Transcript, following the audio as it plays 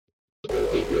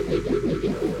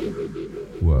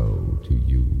Woe to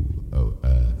you, O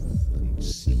earth and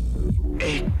sea.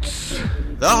 It's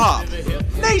the Hop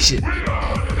Nation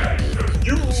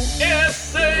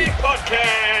USA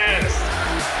Podcast.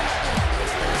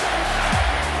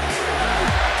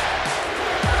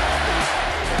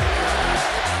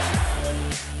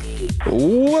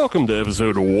 Welcome to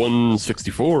episode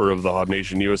 164 of the Hop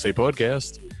Nation USA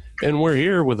Podcast. And we're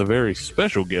here with a very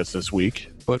special guest this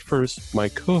week. But first, my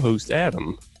co-host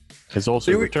Adam has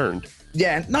also returned.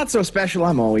 Yeah, not so special.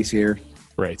 I'm always here.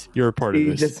 Right. You're a part of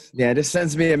this. Just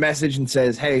sends me a message and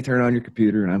says, hey, turn on your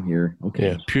computer, and I'm here. Okay.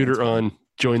 Yeah, computer on,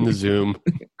 join the Zoom.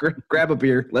 Grab a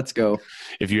beer. Let's go.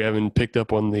 If you haven't picked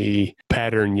up on the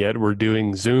pattern yet, we're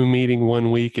doing Zoom meeting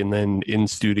one week and then in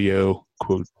studio,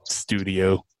 quote,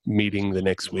 studio meeting the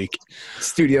next week.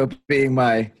 Studio being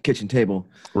my kitchen table.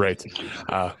 Right.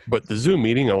 But the Zoom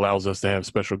meeting allows us to have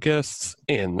special guests.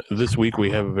 And this week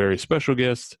we have a very special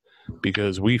guest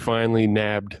because we finally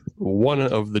nabbed one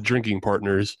of the drinking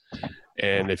partners.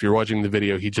 And if you're watching the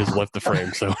video, he just left the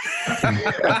frame. So,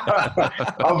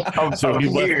 so he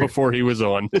left before he was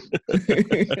on.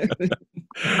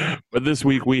 But this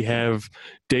week we have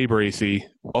Dave Bracey,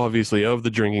 obviously of the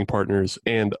Drinking Partners,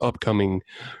 and upcoming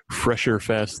Fresher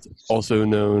Fest, also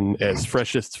known as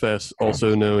Freshest Fest,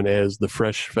 also known as the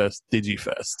Fresh Fest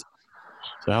DigiFest.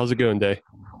 So how's it going, Dave?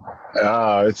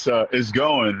 It's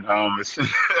going. I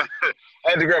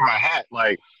had to grab my hat.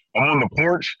 Like, I'm on the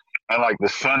porch, and like the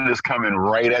sun is coming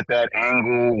right at that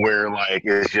angle where like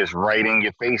it's just right in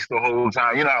your face the whole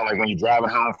time. You know, like when you're driving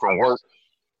home from work,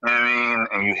 you know what I mean,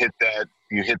 and you hit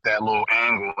that little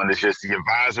angle, and it's just your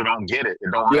visor don't get it.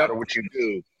 It don't matter what you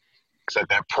do. It's at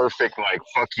that perfect like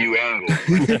fuck you angle.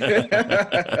 Is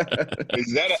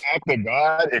that an act of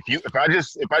God? If I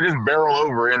just barrel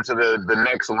over into the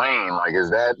next lane, like is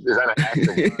that an act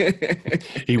of God?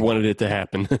 He wanted it to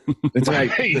happen. That's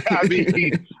right. I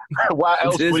mean, why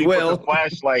else would he put the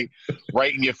flashlight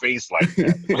right in your face like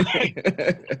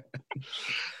that?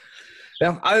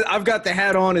 Now, I've got the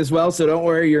hat on as well, so don't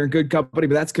worry, you're in good company.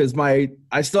 But that's because I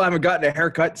still haven't gotten a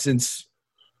haircut since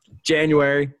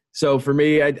January. So for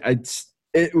me,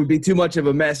 it would be too much of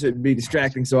a mess. It would be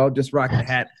distracting. So I'll just rock the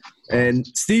hat. And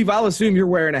Steve, I'll assume you're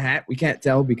wearing a hat. We can't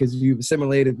tell because you've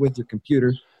assimilated with your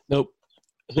computer. Nope.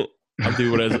 I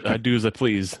do as I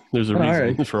please. There's a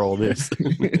reason for all this.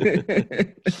 You're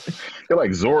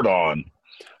like Zordon.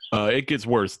 It gets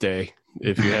worse, Day.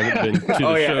 If you haven't been to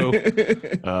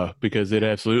the show, because it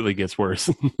absolutely gets worse.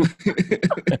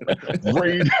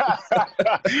 We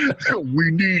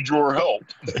need your help.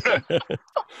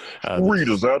 Read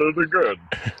us out of the good.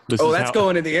 That's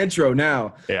going in the intro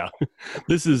now. Yeah,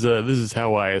 this is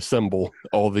how I assemble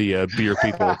all the beer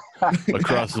people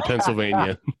across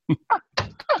Pennsylvania. I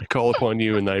call upon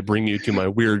you and I bring you to my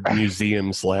weird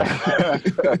museum /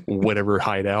 whatever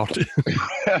hideout.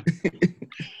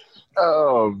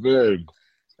 Oh man!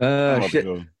 Shit.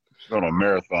 Going on a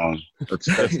marathon. That's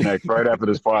next. Right after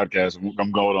this podcast,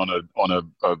 I'm going on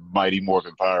a Mighty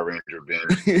Morphin Power Ranger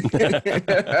binge.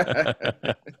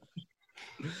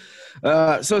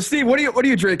 So Steve, what are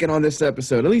you drinking on this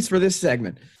episode? At least for this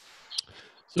segment.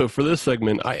 So for this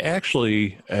segment, I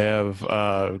actually have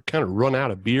kind of run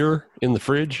out of beer in the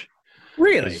fridge.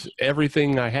 Really?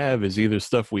 Everything I have is either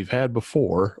stuff we've had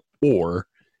before or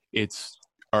it's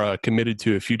committed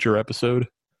to a future episode.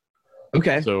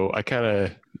 Okay. So I kind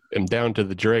of am down to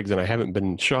the dregs, and I haven't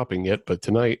been shopping yet, but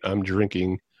tonight I'm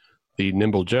drinking the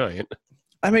Nimble Giant.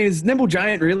 I mean, is Nimble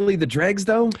Giant really the dregs,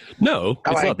 though? No,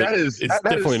 it's not. It's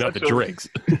definitely not the dregs.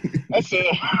 That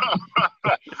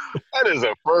is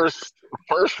a first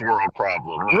world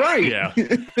problem. Right. Yeah.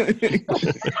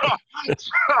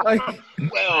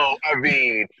 Well, I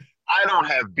mean, I don't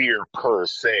have beer per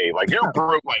se. Like, you're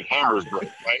broke like Hammer's broke.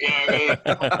 Like, you know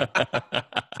what I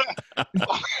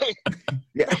mean?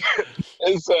 Yeah.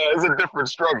 It's a different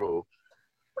struggle.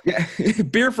 Yeah.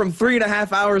 Beer from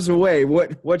 3.5 hours away.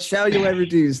 What shall you ever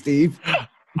do, Steve?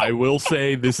 I will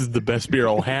say this is the best beer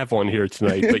I'll have on here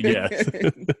tonight, but yes.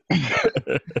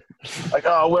 Like,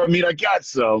 oh, well, I mean, I got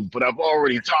some, but I've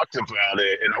already talked about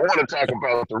it, and I want to talk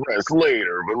about the rest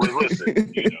later. But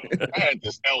listen, I had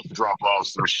this elf drop off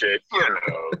some shit,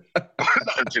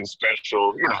 nothing too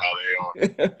special. You know how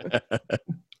they are.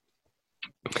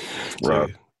 So,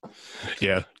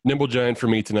 yeah, Nimble Giant for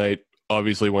me tonight.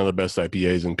 Obviously, one of the best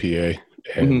IPAs in PA.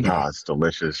 And, it's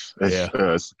delicious.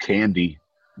 It's candy.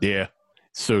 Yeah,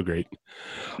 so great.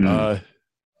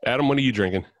 Adam, what are you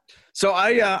drinking? So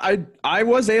I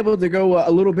was able to go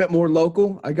a little bit more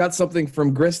local. I got something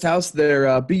from Grist House.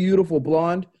 Their Beautiful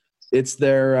Blonde. It's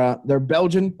their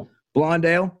Belgian blonde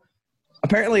ale.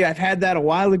 Apparently, I've had that a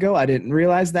while ago. I didn't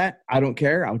realize that. I don't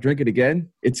care. I'll drink it again.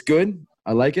 It's good.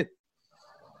 I like it.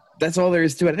 That's all there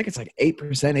is to it. I think it's like 8%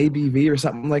 ABV or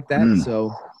something like that.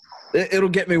 So it'll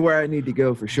get me where I need to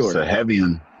go for sure. It's a heavy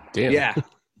one. Damn. Yeah.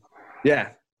 Yeah.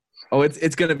 Oh,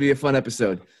 it's going to be a fun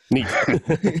episode. Neat.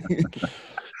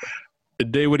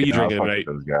 Dave, what are you drinking I'll fuck tonight?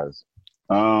 with those guys.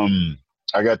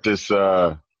 I got this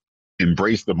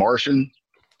Embrace the Martian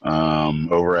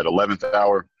over at 11th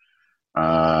Hour.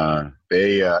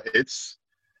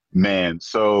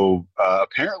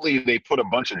 Apparently they put a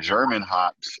bunch of German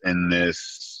hops in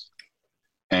this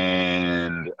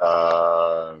and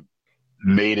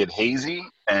made it hazy.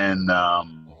 And I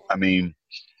mean,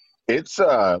 it's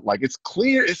it's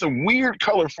clear. It's a weird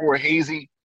color for a hazy.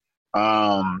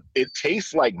 It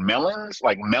tastes like melons,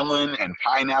 like melon and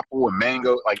pineapple and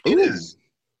mango. Like it is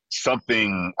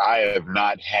something I have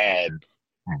not had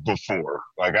before.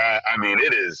 Like I mean,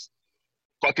 it is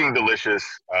fucking delicious.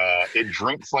 It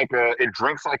drinks like a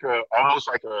almost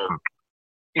like a,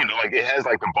 you know, like it has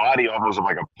like the body almost of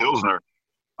like a Pilsner.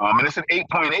 And it's an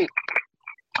 8.8.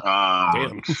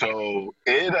 Damn. So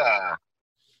it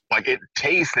like it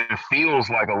tastes and feels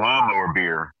like a lawnmower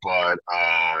beer, but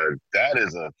that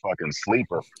is a fucking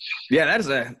sleeper. Yeah,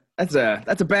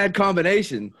 that's a bad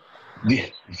combination. Yeah.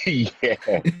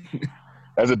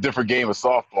 That's a different game of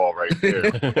softball right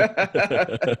there.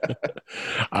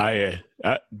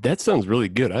 That sounds really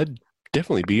good. I'd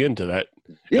definitely be into that.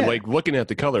 Yeah. And like looking at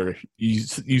the color,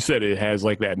 you said it has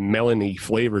like that melony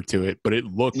flavor to it, but it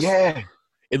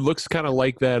looks kind of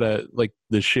like that like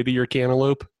the shittier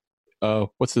cantaloupe.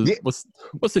 What's the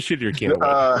shittier cantaloupe?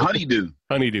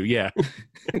 Honeydew, yeah.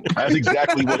 That's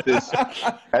exactly what this.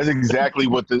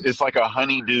 It's like a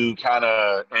honeydew kind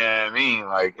of. I mean,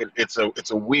 like it's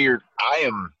a weird.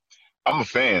 I'm a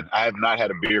fan. I have not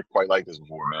had a beer quite like this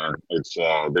before, man. It's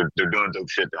they're doing dope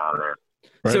shit down there.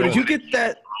 Right. So did you get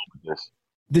that?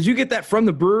 Did you get that from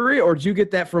the brewery or did you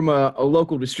get that from a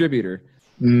local distributor?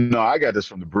 No, I got this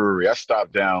from the brewery. I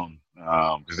stopped down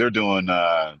because they're doing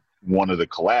one of the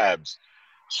collabs.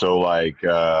 So like,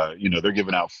 you know, they're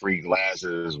giving out free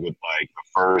glasses with like the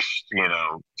first, you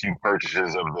know, few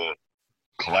purchases of the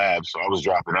collab. So I was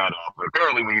dropping that off. But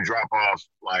apparently when you drop off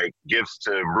like gifts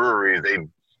to breweries, they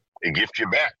gift you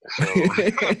back. So,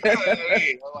 hey, I'm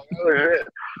like, oh,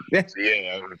 shit. So,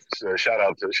 yeah, so shout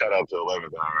out to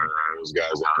 11th Hour. Those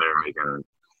guys out there making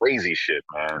crazy shit,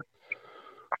 man.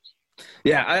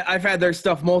 Yeah, I've had their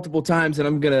stuff multiple times, and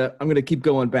I'm gonna keep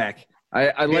going back.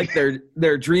 I like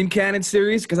their Dream Cannon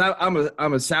series because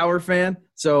I'm a sour fan,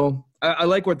 so I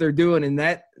like what they're doing in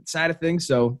that side of things.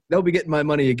 So they'll be getting my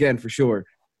money again for sure.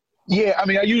 Yeah, I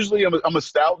mean, I'm a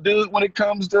stout dude when it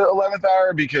comes to 11th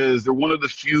Hour because they're one of the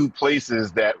few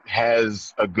places that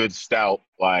has a good stout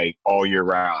like all year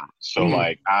round. So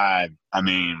like I'm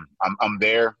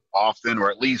there often,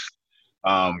 or at least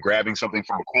grabbing something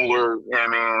from a cooler. I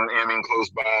mean, close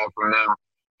by from them.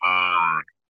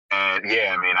 And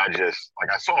yeah, I mean, I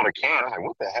saw the can. I was like,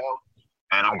 what the hell?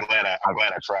 And I'm glad I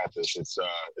tried this. It's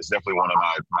definitely one of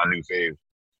my new faves.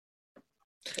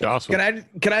 Awesome.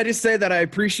 Can I just say that I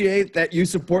appreciate that you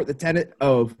support the tenet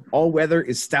of all weather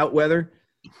is stout weather.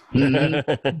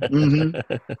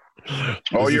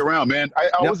 All year round, man. I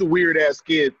was a weird ass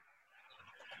kid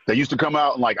that used to come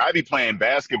out and like I'd be playing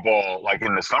basketball like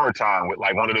in the summertime with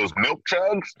like one of those milk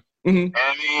chugs. Mm-hmm.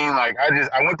 I mean, like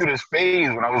I went through this phase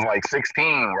when I was like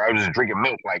 16 where I was just drinking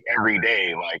milk like every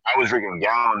day. Like I was drinking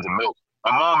gallons of milk.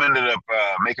 My mom ended up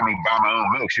making me buy my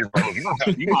own milk. She was like,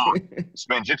 "Look, you gonna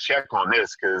spend your check on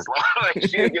this because like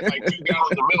she'd get like 2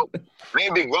 gallons of milk.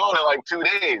 They'd be gone in like 2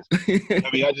 days." I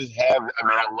mean,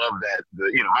 I love that.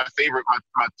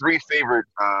 My 3 favorite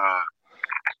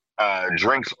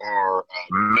drinks are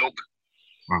milk,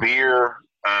 beer,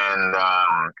 and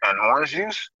orange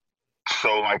juice.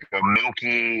 So like a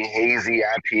milky, hazy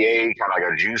IPA, kind of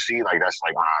like a juicy, like that's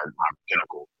like my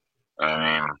pinnacle.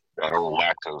 I mean, that whole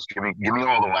lactose. Give me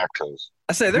all the lactose.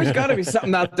 I say there's got to be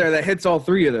something out there that hits all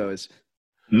 3 of those.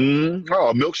 Oh,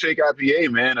 a milkshake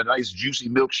IPA, man. A nice juicy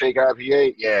milkshake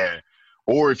IPA. Yeah.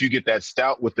 Or if you get that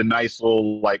stout with the nice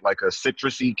little like a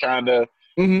citrusy kind of,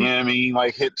 you know what I mean,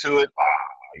 like hit to it.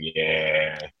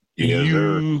 Yeah.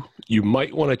 You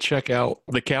might want to check out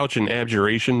the Couch and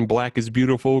Abjuration Black is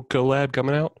Beautiful collab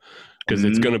coming out because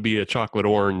it's going to be a chocolate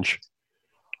orange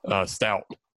stout.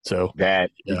 So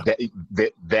that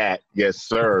yes,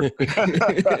 sir.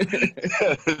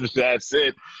 That's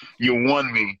it. You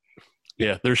won me.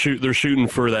 Yeah, they're shooting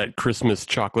for that Christmas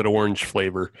chocolate orange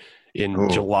flavor in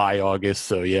July, August.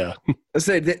 So yeah. I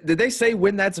say, did they say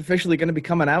when that's officially going to be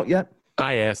coming out yet?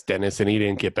 I asked Dennis and he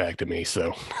didn't get back to me.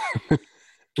 So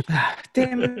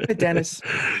Damn it, Dennis.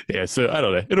 Yeah, so I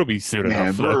don't know. It'll be soon Man,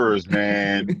 enough. Though. brewers,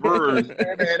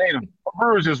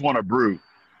 brewers just want to brew.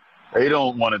 They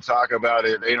don't want to talk about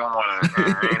it. They don't want to.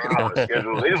 They don't want to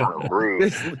schedule. They just want to brew.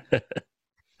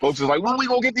 Folks is like, when we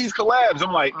gonna get these collabs?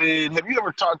 I'm like, man, have you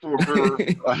ever talked to a brewer?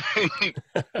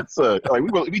 It's like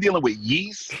we dealing with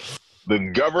yeast, the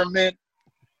government,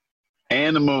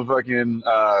 and the motherfucking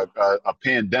a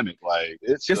pandemic. Like,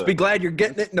 it's Just be glad you're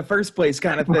getting it in the first place,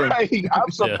 kind of thing. right. I'm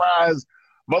surprised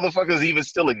motherfuckers even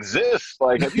still exist.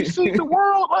 Like, have you seen the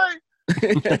world? Like,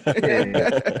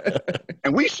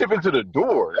 and we ship it to the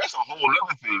door. That's a whole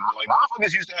other thing. Like,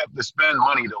 motherfuckers used to have to spend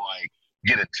money to like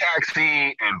get a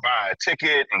taxi and buy a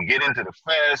ticket and get into the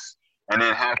fest, and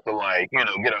then have to like, get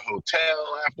a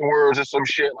hotel afterwards or some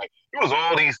shit. Like, there was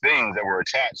all these things that were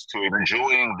attached to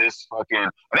enjoying this fucking.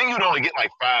 I think you'd only get like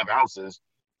 5 ounces.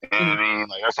 You know what I mean?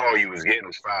 Like, that's all you was getting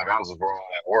was 5 ounces for all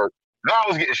that work. Now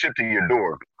it's getting shipped to your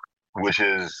door, which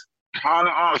is kind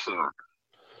of awesome.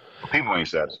 People ain't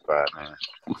satisfied, man.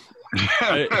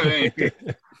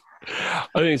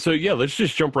 I mean, so yeah, let's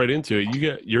just jump right into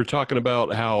it. You're talking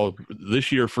about how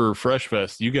this year for Fresh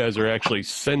Fest, you guys are actually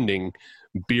sending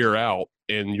beer out,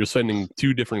 and you're sending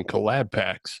 2 different collab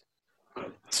packs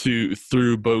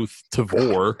through both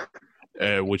Tavour,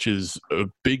 which is a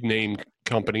big name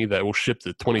company that will ship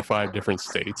to 25 different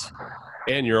states,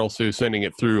 and you're also sending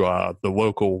it through the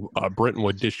local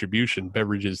Brentwood distribution,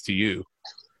 Beverages to You.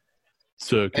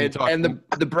 So can you talk? And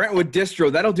the Brentwood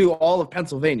distro, that'll do all of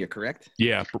Pennsylvania, correct?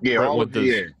 Yeah, Yeah, all of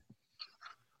does.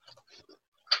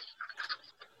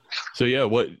 So yeah,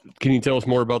 what can you tell us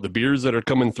more about the beers that are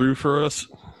coming through for us?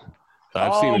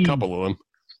 I've seen a couple of them.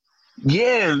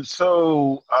 Yeah,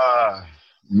 so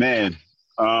man.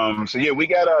 So yeah, we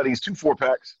got these 2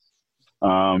 4-packs.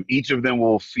 Each of them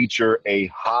will feature a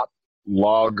hop,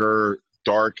 lager,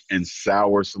 dark, and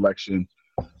sour selection.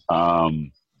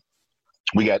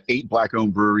 We got 8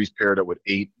 black-owned breweries paired up with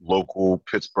 8 local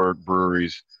Pittsburgh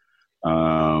breweries.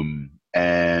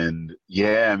 And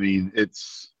yeah, I mean,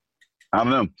 I don't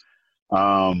know.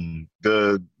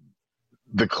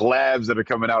 The collabs that are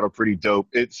coming out are pretty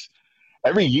dope.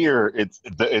 Every year it's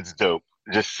dope.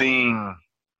 Just seeing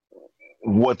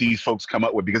what these folks come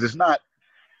up with, because it's not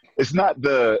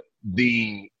the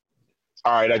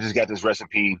all right, I just got this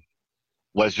recipe,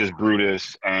 let's just brew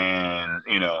this and,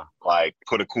 like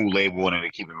put a cool label in it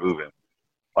and keep it moving.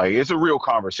 Like, it's a real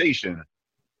conversation,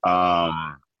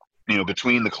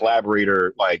 between the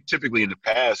collaborator. Like, typically in the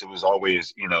past, it was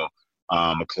always,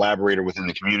 a collaborator within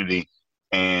the community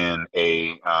and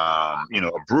a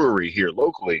brewery here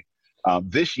locally.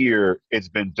 This year, it's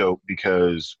been dope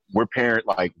because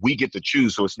we get to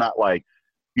choose. So it's not like,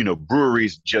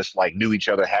 breweries just like knew each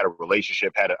other, had a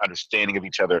relationship, had an understanding of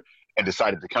each other, and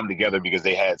decided to come together because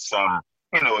they had some,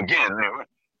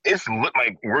 it's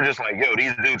like we're just like, yo,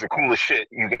 these dudes are cool as shit.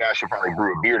 You guys should probably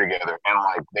brew a beer together. And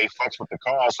like, they fucks with the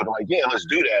cause. So they're like, yeah, let's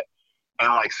do that.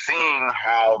 And like, seeing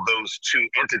how those 2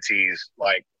 entities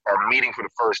like are meeting for the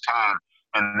first time.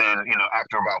 And then,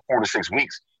 after about 4 to 6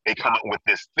 weeks, they come up with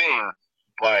this thing,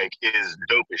 like, is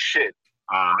dope as shit.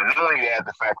 And then when you add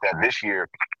the fact that this year,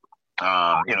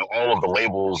 all of the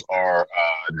labels are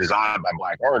designed by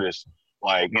Black artists,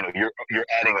 like, you're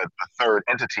adding a 3rd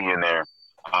entity in there.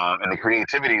 And the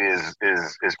creativity is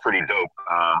pretty dope.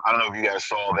 I don't know if you guys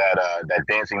saw that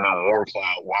Dancing on War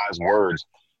Cloud Wise Words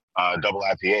double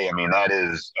IPA. I mean,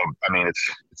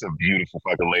 it's a beautiful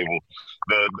fucking label.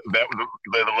 The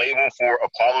label for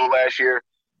Apollo last year,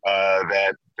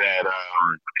 that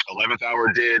 11th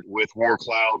Hour did with War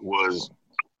Cloud was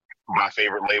my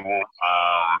favorite label,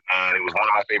 and it was one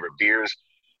of my favorite beers.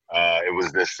 It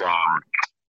was this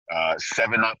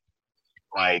 7-Up,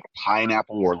 like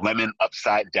pineapple or lemon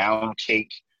upside down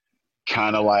cake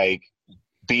kind of like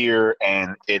beer,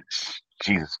 and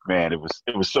Jesus, man, it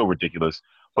was so ridiculous.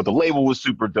 But the label was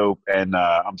super dope, and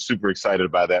I'm super excited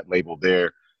about that label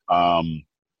there. What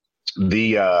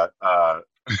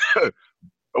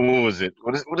was it?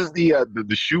 What is the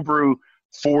Shoe Brew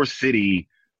 4 City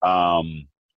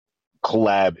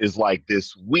collab is like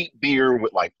this wheat beer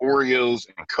with like Oreos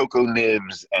and cocoa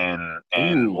nibs and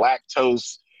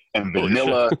lactose and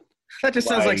vanilla. That just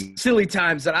sounds like silly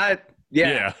times, and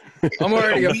I'm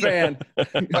already a fan.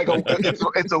 Like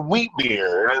it's a wheat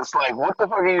beer, and it's like, what the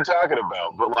fuck are you talking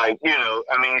about? But like,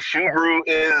 Shoe Brew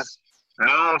is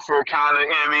known for kind of,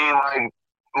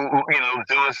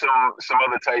 doing some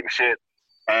other type shit.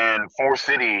 And 4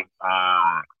 City,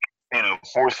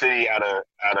 4 City out of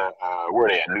where are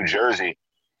they at? New Jersey.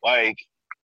 Like,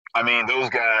 those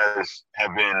guys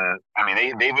have been.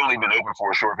 They've only been open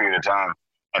for a short period of time,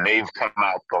 and they've come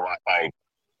out like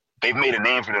they've made a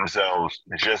name for themselves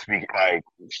just like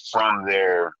from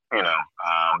their,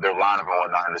 their lineup and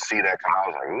whatnot. And to see that come out, I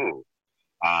was like, ooh,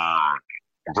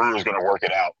 Brewer's gonna work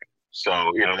it out. So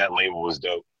that label was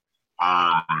dope.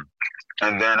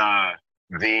 And then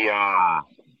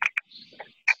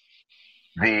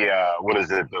what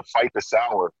is it? The Fight the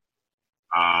Sour.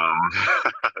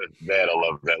 Man, I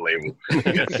love that label.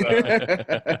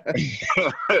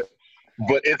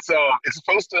 But it's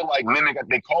supposed to like mimic.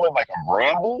 They call it like a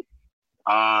bramble.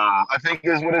 I think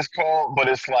is what it's called. But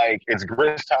it's like it's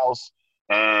grist house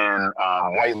and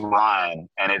white lime,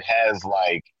 and it has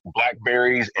like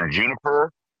blackberries and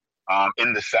juniper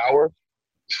in the sour.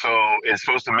 So it's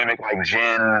supposed to mimic like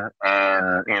gin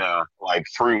and like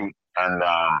fruit. And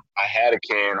I had a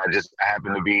can. I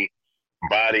happened to be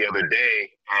by the other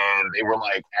day, and they were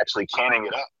like actually canning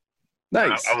it up.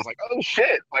 Nice. I was like, oh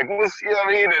shit! Like, what's what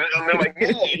I mean? And they're like, yeah,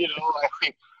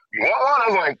 like, you want one? I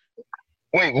was like,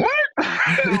 wait, what?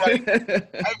 I was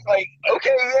like,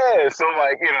 okay, yeah. So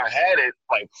like, I had it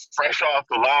like fresh off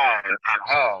the line, and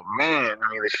oh man,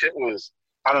 I mean, the shit was,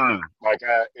 I don't know, like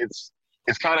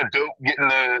it's kind of dope getting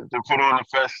to put on the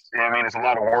fest. I mean, it's a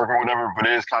lot of work or whatever, but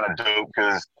it is kind of dope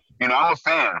because I'm a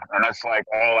fan, and that's like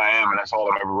all I am, and that's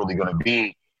all I'm ever really going to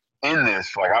be in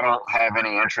this. Like, I don't have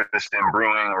any interest in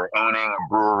brewing or owning a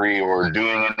brewery or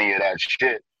doing any of that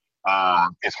shit.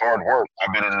 It's hard work.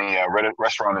 I've been in the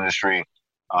restaurant industry,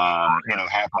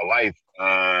 half my life,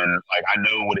 and like I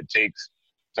know what it takes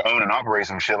to own and operate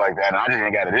some shit like that, and I just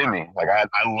ain't got it in me. Like, I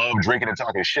love drinking and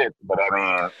talking shit, but I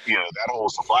mean, that whole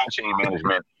supply chain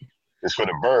management is for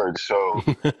the birds. So,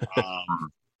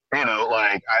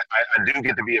 like I do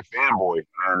get to be a fanboy,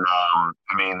 and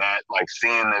I mean that, like,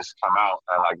 seeing this come out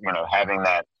and like having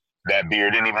that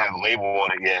beer, didn't even have a label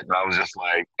on it yet, and I was just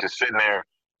like sitting there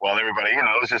while everybody,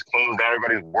 it's just closed down,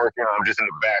 everybody's working. I'm just in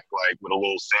the back, like with a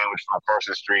little sandwich from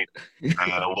Carson Street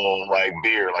and a little like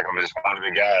beer, like I'm just one of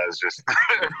the guys. Just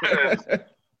it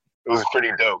was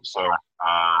pretty dope. So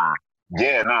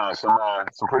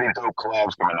some pretty dope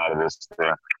collabs coming out of this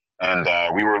thing. And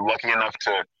we were lucky enough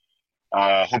to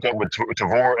hook up with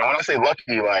Tavour. And when I say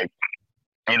lucky, like,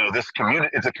 this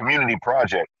community, it's a community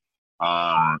project.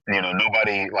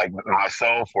 Nobody like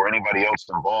myself or anybody else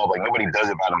involved, like nobody does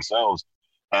it by themselves.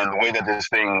 And the way that this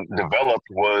thing developed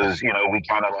was, we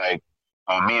kind of like,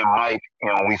 me and Mike,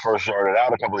 when we first started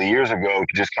out a couple of years ago,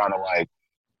 just kind of like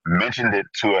mentioned it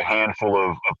to a handful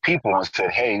of people and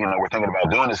said, hey, we're thinking about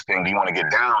doing this thing. Do you want to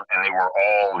get down? And they were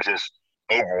all just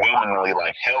overwhelmingly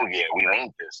like, hell yeah, we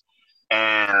need this.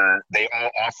 And they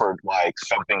all offered like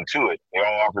something to it. They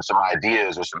all offered some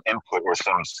ideas or some input or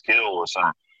some skill or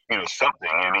some, something.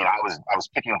 I mean, I was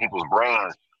picking people's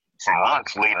brains for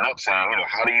months leading up, saying,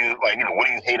 how do you like, what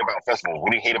do you hate about festivals?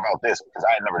 What do you hate about this? Because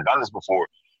I had never done this before.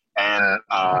 And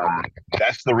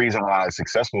that's the reason why it's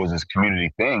successful, is this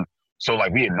community thing. So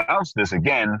like we announced this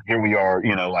again, here we are,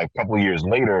 like a couple of years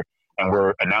later, and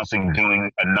we're announcing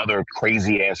doing another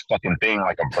crazy ass fucking thing,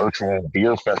 like a virtual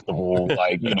beer festival,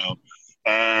 like,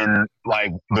 and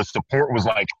like the support was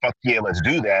like, fuck yeah, let's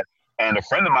do that. And a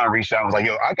friend of mine reached out and was like,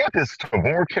 yo, I got this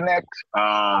Tavour Connect,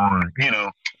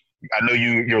 I know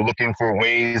you're looking for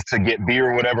ways to get beer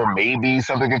or whatever. Maybe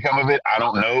something can come of it. I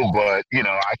don't know, but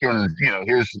I can.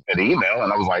 Here's an email,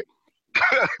 and I was like,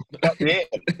 yeah.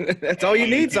 That's all you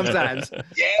need sometimes.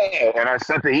 Yeah, and I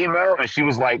sent the email, and she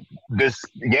was like, "This,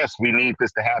 yes, we need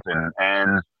this to happen."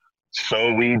 And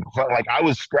so we felt like I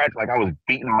was scratched, like I was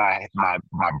beating my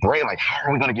brain, like, how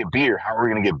are we gonna get beer? How are we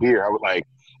gonna get beer? I was like,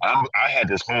 I had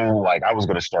this whole like I was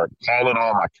gonna start calling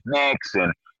all my connects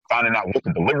and finding out what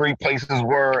the delivery places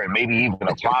were, and maybe even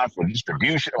applying for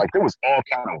distribution. Like there was all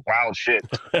kind of wild shit.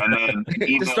 And then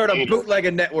to start a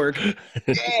bootlegger network.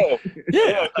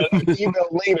 Yeah. An email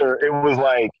later, it was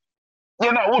like,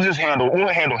 we'll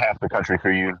handle half the country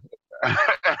for you.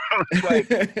 Like,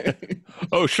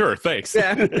 oh sure, thanks.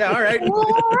 Yeah, all right.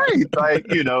 All right. Like,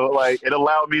 like it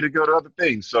allowed me to go to other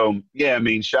things. So yeah, I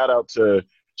mean, shout out to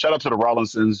the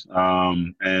Rollinsons,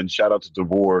 and shout out to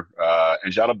Tavour,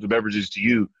 and shout out to Beverages to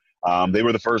You. They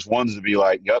were the first ones to be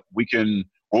like, yep,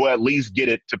 we'll at least get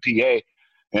it to PA.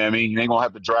 And I mean, you ain't gonna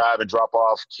have to drive and drop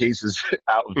off cases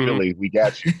out in Philly. We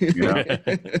got you,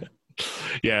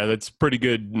 Yeah, that's pretty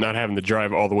good not having to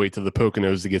drive all the way to the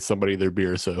Poconos to get somebody their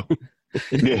beer, so.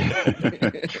 Yeah.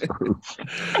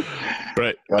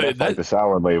 Right. That's like the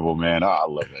sour label, man. Oh, I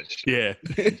love that shit.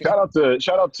 Yeah.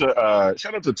 Shout out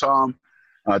to Tom.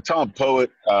 Tom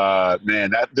Poet,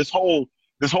 man, this whole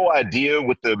idea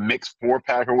with the mixed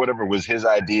 4-pack or whatever was his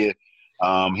idea.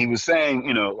 He was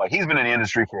saying, like he's been in the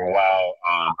industry for a while.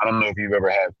 I don't know if you've ever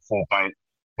had Full Pint,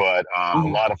 but a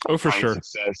lot of Full Pint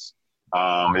success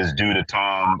is due to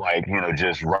Tom, like, you know,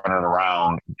 just running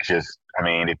around. Just, I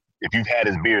mean, if you've had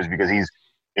his beers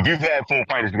if you've had Full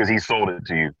Pint, it's because he sold it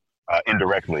to you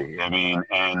indirectly. I mean,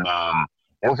 and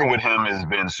working with him has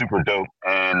been super dope.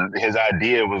 And his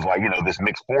idea was like, you know, this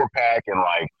mixed 4-pack and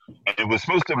it was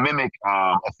supposed to mimic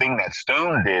a thing that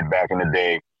Stone did back in the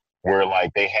day, where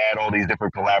like they had all these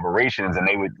different collaborations, and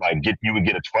they would like you would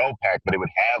get a 12-pack, but it would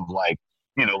have like,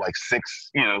 you know, like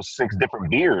six different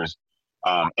beers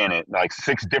in it, like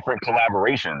 6 different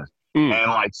collaborations.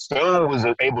 And like Stone was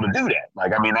able to do that.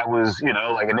 Like, I mean, that was, you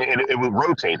know, like, and it would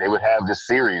rotate. They would have this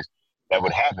series that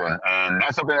would happen, and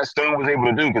that's something that Stone was able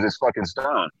to do because it's fucking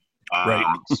Stone. Right.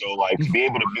 So like to be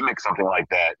able to mimic something like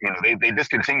that, you know, they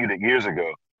discontinued it years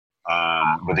ago,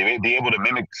 but they be able to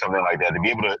mimic something like that, to be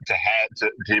able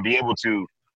to be able to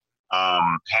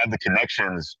have the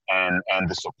connections and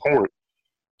the support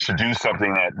to do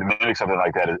something that to mimic something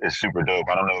like that is super dope.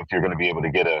 I don't know if you're going to be able to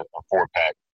get a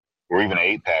 4-pack or even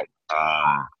an 8-pack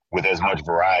with as much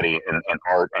variety and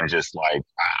art and just like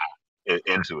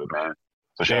into it, man.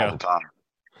 So shout out to Tom.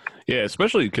 Yeah,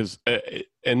 especially because,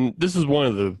 and this is one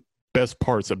of the best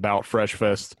parts about Fresh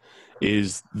Fest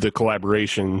is the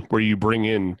collaboration where you bring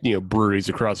in, you know, breweries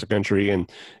across the country. And,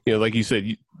 you know, like you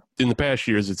said, in the past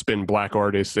years, it's been Black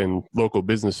artists and local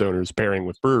business owners pairing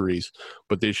with breweries.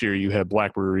 But this year you have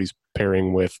Black breweries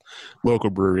pairing with local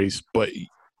breweries. But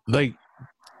like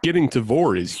getting to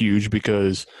Vor is huge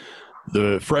because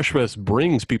the Fresh Fest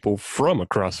brings people from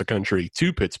across the country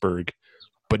to Pittsburgh,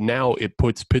 but now it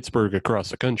puts Pittsburgh across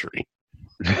the country.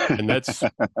 And that's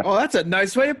that's a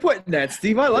nice way of putting that,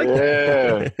 Steve. I like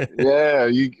that.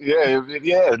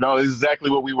 Yeah. No, it's exactly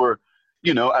what we were.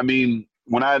 You know, I mean,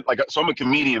 so I'm a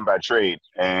comedian by trade,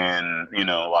 and you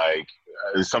know, like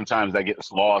sometimes that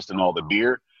gets lost in all the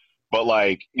beer. But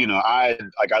like, you know, I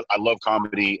love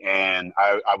comedy, and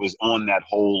I was on that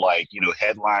whole like, you know,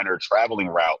 headliner traveling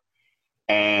route.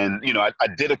 And, you know, I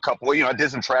did a couple, you know, I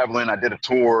did some traveling, I did a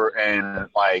tour, and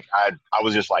like, I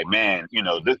was just like, man, you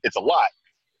know, it's a lot.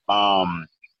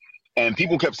 And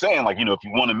people kept saying like, you know, if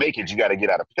you want to make it, you got to get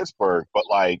out of Pittsburgh. But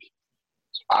like,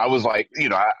 I was like, you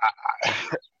know,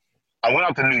 I went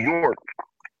out to New York,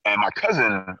 and my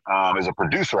cousin is a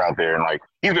producer out there, and like,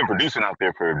 he's been producing out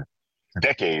there for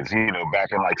decades, you know,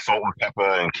 back in like Salt and Pepper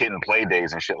and Kid and Play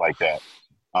days and shit like that.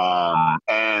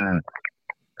 And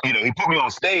you know, he put me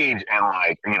on stage, and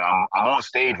like, you know, I'm on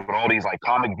stage with all these like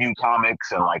Comic View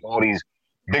comics and like all these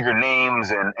bigger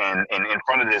names, and in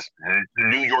front of this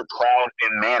New York crowd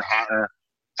in Manhattan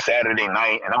Saturday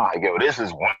night, and I'm like, yo, this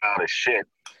is wild as shit.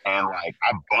 And like,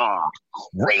 I bombed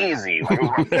crazy, like, it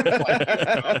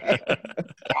was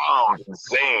bombed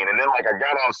insane. And then like, I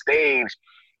got off stage,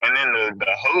 and then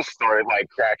the host started like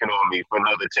cracking on me for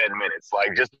another 10 minutes,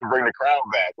 like just to bring the crowd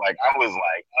back. Like, I was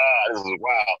like, this is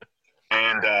wild.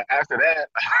 And after that,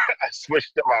 I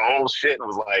switched up my whole shit and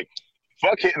was like,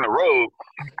 fuck hitting the road.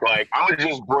 Like, I'm going to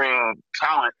just bring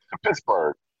talent to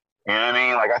Pittsburgh. You know what I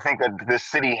mean? Like, I think that this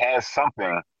city has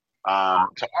something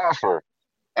to offer.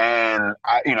 And,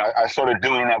 I started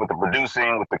doing that with the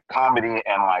producing, with the comedy,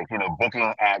 and, like, you know,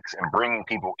 booking acts and bringing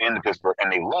people into Pittsburgh. And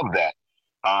they love that.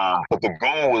 But the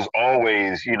goal was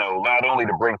always, you know, not only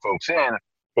to bring folks in,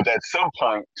 but at some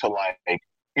point to, like,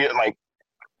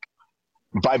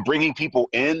 by bringing people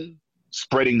in,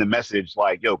 spreading the message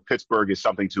like, yo, Pittsburgh is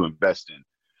something to invest in,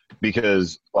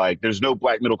 because like there's no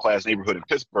Black middle class neighborhood in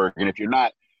Pittsburgh. And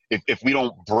if we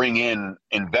don't bring in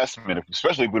investment,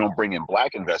 especially if we don't bring in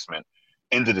Black investment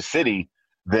into the city,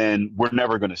 then we're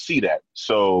never going to see that.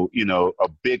 So, you know, a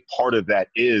big part of that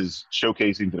is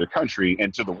showcasing to the country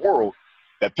and to the world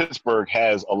that Pittsburgh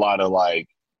has a lot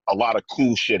of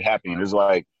cool shit happening. There's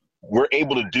like, we're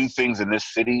able to do things in this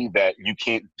city that you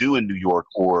can't do in New York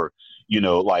or, you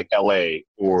know, like LA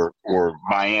or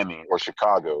Miami or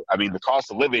Chicago. I mean, the cost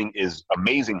of living is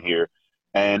amazing here,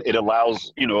 and it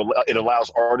allows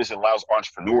artists, it allows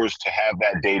entrepreneurs to have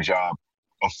that day job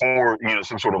before, you know,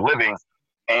 some sort of living,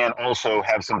 and also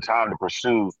have some time to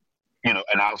pursue, you know,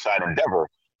 an outside endeavor.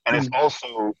 And it's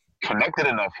also connected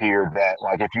enough here that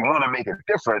like, if you want to make a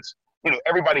difference, you know,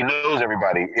 everybody knows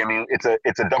everybody. I mean, it's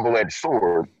a double-edged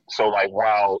sword. So like,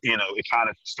 while, you know, it kind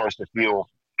of starts to feel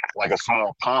like a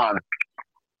small pond,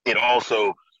 it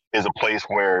also is a place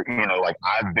where, you know, like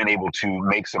I've been able to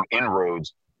make some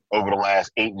inroads over the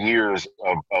last 8 years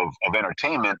of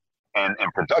entertainment and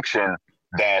production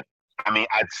that, I mean,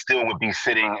 I still would be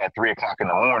sitting at 3 o'clock in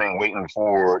the morning waiting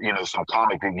for, you know, some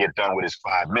comic to get done with his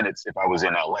 5 minutes if I was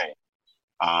in LA.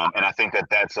 And I think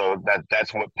that's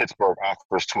what Pittsburgh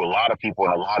offers to a lot of people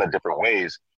in a lot of different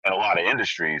ways and a lot of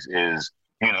industries is,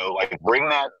 you know, like bring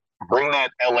that that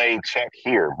LA check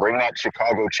here, bring that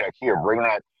Chicago check here, bring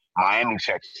that Miami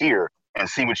check here, and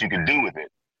see what you can do with it.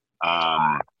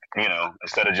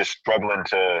 Instead of just struggling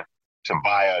to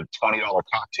buy a $20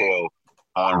 cocktail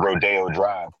on Rodeo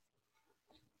Drive.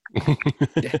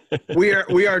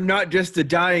 We are not just a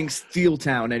dying steel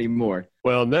town anymore.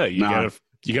 Well, no, you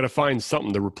gotta find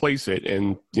something to replace it,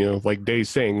 and like Dave's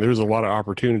saying, there's a lot of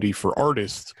opportunity for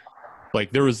artists.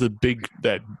 Like there was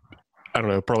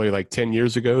probably like 10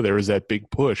 years ago, there was that big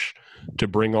push to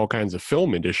bring all kinds of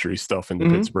film industry stuff into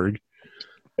Pittsburgh,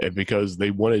 because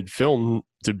they wanted film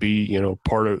to be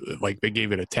part of, like, they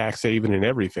gave it a tax haven and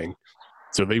everything,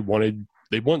 so they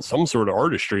want some sort of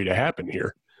artistry to happen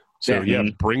here. So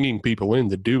bringing people in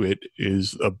to do it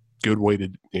is a good way to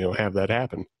have that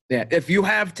happen. Yeah, if you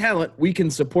have talent, we can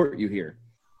support you here.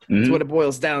 That's what it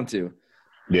boils down to.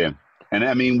 Yeah, and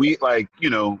I mean, we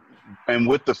and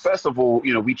with the festival,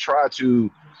 we try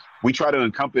to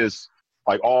encompass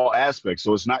like all aspects.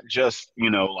 So it's not just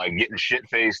like getting shit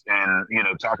faced and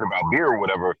talking about beer or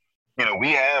whatever.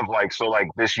 We have like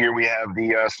this year we have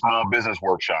the small business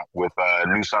workshop with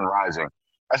New Sun Rising.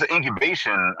 That's an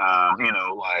incubation.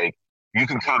 Like you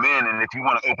can come in, and if you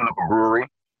want to open up a brewery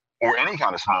or any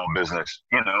kind of small business,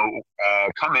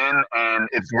 come in, and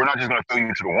we're not just going to throw you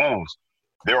to the wolves.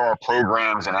 There are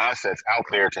programs and assets out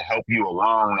there to help you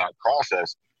along that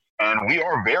process. And we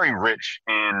are very rich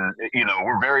in,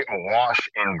 we're very awash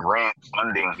in grant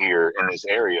funding here in this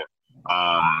area.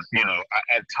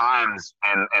 At times,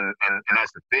 and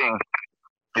that's the thing,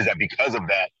 is that because of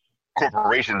that,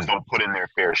 corporations don't put in their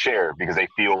fair share because they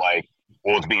feel like,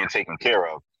 well, it's being taken care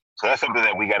of. So that's something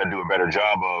that we got to do a better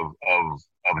job of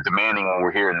demanding when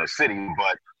we're here in the city.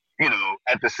 But,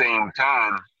 at the same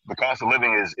time, the cost of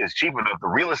living is cheap enough. The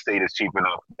real estate is cheap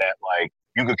enough that like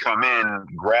you could come in,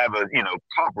 grab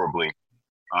comparably.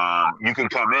 You can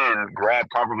come in, grab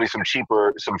comparably some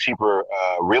cheaper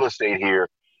real estate here,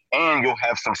 and you'll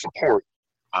have some support,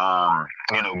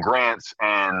 grants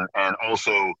and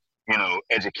also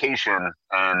education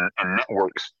and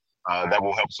networks that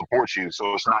will help support you.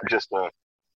 So it's not just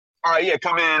all right, yeah,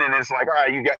 come in, and it's like, all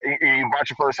right, you bought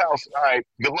your first house. All right,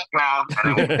 good luck now.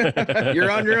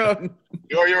 You're on your own.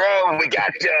 You're your own. We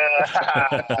got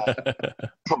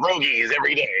pierogies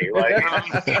every day. Like,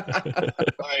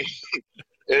 like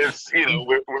it's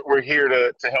we're here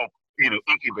to help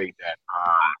incubate that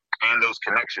and those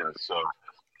connections. So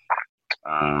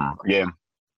yeah.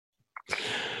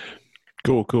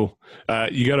 Cool.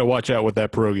 You got to watch out with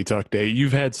that pierogi talk, Dave.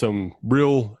 You've had some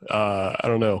real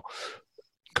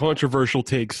controversial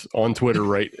takes on Twitter,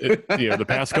 right? The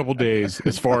past couple days,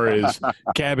 as far as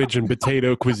cabbage and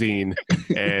potato cuisine,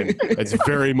 and it's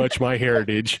very much my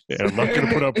heritage, and I'm not going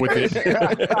to put up with it.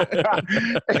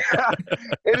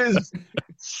 It is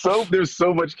so. There's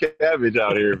so much cabbage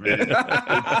out here, man,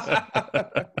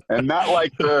 and not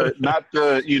the.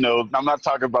 I'm not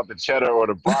talking about the cheddar or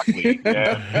the broccoli.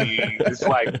 Yeah, it's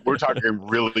like we're talking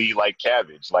really like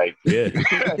cabbage. Like,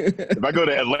 if I go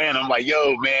to Atlanta, I'm like,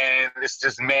 yo, man, it's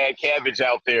just mad cabbage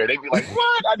out there. They'd be like,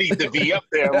 what? I need to be up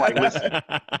there. I'm like, listen,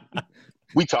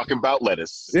 we talking about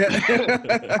lettuce.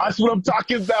 That's what I'm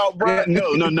talking about, bro.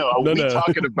 No. We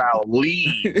talking about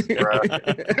leaves, bro.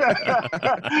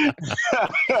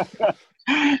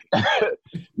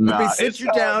 Let me sit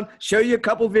you down, show you a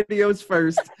couple videos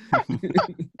first.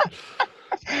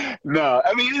 No,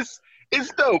 I mean,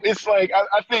 it's dope. It's like,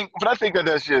 I think that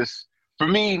that's just, for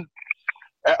me,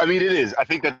 I mean, it is. I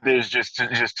think that there's just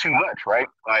too much, right?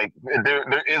 Like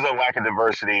there is a lack of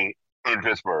diversity in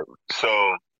Pittsburgh.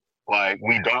 So like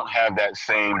we don't have that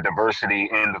same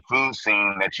diversity in the food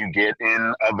scene that you get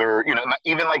in other,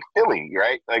 even like Philly,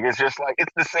 right? Like it's just like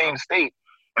it's the same state.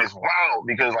 And it's wild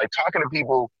because like talking to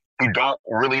people who don't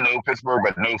really know Pittsburgh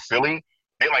but know Philly,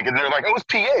 they're like, oh, it's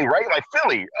PA, right? Like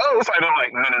Philly. Oh, it's like, I'm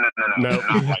like, no.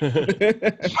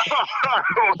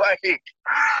 Like,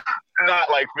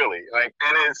 not like Philly. Like,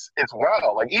 and it's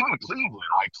wild. Like even Cleveland.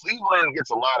 Like Cleveland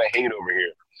gets a lot of hate over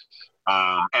here.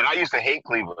 And I used to hate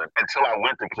Cleveland until I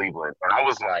went to Cleveland, and I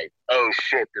was like, oh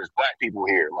shit, there's black people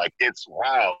here. Like it's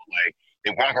wild. Like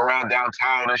they walk around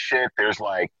downtown and shit. There's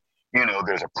like,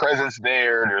 there's a presence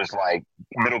there. There's like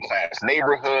middle class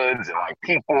neighborhoods and like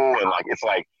people, and like it's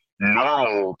like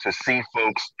normal to see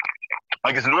folks.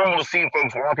 Like it's normal to see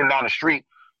folks walking down the street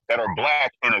that are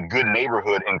black in a good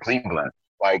neighborhood in Cleveland.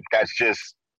 Like that's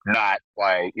just not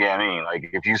like, I mean, like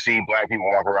if you see black people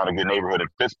walk around a good neighborhood in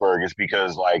Pittsburgh, it's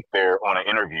because like they're on an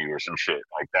interview or some shit.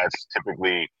 Like that's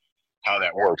typically how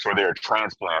that works, or they're a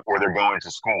transplant, or they're going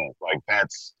to school. Like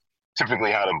that's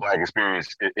typically how the black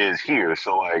experience is here.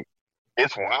 So like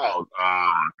it's wild.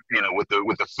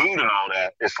 With the food and all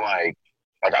that, it's like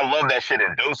Like, I love that shit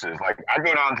in doses. Like, I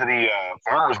go down to the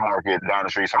farmer's market down the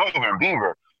street. So I'm over in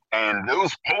Beaver, and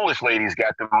those Polish ladies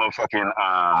got the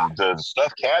motherfucking the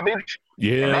stuffed cabbage. And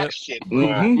Yeah. that shit, bro,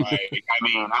 like, I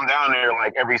mean, I'm down there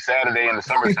like every Saturday in the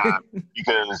summertime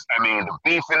because, I mean, the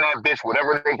beef in that bitch,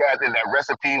 whatever they got in that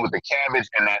recipe with the cabbage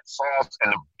and that sauce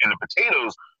and the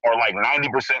potatoes are like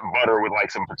 90% butter with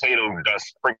like some potato dust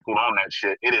sprinkled on that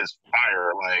shit. It is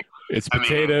fire. Like, It's I mean-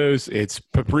 potatoes, it's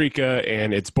paprika,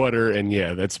 and it's butter, and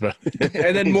yeah, that's about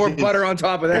And then more butter on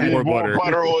top of that. More more butter.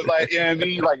 butter or like, you know what I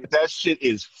mean? Like, that shit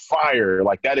is fire.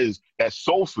 Like, that's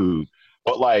soul food.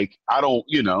 But like, I don't,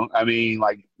 you know, I mean,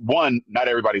 like, one, not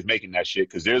everybody's making that shit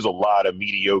because there's a lot of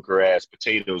mediocre ass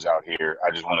potatoes out here.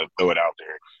 I just want to throw it out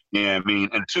there. You know what I mean?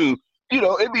 And two, you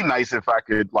know, it'd be nice if I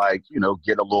could, like, you know,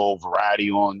 get a little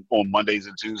variety on Mondays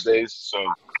and Tuesdays. So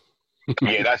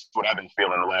yeah, that's what I've been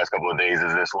feeling the last couple of days,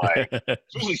 is this, like,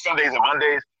 especially Sundays and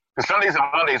Mondays. Because Sundays and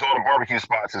Mondays, all the barbecue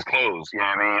spots is closed. You know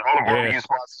what I mean? All the barbecue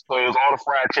spots is closed. All the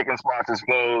fried chicken spots is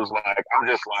closed. Like, I'm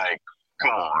just like, come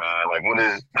on, man. Like, what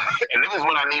is... And this is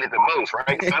when I need it the most,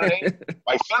 right? Sunday?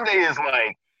 Like, Sunday is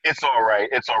like, it's all right.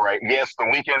 It's all right. Yes, the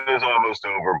weekend is almost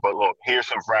over, but look, here's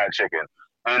some fried chicken.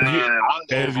 And then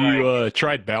Monday is Have you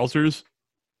tried Bowser's?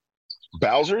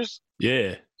 Bowser's?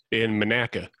 Yeah, in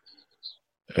Monaca.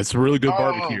 That's really good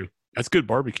barbecue. That's good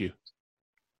barbecue.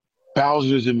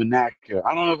 Bowser's in Monaca.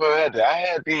 I don't know if I had that. I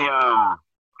had the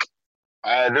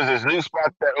there's this new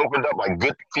spot that opened up, like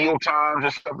Good Field Times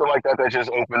or something like that, that just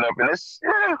opened up, and it's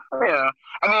I mean,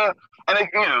 and it,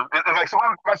 you know, and like, so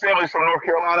my family's from North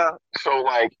Carolina, so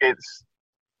like it's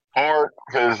hard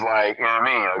because, like, you know what I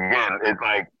mean. Again, it's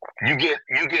like you get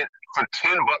for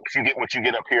 $10, you get what you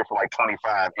get up here for like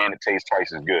 25, and it tastes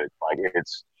twice as good. Like,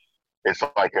 it's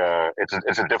like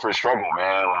it's a different struggle,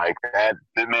 man. Like, that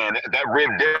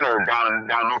rib dinner down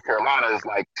North Carolina is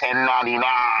like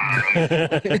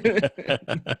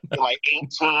 $10.99. Like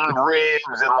 18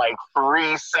 ribs and like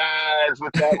 3 sides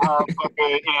with that motherfucker,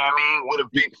 you know what I mean, with a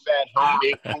big fat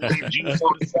homemade Kool-Aid juice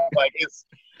on the side. Like, it's,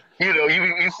 you know,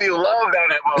 you feel love down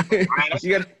that motherfucker, man.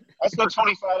 I spent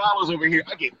 $25 over here.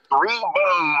 I get 3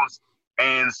 bones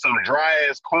and some dry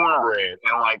ass cornbread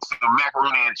and like some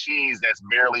macaroni and cheese that's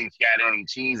barely got any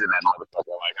cheese in that motherfucker.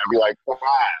 Like, I'd be like, why?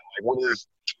 Like, what is?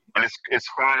 And it's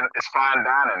fine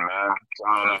dining, man. So,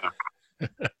 I don't know.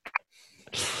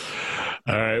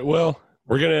 All right. Well,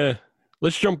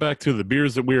 let's jump back to the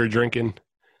beers that we were drinking,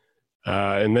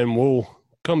 and then we'll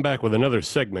come back with another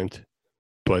segment.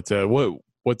 But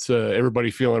what's everybody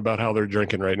feeling about how they're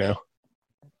drinking right now?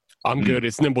 I'm good.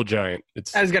 It's Nimble Giant.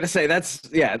 I was gonna say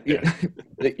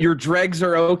your dregs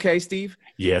are okay, Steve.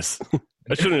 Yes.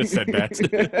 I shouldn't have said that.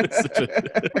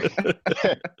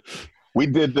 We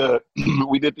did the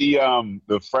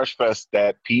Fresh Fest,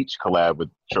 that peach collab with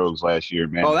Trogs last year,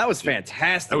 man. Oh, that was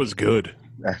fantastic. That was good.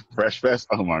 Fresh Fest.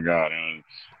 Oh my god, man.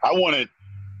 I wanted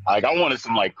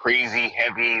some like crazy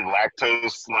heavy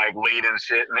lactose like laden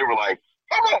shit, and they were like,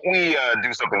 how about we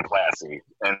do something classy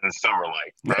in Summer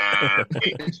Light? Man,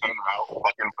 it came out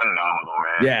fucking phenomenal,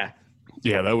 man.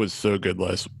 Yeah, that was so good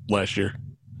last year.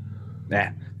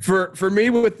 Yeah. For me,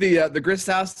 with the Grist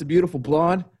House, the Beautiful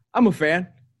Blonde, I'm a fan.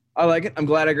 I like it. I'm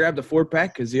glad I grabbed the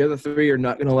 4-pack because the other 3 are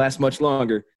not going to last much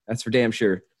longer. That's for damn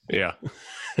sure. Yeah.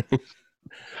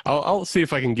 I'll see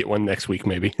if I can get one next week,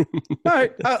 maybe. All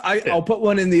right. I'll put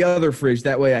one in the other fridge.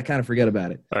 That way I kind of forget about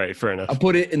it. All right, fair enough. I'll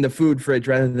put it in the food fridge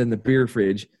rather than the beer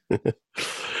fridge.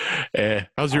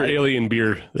 How's your alien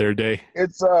beer there, Day?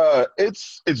 It's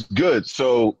good.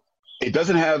 So it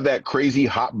doesn't have that crazy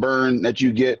hot burn that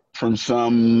you get from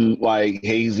some like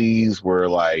hazies where,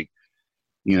 like,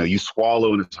 you know, you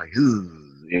swallow and it's like, you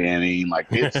know what I mean? Like,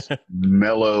 it's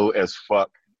mellow as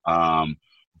fuck.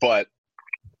 But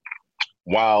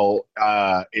while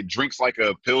it drinks like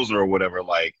a Pilsner or whatever,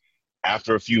 like,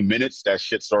 after a few minutes, that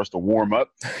shit starts to warm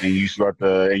up, and you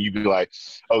be like,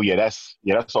 oh yeah, that's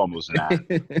almost an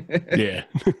Yeah.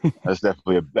 That's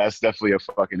definitely a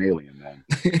fucking alien, man.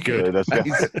 Good.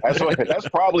 That's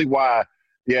probably why.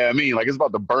 Yeah, I mean, like, it's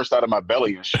about to burst out of my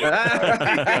belly and shit.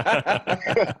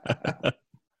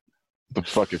 The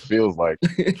fuck it feels like.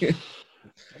 I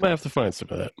might have to find some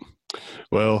of that.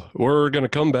 Well, we're going to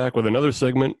come back with another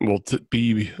segment. We'll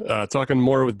be talking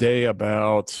more with Day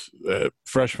about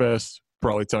Fresh Fest,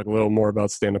 probably talk a little more about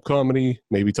stand-up comedy,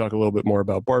 maybe talk a little bit more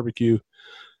about barbecue.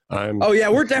 Oh, yeah,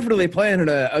 we're definitely planning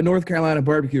a North Carolina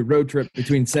barbecue road trip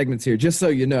between segments here, just so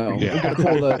you know. Yeah. We're going to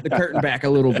pull the curtain back a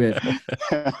little bit.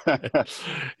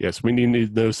 Yes, we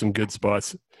need to know some good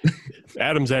spots.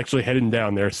 Adam's actually heading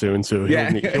down there soon, so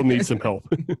he'll need some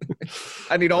help.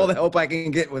 I need all the help I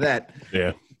can get with that.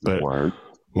 Yeah, but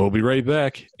we'll be right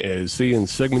back. See you in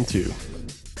segment 2.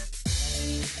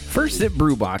 First Sip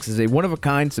Brew Box is a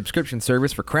one-of-a-kind subscription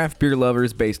service for craft beer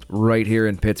lovers based right here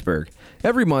in Pittsburgh.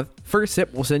 Every month, First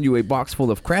Sip will send you a box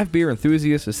full of craft beer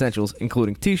enthusiast essentials,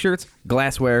 including t-shirts,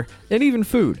 glassware, and even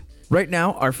food. Right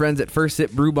now, our friends at First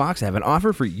Sip Brew Box have an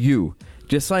offer for you.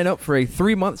 Just sign up for a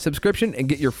 3-month subscription and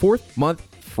get your 4th month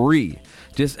free.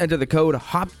 Just enter the code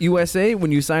HOPUSA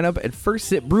when you sign up at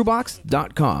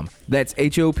firstsipbrewbox.com. That's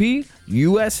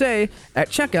HOPUSA at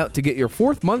checkout to get your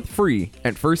 4th month free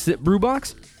at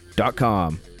firstsipbrewbox.com.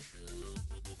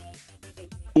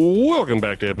 Welcome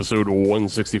back to episode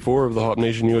 164 of the Hop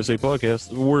Nation USA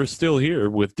podcast. We're still here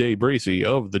with Dave Bracey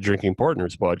of the Drinking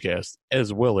Partners podcast,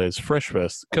 as well as Fresh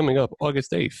Fest coming up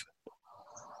August 8th.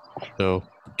 So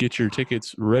get your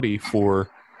tickets ready for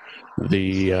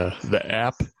the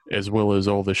app, as well as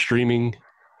all the streaming,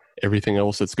 everything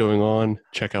else that's going on.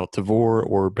 Check out Tavour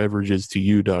or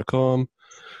beverages2u.com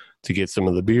to get some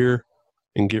of the beer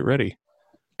and get ready.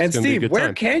 And Steve,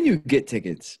 where can you get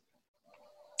tickets?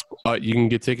 You can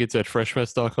get tickets at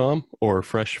freshfest.com or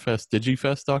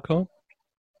freshfestdigifest.com.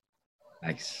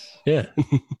 Nice. Yeah.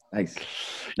 Nice.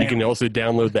 You can also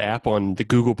download the app on the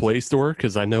Google Play Store,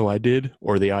 because I know I did,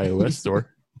 or the iOS Store.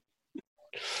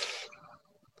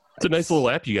 It's a nice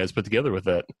little app you guys put together with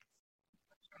that.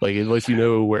 Like, it lets you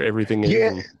know where everything is.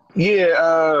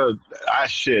 Yeah.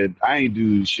 I ain't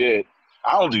do shit.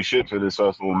 I don't do shit for this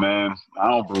festival, man. I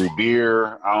don't brew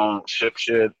beer. I don't ship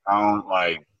shit. I don't,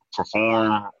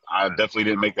 perform. I definitely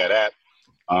didn't make that app.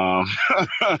 Work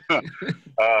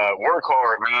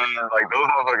hard, man. Like, those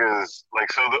motherfuckers,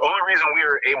 so the only reason we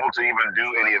are able to even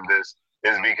do any of this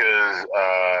is because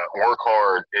Work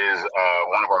Hard is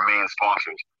one of our main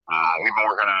sponsors. We've been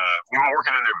working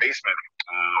in their basement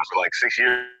for 6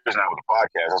 years now with the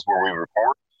podcast. That's where we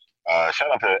record.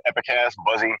 Shout out to Epicast,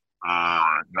 Buzzy.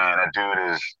 Man, that dude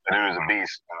is a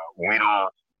beast.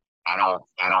 I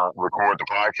don't record the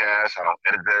podcast. I don't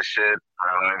edit that shit.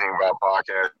 I don't know anything about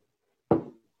podcasts.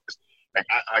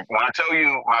 When I tell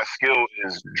you my skill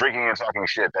is drinking and talking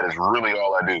shit, that is really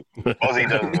all I do. Buzzy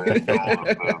does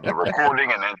the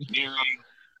recording and engineering.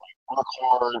 Work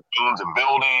hard, owns a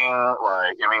building.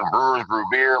 Brewers brew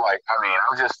beer.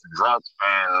 I'm just drunk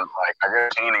and I get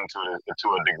entertaining to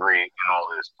a degree in all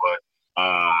this. But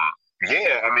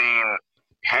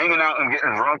hanging out and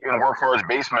getting drunk in Work Hard's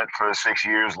basement for 6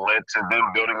 years led to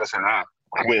them building us an app,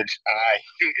 which I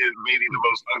think is maybe the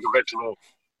most unconventional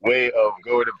way of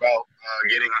going about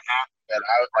getting an app that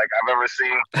I've ever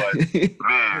seen. But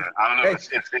man, I don't know.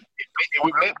 It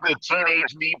would make the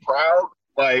teenage me proud.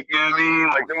 You know what I mean?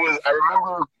 I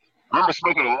remember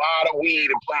smoking a lot of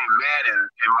weed and playing Madden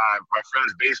in my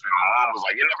friend's basement. My mom was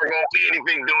like, "You're never gonna be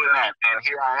anything doing that," and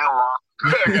here I am.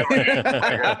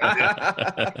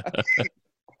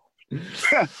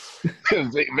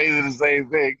 Basically the same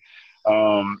thing.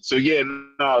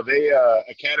 They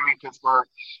Academy Pittsburgh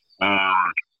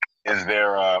is their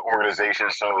organization.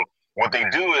 So what they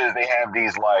do is they have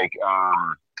these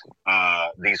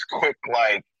quick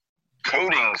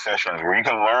coding sessions where you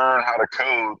can learn how to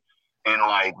code in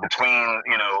between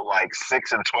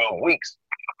 6 and 12 weeks.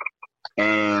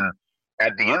 And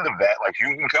at the end of that,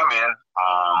 you can come in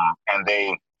and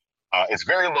they it's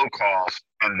very low cost,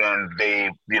 and then they,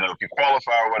 if you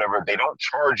qualify or whatever, they don't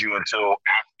charge you until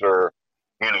after,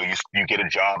 you get a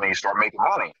job and you start making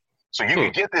money. So you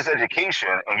can get this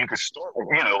education and you can start,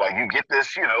 you get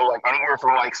this, anywhere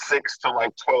from 6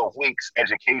 to 12 weeks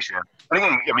education. But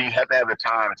again, you have to have the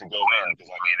time to go in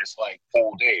because, it's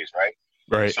full days, right?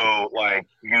 Right. So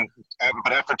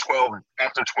but after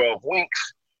 12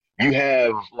 weeks, you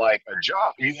have a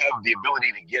job. You have the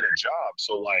ability to get a job.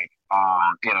 So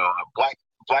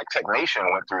Black Tech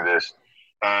Nation went through this,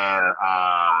 and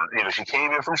she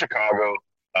came in from Chicago,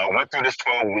 went through this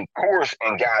 12-week course,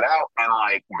 and got out,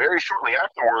 and very shortly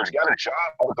afterwards, got a job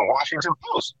with the Washington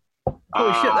Post.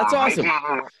 Holy shit, that's awesome!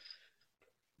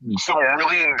 Some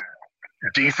really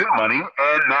decent money,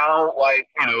 and now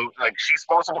she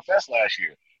sponsored the fest last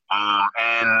year,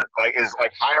 and is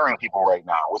hiring people right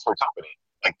now with her company.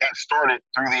 That started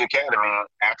through the academy.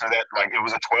 After that, it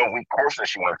was a 12-week course that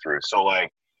she went through. So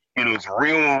it's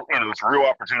real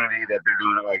opportunity that they're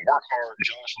doing. Work Hard.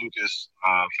 Josh Lucas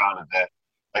founded that.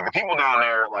 The people down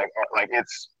there,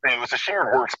 it's a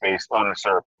shared workspace on the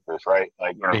surface, right?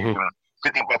 You can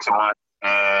 $50 a month,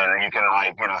 and you can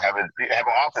have an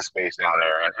office space down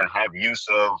there and have use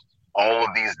of all of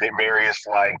these various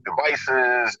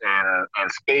devices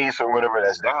and space or whatever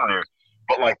that's down there.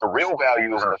 But the real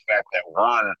value is in the fact that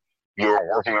one, you're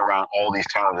working around all these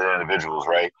talented individuals,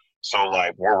 right? So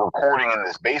we're recording in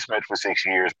this basement for 6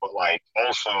 years, but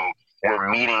also we're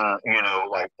meeting,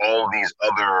 all these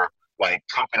other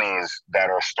companies that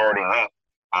are starting up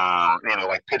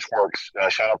Like Pitchworks.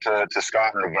 Shout out to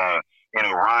Scott and the gang.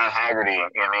 Ryan Haggerty.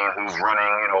 Who's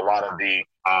running a lot of the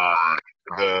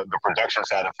production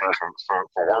side of things for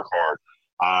Work Hard.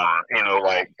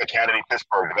 Like Academy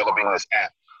Pittsburgh developing this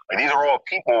app. Like these are all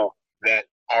people that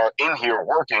are in here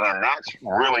working, and that's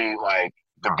really like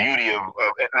the beauty of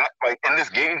like in this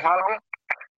gig economy.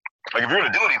 Like if you're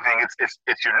gonna do anything,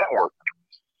 it's your network,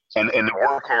 and the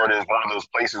Work Hard is one of those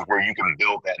places where you can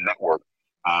build that network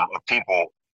of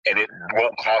people, and it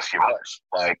won't cost you much.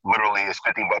 Like literally, it's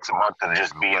 $50 a month to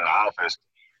just be in the office,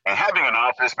 and having an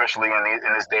office, especially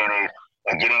in this day and age,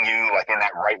 and getting you like in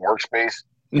that right workspace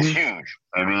is huge.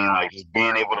 Like just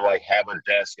being able to like have a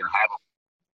desk and have a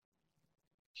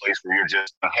place where you're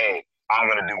just, hey, I'm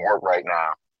gonna do work right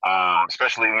now.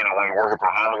 Especially when you're working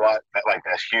from home a lot,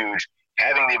 that's huge.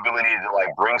 Having the ability to like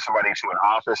bring somebody to an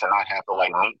office and not have to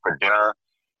like meet for dinner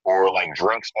or like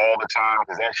drinks all the time,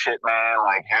 because that shit, man,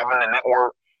 like having the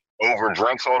network over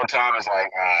drinks all the time is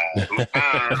like, like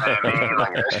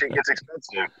that shit gets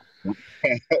expensive. You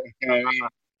know what I mean?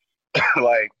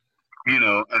 Like,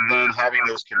 and then having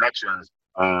those connections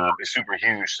is super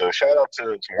huge. So shout out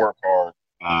to Work Hard,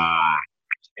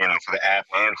 for the app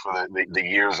and for the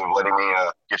years of letting me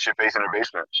get shit faced in their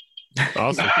basement.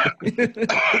 Awesome.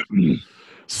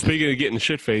 Speaking of getting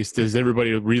shit faced, is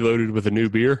everybody reloaded with a new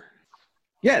beer?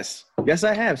 Yes,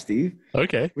 I have, Steve.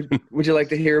 Okay. Would you like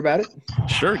to hear about it?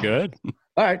 Sure, go ahead.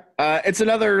 All right. It's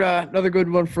another good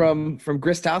one from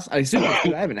Grist House. I assume it's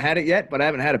good. I haven't had it yet, but I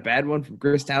haven't had a bad one from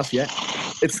Grist House yet.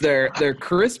 It's their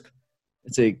crisp.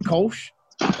 It's a Kolsch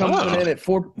coming in at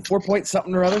 4 point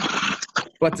something or other.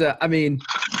 But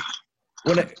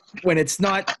when it's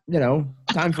not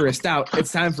time for a stout,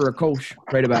 it's time for a Kolsch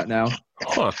right about now.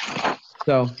 Huh.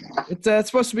 So it's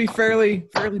supposed to be fairly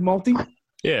malty.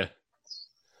 Yeah.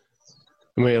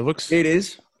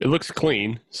 It looks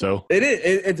clean, so it is.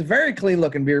 It's a very clean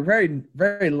looking beer, very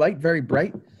very light, very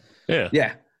bright.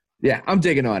 Yeah. I'm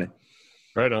digging on it.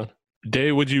 Right on.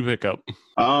 Dave, what'd you pick up?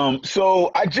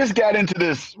 So I just got into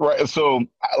this, right? So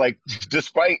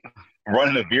despite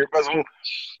running a beer festival,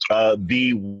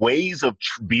 the ways of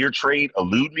beer trade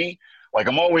elude me. Like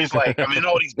I'm always like, I'm in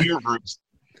all these beer groups,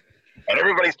 and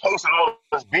everybody's posting all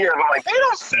this beer. And I'm like, they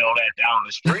don't sell that down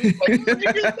the street. Like, where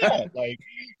you get that? Like,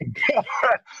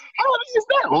 how is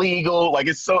that legal? Like,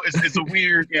 it's a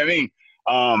weird. You know what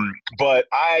I mean? But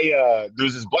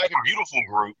there's this Black and Beautiful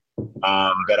group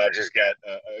that I just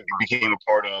became a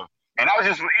part of, and I was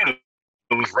just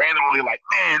it was randomly like,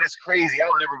 man, that's crazy.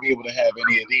 I'll never be able to have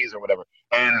any of these or whatever.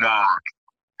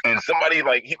 And somebody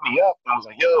like hit me up, and I was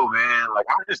like, yo, man, like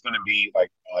I'm just gonna be like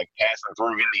passing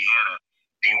through Indiana.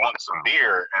 Do you want some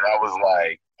beer? And I was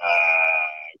like,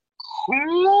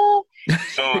 cool.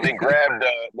 So they grabbed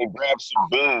some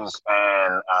booze,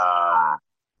 and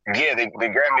they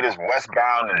grabbed me this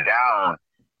Westbound and Down.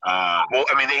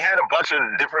 They had a bunch of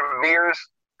different beers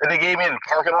that they gave me in the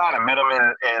parking lot. I met them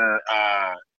in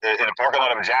the parking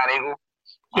lot of John Eagle.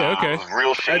 Yeah, okay. It was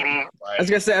real shady. I was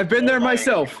gonna say I've been there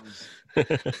myself.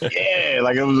 Yeah,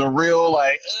 like it was a real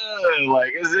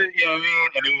is it? You know what I mean?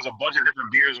 And it was a bunch of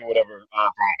different beers or whatever from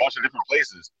a bunch of different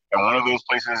places. And one of those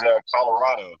places,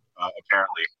 Colorado,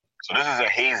 apparently. So this is a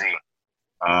hazy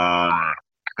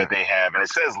that they have, and it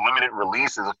says limited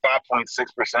release is a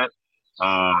 5.6%.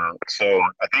 So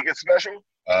I think it's special.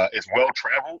 It's well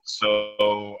traveled.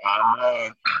 So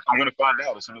I'm gonna find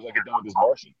out as soon as I get done with this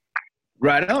Martian.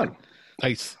 Right on.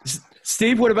 Nice.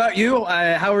 Steve, what about you?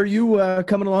 How are you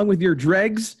coming along with your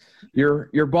dregs?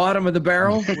 Your bottom of the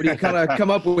barrel? What do you kind of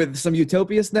come up with? Some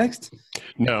Utopias next?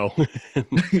 No.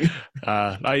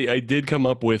 I did come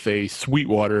up with a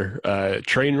Sweetwater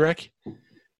Trainwreck,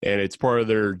 and it's part of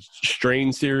their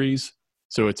strain series.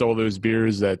 So it's all those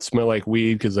beers that smell like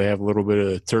weed because they have a little bit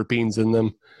of terpenes in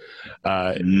them.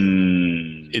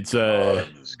 It's that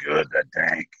was good. That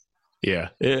dank. Yeah,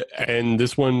 and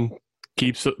this one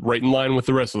keeps it right in line with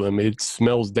the rest of them. It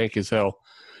smells dank as hell.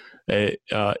 It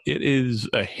is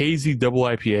a hazy double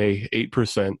IPA,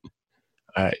 8%.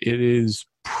 It is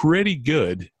pretty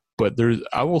good, but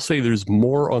I will say there's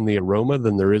more on the aroma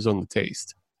than there is on the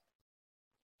taste,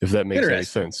 if that makes any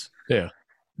sense. Yeah.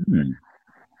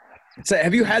 So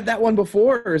have you had that one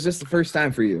before, or is this the first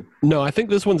time for you? No, I think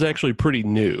this one's actually pretty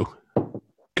new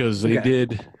because they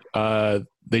did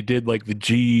like the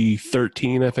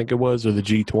G13, I think it was, or the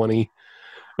G20.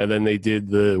 And then they did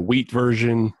the wheat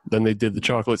version. Then they did the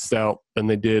chocolate stout. Then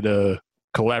they did a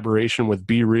collaboration with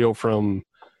Be Real from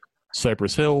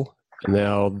Cypress Hill. And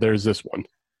now there's this one.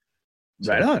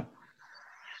 Right on.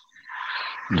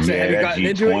 So have you gotten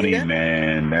into it yet?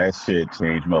 Man, that shit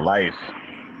changed my life.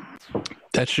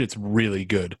 That shit's really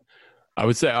good. I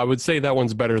would say that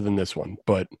one's better than this one,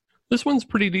 but this one's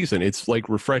pretty decent. It's like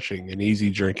refreshing and easy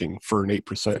drinking for an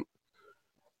 8%.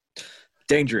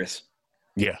 Dangerous.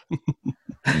 Yeah.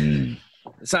 Mm.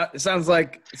 It sounds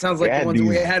like Yeah, the ones we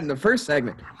these- had in the first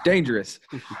segment. Dangerous.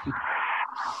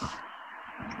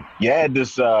 You had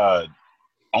this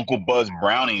Uncle Buzz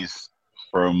brownies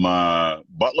from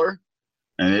Butler,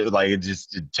 and it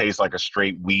tastes like a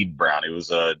straight weed brown. It was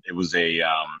a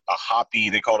hoppy.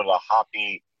 They called it a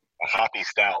hoppy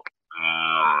stout.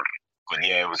 But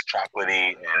yeah, it was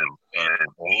chocolatey and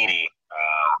weedy.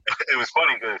 It was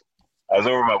funny because I was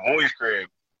over at my boy's crib,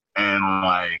 and I'm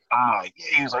like, yeah.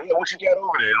 He was like, yeah, what you got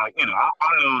over there? And like, I'm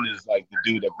known as like the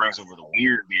dude that brings over the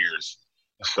weird beers.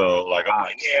 So like, I'm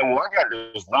like, yeah, well, I got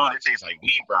this one. It tastes like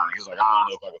weed brownie. He's like, I don't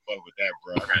know if I can fuck with that,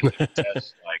 bro. I got to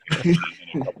test like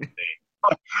in a couple of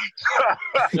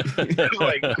days. He's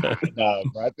like, nah,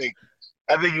 bro. I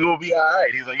think you will be all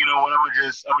right. He's like, you know what? I'm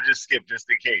gonna just skip just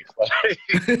in case. Like,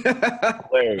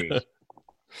 hilarious.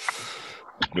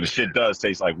 But the shit does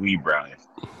taste like weed brownies.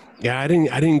 Yeah, I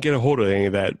didn't get a hold of any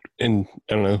of that, and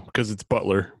I don't know because it's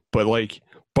Butler, but like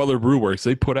Butler Brew Works,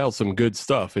 they put out some good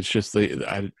stuff. It's just they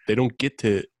don't get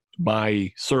to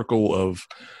my circle of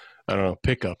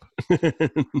pickup.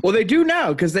 Well, they do now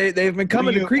because they've been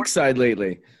coming to you- Creekside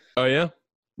lately. Oh yeah,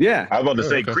 Yeah, I was about to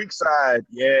say okay. Creekside.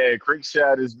 Yeah,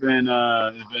 Creekside has been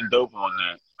dope on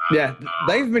that. yeah,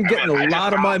 they've been getting I a just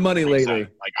lot of my found money Creekside. lately.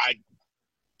 Like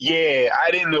I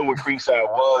didn't know what Creekside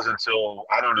was until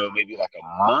I don't know, maybe like a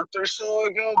month or so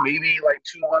ago, maybe like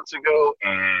 2 months ago,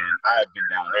 and I've been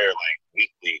down there like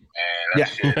weekly, and that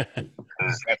shit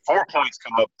is at 4 Points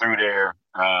come up through there,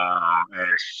 and I'd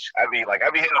be hitting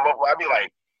them up,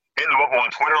 hitting them up on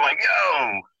Twitter like,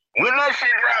 yo, when that shit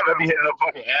drop, I'd be hitting up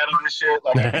fucking Adam and shit,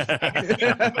 like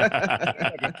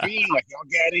a fiend, like y'all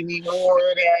got any more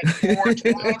of that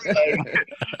 420?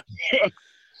 Like,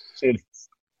 shit.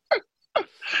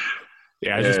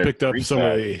 yeah. I just Yeah, picked up some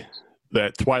of Creekside.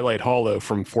 that Twilight Hollow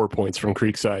from 4 Points from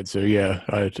Creekside. So yeah,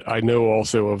 I know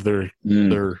also of their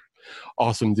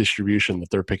awesome distribution that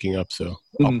they're picking up. So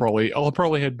I'll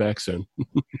probably head back soon.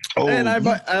 Oh, And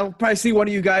I'll probably see one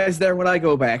of you guys there when I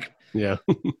go back. Yeah.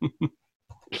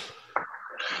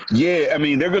 yeah. I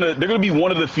mean, they're gonna be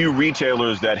one of the few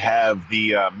retailers that have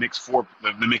the the mix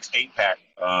 8-pack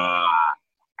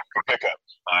for pickup.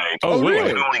 Like, Oh, really?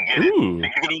 You can only get it. Ooh.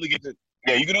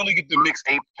 You can only get the mix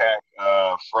 8-pack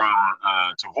from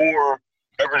Tavor,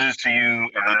 Beverages to You,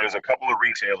 and then there's a couple of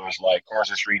retailers like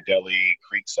Carson Street Deli,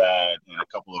 Creekside, and a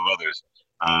couple of others.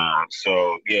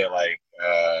 So yeah, I'm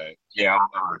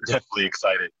definitely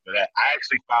excited for that. I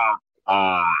actually found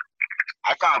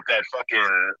that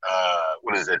fucking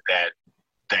what is it, that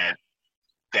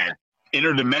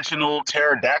interdimensional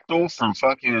pterodactyl from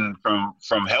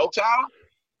Helltown.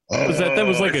 That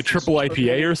was like a triple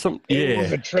IPA or something? It was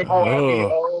Yeah. a triple IPA.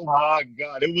 Oh my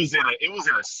god! It was in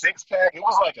a 6-pack. It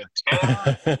was like a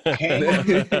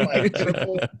 10 like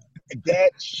triple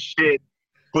that shit.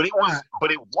 But it wasn't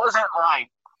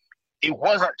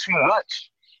too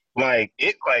much.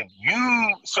 It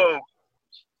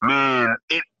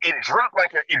drank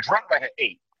like an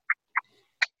 8,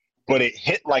 but it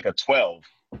hit like a 12.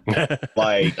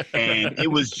 And it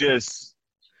was juicy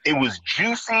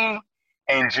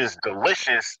and just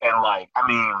delicious, and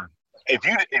did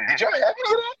y'all have any of that?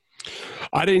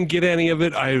 I didn't get any of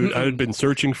it. I had been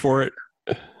searching for it.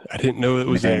 I didn't know it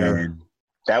was there. Man,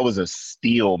 that was a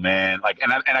steal, man.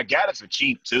 And I got it for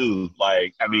cheap too.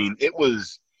 It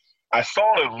was. I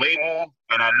saw the label,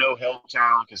 and I know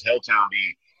Helltown because Helltown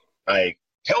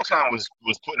was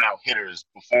putting out hitters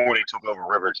before they took over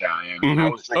Rivertown. And I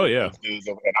was drinking those dudes,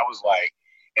 and I was like,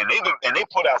 and they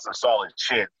put out some solid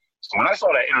shit. So when I saw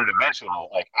that interdimensional,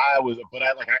 I wasn't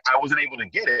able to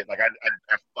get it.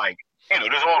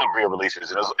 There's all the beer releases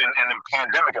and the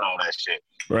pandemic and all that shit.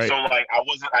 Right. So I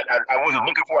wasn't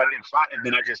looking for it. I didn't find it. And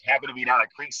then I just happened to be down at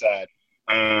Creekside,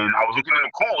 and I was looking in the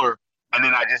cooler, and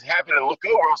then I just happened to look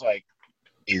over. I was like,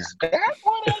 is that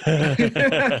what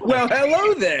Well,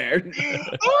 hello there.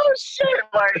 oh shit!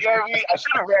 I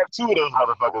should have grabbed 2 of those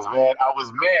motherfuckers, man. I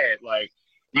was mad, but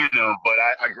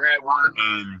I grabbed one,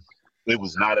 and it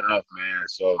was not enough, man.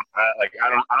 So I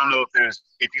don't know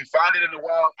if you find it in the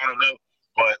wild, I don't know,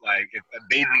 but if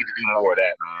they need to do more of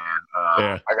that, man.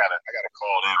 I gotta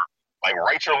call them.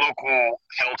 Write your local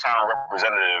Helltown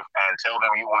representative and tell them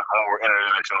you want more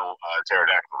interdimensional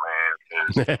pterodactyl,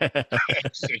 man.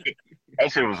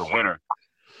 That shit was a winner.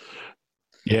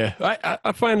 Yeah,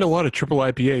 I find a lot of triple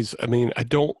IPAs. I mean, I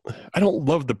don't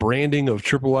love the branding of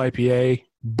triple IPA,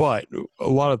 but a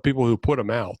lot of people who put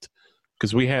them out,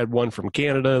 because we had one from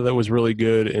Canada that was really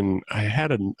good, and I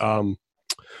had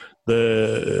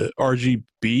The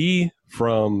RGB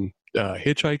from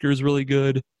Hitchhiker is really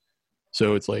good.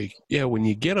 So it's like, yeah, when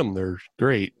you get them, they're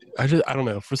great. I don't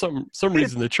know. For some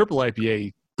reason, the triple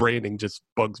IPA branding just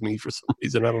bugs me for some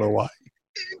reason. I don't know why.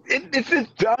 If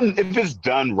it's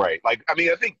done right, like I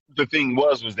mean, I think the thing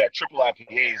was that triple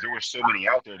IPAs, there were so many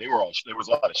out there. There was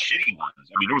a lot of shitty ones.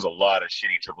 I mean, there was a lot of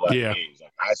shitty triple IPAs. Yeah.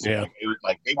 Like I said, Yeah. it was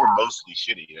like they were mostly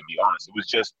shitty. To be honest, it was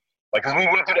just like because we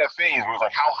went through that phase where it was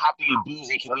like, how hoppy and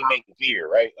boozy can we make the beer,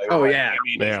 right? Like, Oh, like, yeah. I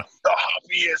mean, Yeah. the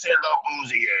hoppiest and the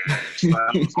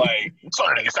booziest. It's like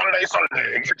Sunday,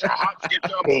 get your hops, get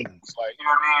your booze. Like you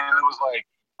know what I mean? And it was like,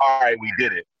 all right, we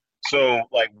did it. So,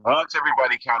 like, once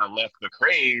everybody kind of left the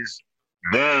craze,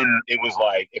 then it was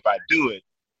like, if I do it,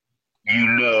 you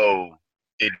know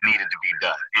it needed to be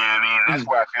done. You know what I mean? That's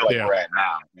where I feel like Yeah. we're at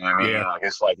now. You know what I mean? Yeah. Like,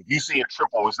 it's like, if you see a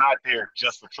triple, it's not there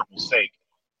just for triple's sake.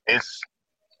 It's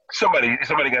somebody got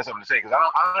something to say. Because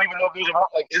I don't even know if there's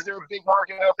is there a big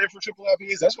market out there for triple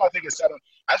IPAs? That's why I think that's why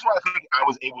I think I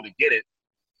was able to get it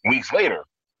weeks later.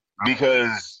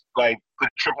 Because, like, the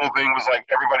triple thing was like,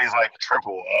 everybody's like,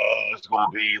 triple, it's going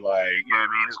to be like, you know what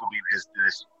I mean? It's going to be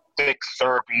this thick,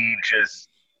 syrupy, just.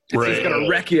 It's just going to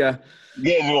wreck you. Yeah,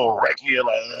 it's going to wreck you,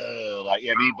 like, you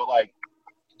know what I mean? But, like,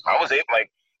 I was able, like,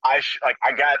 I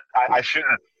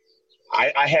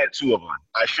had two of them.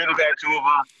 I should have had two of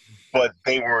them, but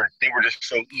they were just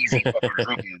so easy fucking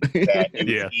drinking that it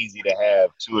was Yeah. easy to have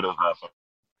two of those motherfuckers.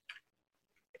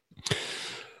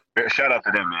 Shout out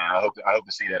to them, man. I hope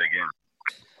to see that again.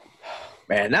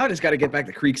 Man, now I just got to get back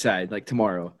to Creekside like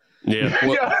tomorrow. Yeah.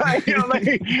 Well, You know,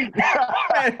 like,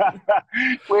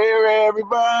 where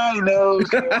everybody knows.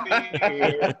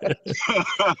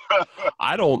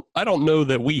 I don't know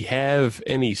that we have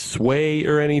any sway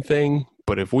or anything,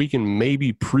 but if we can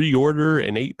maybe pre-order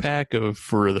an 8-pack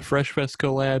for the Fresh Fest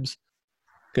collabs,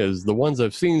 because the ones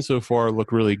I've seen so far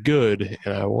look really good,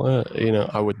 and I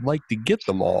would like to get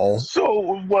them all.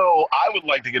 So, well, I would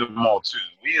like to get them all too.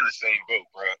 We in the same boat,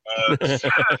 bro.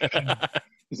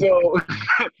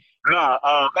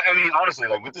 I mean, honestly,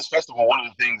 like with this festival, one of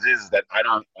the things is that I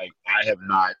have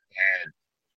not had.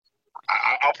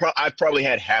 I've probably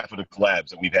had half of the collabs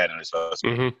that we've had in this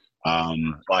festival.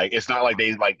 Mhm. Like it's not like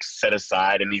they like set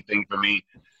aside anything for me.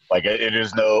 Like it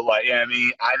is no like. Yeah, I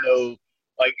mean, I know.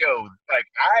 Like, yo, like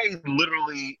I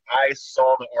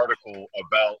saw the article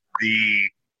about the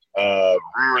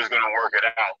Brewers gonna work it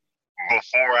out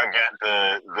before I got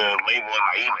the label in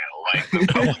my email. Like,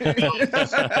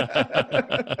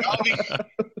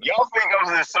 y'all think I'm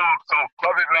just some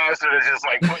puppet master that's just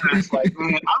like putting this like,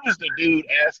 I'm just a dude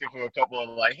asking for a couple of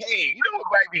like, hey, you know what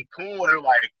might be cool? And they're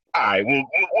like, all right, we'll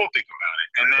think about it.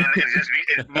 And then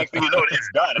it next thing you know, it's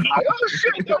done. And I'm like, oh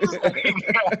shit, that was like,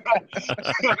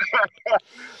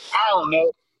 I don't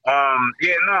know.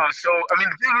 Yeah, no. So I mean,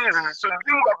 the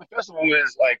thing about the festival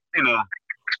is like, you know,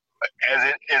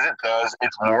 as it does,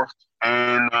 it's morphed,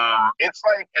 and it's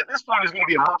like at this point it's going to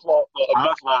be a month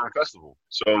long festival.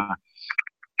 So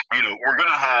you know, we're going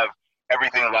to have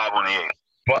everything live on the 8th,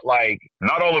 but like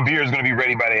not all the beer is going to be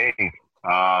ready by the 8th.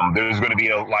 There's going to be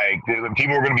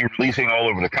people are going to be releasing all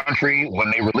over the country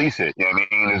when they release it. You know what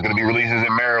I mean? There's going to be releases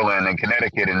in Maryland and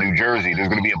Connecticut and New Jersey. There's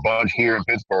going to be a bunch here in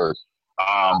Pittsburgh.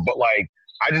 But like,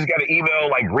 I just got an email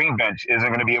like Green Bench isn't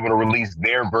going to be able to release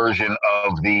their version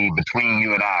of the Between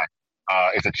You and I.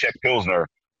 It's a Czech Pilsner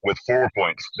with 4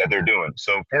 points that they're doing.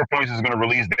 So 4 points is going to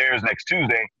release theirs next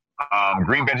Tuesday.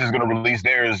 Green Bench is going to release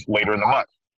theirs later in the month.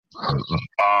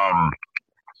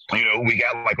 You know, we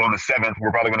got like on the 7th,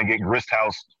 we're probably going to get Grist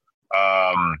House,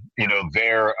 you know,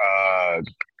 their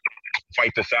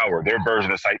Fight the Sour, their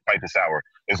version of Fight the Sour.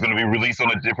 It's going to be released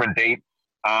on a different date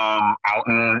out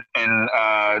in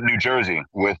New Jersey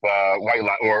with White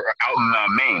Line, or out in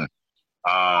Maine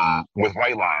with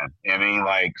White Line. I mean,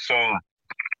 like, so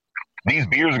these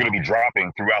beers are going to be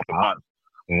dropping throughout the month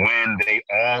when they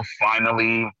all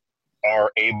finally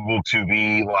are able to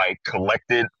be like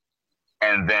collected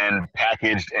and then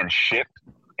packaged and shipped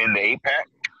in the 8-pack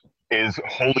is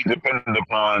wholly dependent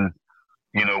upon,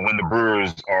 you know, when the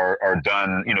brewers are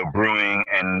done, you know, brewing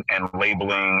and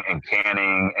labeling and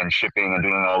canning and shipping and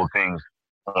doing all the things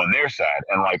on their side.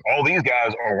 And like all these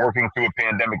guys are working through a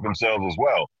pandemic themselves as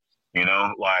well, you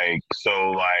know, like,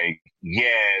 so like, yeah,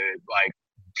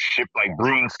 like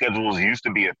brewing schedules used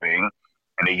to be a thing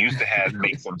and they used to have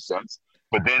make some sense.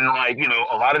 But then, like, you know,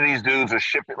 a lot of these dudes are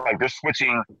shipping, like, they're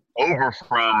switching over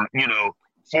from, you know,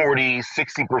 40,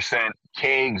 60%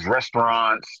 kegs,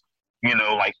 restaurants, you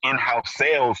know, like in-house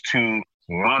sales to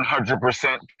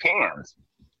 100% cans.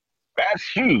 That's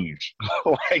huge.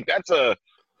 Like, that's a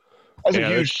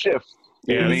huge shift.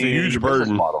 Yeah, it's a huge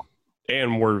burden. Model.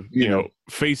 and we're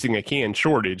facing a can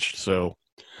shortage. So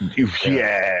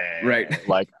yeah, Right.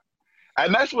 Like,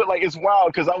 and that's what like it's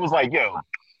wild because I was like, yo,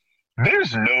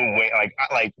 there's no way,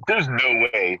 there's no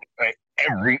way,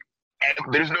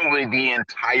 there's no way the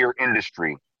entire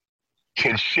industry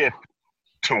can shift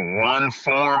to one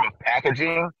form of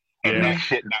packaging and that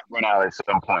shit not run out at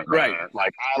some point. Right.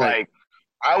 Man.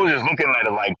 I was just looking at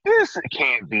it like, this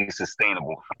can't be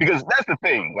sustainable. Because that's the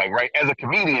thing, like, right, as a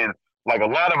comedian, like, a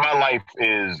lot of my life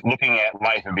is looking at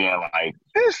life and being like,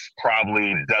 this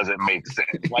probably doesn't make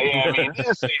sense. Like, I mean,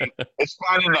 it's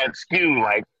finding that skew,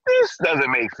 like, this doesn't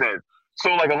make sense.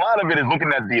 So, like, a lot of it is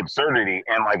looking at the absurdity.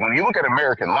 And, like, when you look at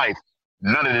American life,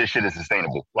 none of this shit is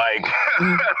sustainable. Like,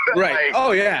 right. like,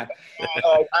 Oh, yeah.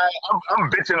 I'm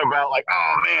bitching about, like,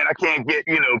 oh, man, I can't get,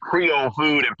 Creole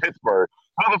food in Pittsburgh.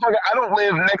 Motherfucker, I don't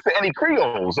live next to any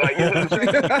Creoles. Like, you know what I'm saying?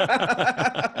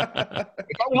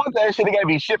 If I want that shit, it gotta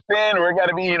be shipped in, or it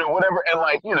gotta be, whatever. And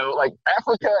like, like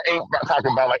Africa ain't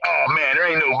talking about like, oh man, there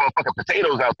ain't no motherfucking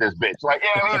potatoes out this bitch. Like,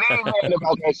 yeah, I mean, they ain't mad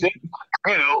about that shit.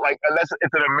 Like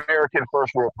it's an American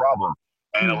first world problem,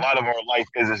 and a lot of our life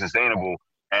isn't sustainable.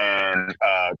 And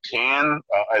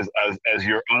as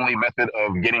your only method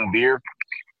of getting beer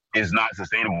is not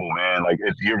sustainable, man. Like,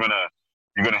 if you're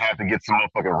gonna have to get some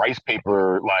motherfucking rice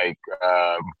paper, like,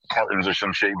 cartons or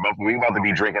some shit. But we about to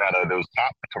be drinking out of those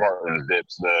top cartons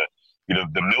dips, the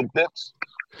milk dips.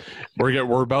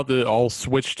 We're about to all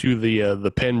switch to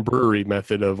the Penn Brewery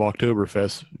method of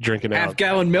Oktoberfest, drinking out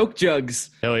Half-gallon milk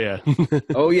jugs. Hell yeah.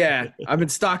 Oh, yeah. I've been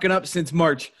stocking up since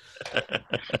March.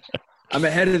 I'm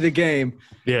ahead of the game.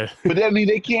 Yeah. But I mean,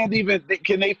 they can't even,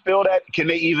 can they fill that? Can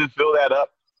they even fill that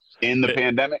up in the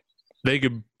pandemic? They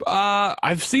could.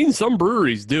 I've seen some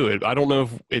breweries do it. I don't know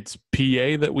if it's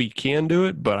PA that we can do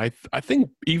it, but I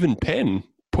think even Penn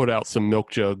put out some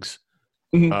milk jugs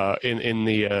in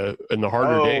the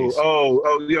harder days.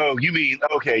 Yo, you mean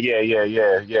okay?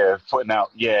 Yeah. Putting out.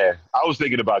 Yeah, I was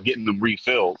thinking about getting them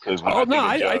refilled because. I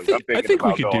think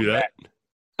we could do that.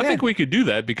 I think we could do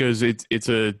that because it's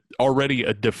already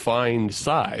a defined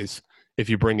size if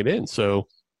you bring it in. So,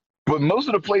 but most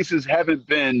of the places haven't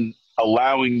been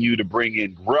allowing you to bring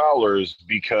in growlers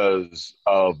because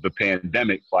of the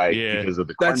pandemic, because of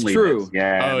the cleanliness. That's true.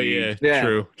 Yeah. Oh, yeah.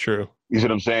 True. You see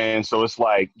what I'm saying? So it's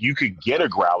like you could get a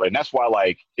growler, and that's why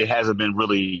like it hasn't been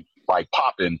really like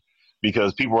popping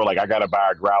because people are like, I gotta buy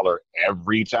a growler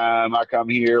every time I come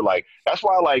here. Like that's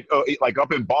why like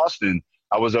up in Boston,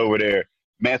 I was over there.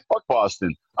 Man, fuck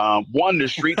Boston. One, the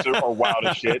streets are wild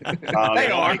as shit. They don't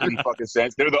make any fucking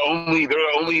sense. They're the only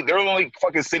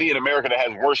fucking city in America that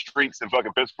has worse streets than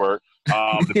fucking Pittsburgh.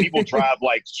 The people drive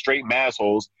like straight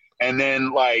massholes, and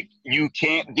then like you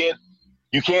can't bring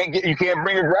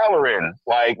a growler in.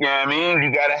 Like, you know what I mean?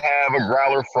 You gotta have a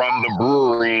growler from the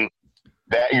brewery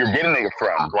that you're getting it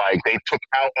from. Like they took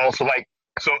out also like.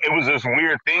 So it was this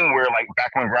weird thing where like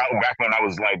back when I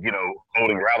was like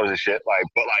holding growlers and shit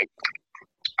but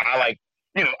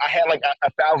I had like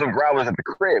 1,000 growlers at the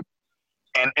crib,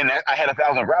 and I had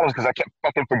 1,000 growlers because I kept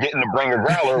fucking forgetting to bring a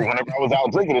growler whenever I was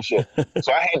out drinking and shit.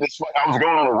 So I was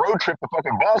going on a road trip to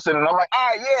fucking Boston, and I'm like,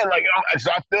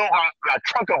 so I filled my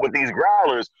trunk up with these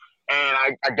growlers, and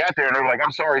I got there, and they were like,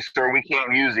 I'm sorry, sir, we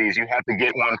can't use these. You have to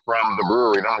get one from the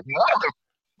brewery. And I'm like, what the.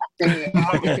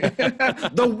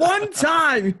 The one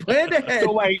time you planned ahead.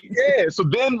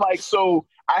 So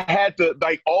I had to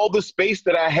all the space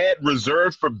that I had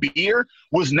reserved for beer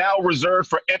was now reserved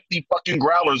for empty fucking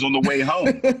growlers on the way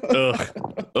home.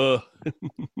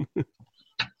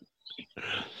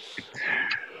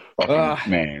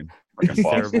 Man,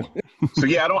 terrible. So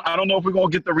yeah, I don't know if we're gonna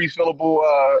get the refillable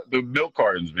the milk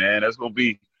cartons, man. That's gonna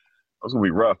be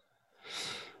rough.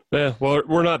 Yeah, well,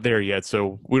 we're not there yet,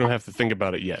 so we don't have to think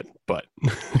about it yet. But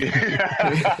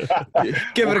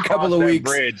give it a couple of weeks.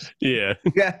 Bridge. Yeah.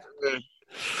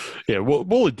 Yeah,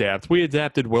 we'll adapt. We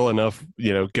adapted well enough,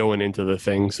 going into the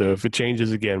thing. So if it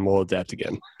changes again, we'll adapt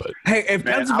again. But hey, if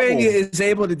Pennsylvania is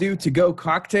able to do to-go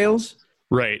cocktails,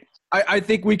 right, I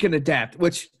think we can adapt.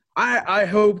 Which I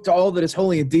hope to all that is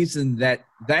holy and decent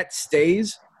that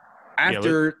stays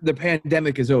after the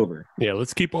pandemic is over. Yeah,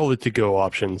 let's keep all the to-go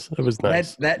options. That was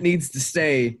nice. That needs to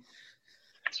stay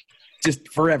just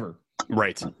forever.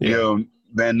 Right. Yeah.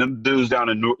 Man, them dudes down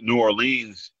in New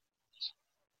Orleans,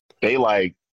 they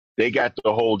got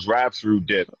the whole drive-through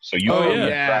dip. So you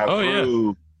drive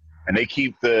through, and they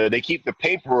keep the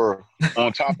paper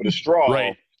on top of the straw.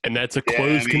 Right. And that's a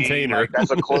closed container. That's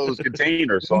a closed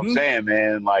container. So I'm saying,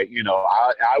 man, I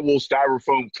will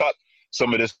styrofoam cup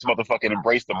some of this motherfucking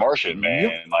Embrace the Martian,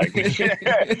 man. Like,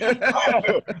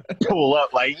 pull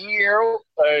up,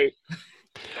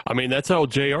 I mean, that's how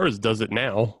JR's does it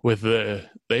now. With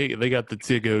they got the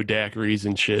to-go daiquiris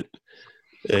and shit.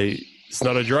 It's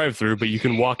not a drive-through, but you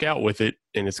can walk out with it,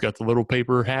 and it's got the little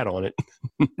paper hat on it.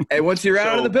 And once you're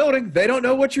out of the building, they don't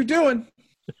know what you're doing.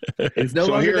 It's no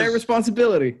longer their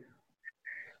responsibility.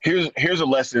 Here's a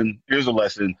lesson.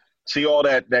 See all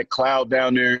that cloud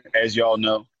down there, as y'all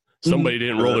know. Somebody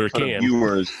didn't roll their can.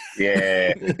 Viewers,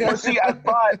 yeah. But see, I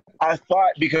thought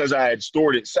because I had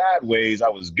stored it sideways, I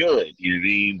was good. You know what I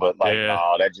mean? But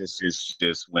no, that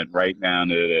just went right down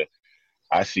to the.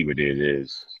 I see what it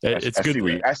is. It's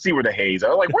good. I see where the haze. I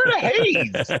was like, where the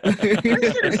haze?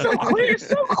 This shit is so clear. It's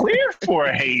so clear for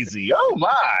a hazy. Oh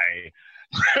my!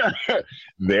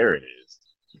 There it is.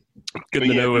 Good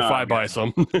to know if I buy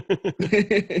some.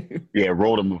 Yeah,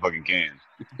 roll them fucking can.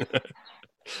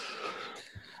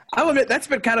 I'll admit that's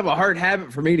been kind of a hard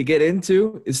habit for me to get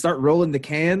into is start rolling the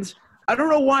cans. I don't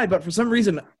know why, but for some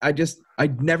reason I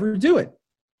never do it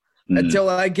until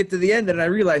I get to the end and I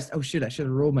realized, oh shit, I should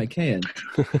have rolled my can.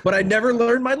 But I never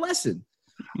learned my lesson.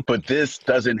 But this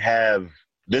doesn't have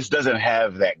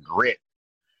that grit.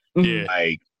 Yeah.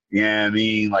 Like, yeah, I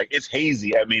mean, like it's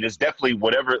hazy. I mean, it's definitely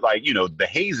whatever. Like, you know, the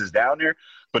haze is down there,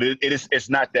 but it's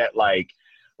not that like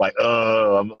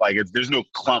there's no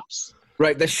clumps.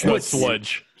 Right, the No schmutz.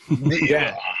 sludge.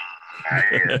 Yeah.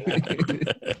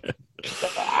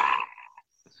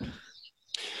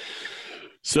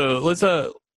 So let's I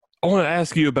want to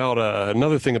ask you about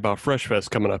another thing about Fresh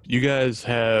Fest coming up. You guys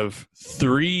have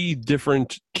 3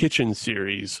 different kitchen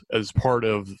series as part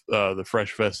of the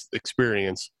Fresh Fest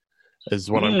experience, is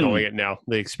what I'm calling it now,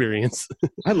 the experience.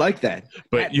 I like that.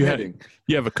 But you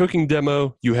have a cooking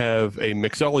demo, you have a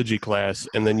mixology class,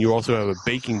 and then you also have a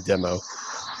baking demo.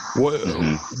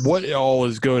 What all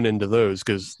is going into those?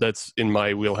 Because that's in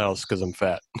my wheelhouse because I'm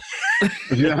fat.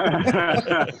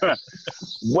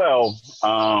 Well,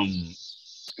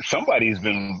 somebody's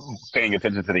been paying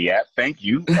attention to the app. Thank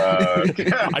you.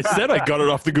 I said I got it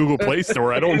off the Google Play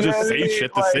Store. I don't just say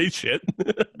shit to say shit.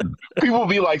 People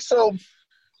be like, so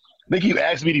they keep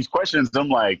asking me these questions. I'm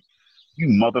like, you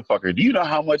motherfucker, do you know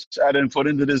how much I didn't put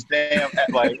into this damn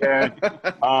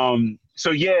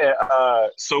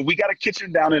so we got a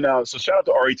kitchen down in so shout out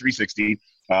to RE360,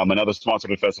 another sponsor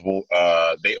of the festival.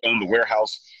 They own the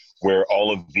warehouse where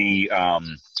all of the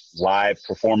live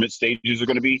performance stages are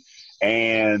going to be,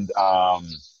 and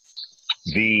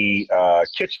the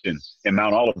kitchen in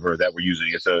Mount Oliver that we're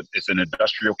using. It's an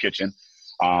industrial kitchen,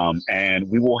 and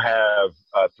we will have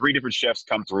 3 different chefs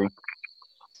come through,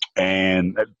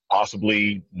 and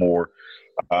possibly more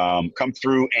come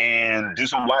through and do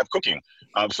some live cooking.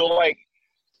 So like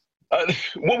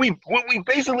what we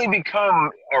basically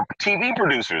become are TV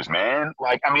producers, man.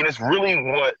 Like, I mean, it's really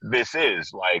what this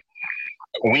is. Like,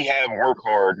 we have Work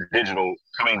Hard Digital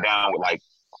coming down with like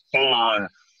full on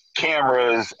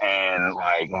cameras and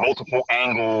like multiple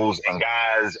angles and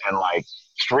guys and like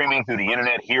streaming through the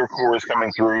internet. HereCore is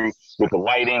coming through with the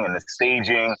lighting and the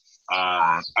staging.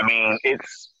 I mean, it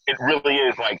really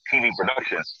is like TV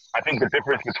production. I think the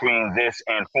difference between this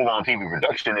and full-on TV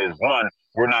production is, one,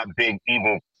 we're not big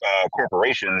evil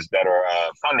corporations that are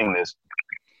funding this,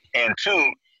 and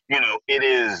 2, you know,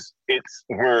 it's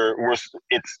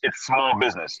small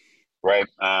business, right?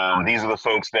 These are the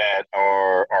folks that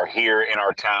are here in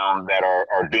our town that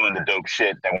are doing the dope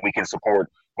shit that we can support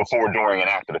before, during, and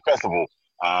after the festival.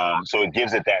 So it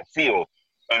gives it that feel.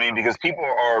 I mean, because people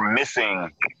are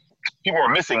missing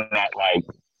that, like,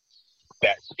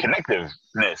 that connectiveness,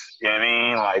 you know what I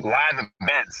mean? Like live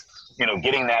events, you know,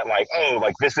 getting that like, oh,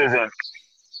 like this isn't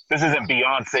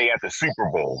Beyonce at the Super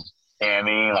Bowl. You know what I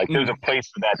mean? Like there's a place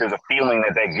for that. There's a feeling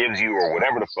that gives you, or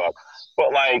whatever the fuck.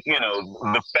 But like, you know,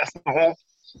 the festival,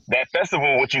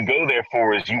 what you go there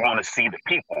for is you want to see the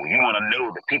people. You want to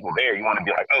know the people there. You want to be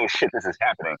like, oh shit, this is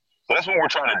happening. So that's what we're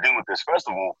trying to do with this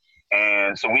festival.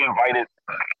 And so we invited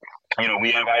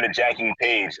Jackie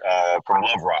Page from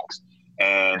Love Rocks.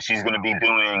 And she's going to be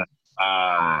doing,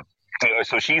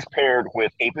 so she's paired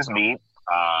with Apis Mead.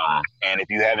 And if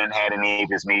you haven't had any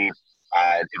Apis Mead,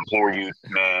 I implore you,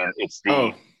 man, it's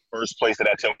the first place that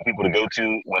I tell people to go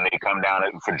to when they come down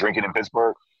for drinking in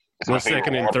Pittsburgh. Well,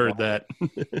 second and third that.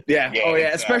 Yeah. Oh, yeah.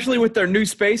 Exactly. Especially with their new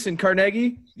space in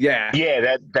Carnegie. Yeah.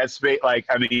 Yeah, that space, like,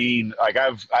 I mean, like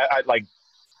I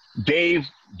Dave,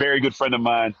 very good friend of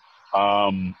mine.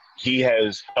 He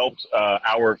has helped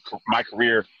my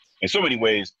career in so many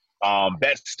ways.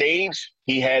 That stage,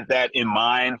 he had that in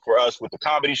mind for us with the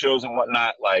comedy shows and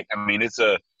whatnot. Like, I mean, it's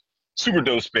a super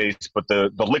dope space, but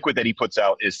the liquid that he puts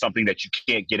out is something that you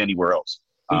can't get anywhere else.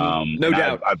 No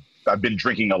doubt. I've been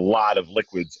drinking a lot of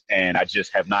liquids, and I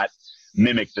just have not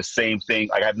mimic the same thing.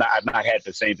 Like I've not had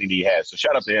the same thing that he has. So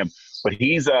shout out to him. But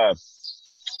he's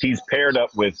paired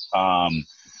up with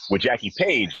Jackie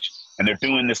Page, and they're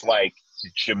doing this like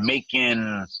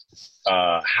Jamaican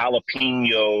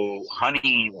jalapeno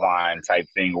honey wine type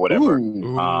thing or whatever.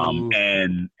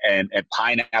 And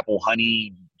pineapple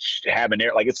honey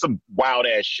habanero, like it's some wild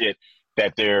ass shit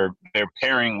that they're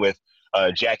pairing with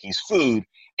Jackie's food,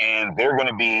 and they're going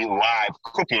to be live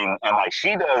cooking. And like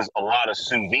she does a lot of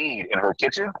sous vide in her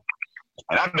kitchen,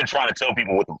 and I've been trying to tell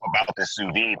people about this sous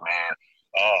vide, man.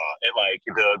 It like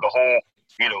the whole,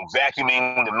 you know,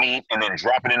 vacuuming the meat and then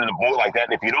dropping it in the bowl like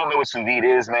that. If you don't know what sous vide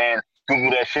is, man,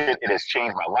 Google that shit. It has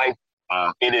changed my life.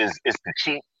 It's the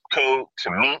cheat code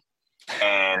to meat,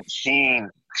 and she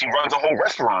runs a whole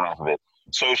restaurant off of it.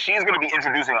 So she's going to be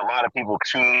introducing a lot of people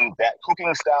to that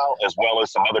cooking style, as well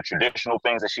as some other traditional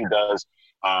things that she does,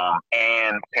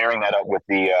 and pairing that up with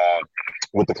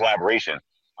the collaboration.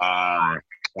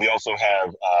 We also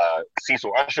have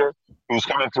Cecil Usher, who's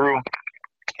coming through,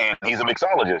 and he's a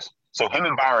mixologist. So him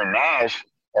and Byron Nash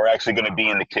are actually going to be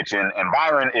in the kitchen, and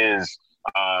Byron is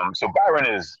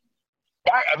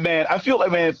man. I feel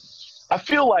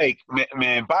like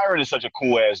man, Byron is such a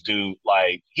cool ass dude.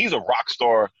 Like he's a rock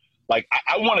star. Like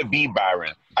I want to be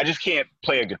Byron. I just can't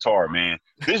play a guitar, man.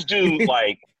 This dude,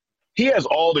 like, he has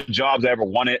all the jobs I ever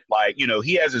wanted. Like, you know,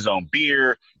 he has his own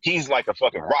beer. He's like a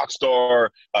fucking rock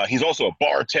star. He's also a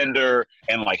bartender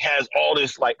and like has all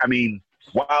this, like, I mean,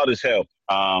 wild as hell.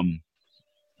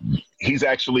 He's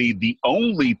actually the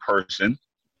only person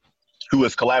who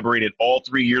has collaborated all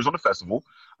 3 years on the festival.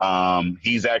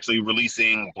 He's actually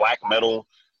releasing Black Metal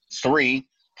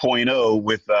 3.0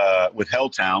 with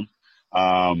Helltown.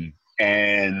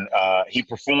 And he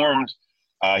performed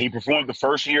the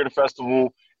first year of the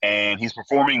festival, and he's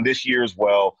performing this year as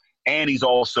well. And he's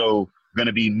also going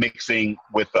to be mixing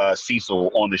with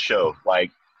Cecil on the show.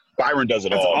 Like Byron does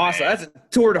it all. That's awesome. Man. That's a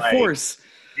tour de force.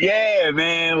 Yeah,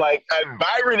 man. Like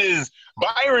Byron is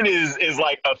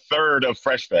like a third of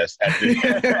Fresh Fest at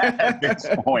this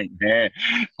point, man.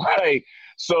 Like,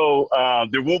 so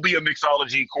there will be a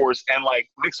mixology course, and like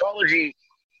mixology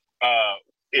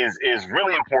is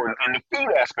really important, and the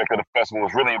food aspect of the festival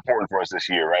is really important for us this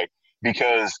year, right?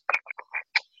 Because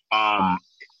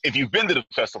if you've been to the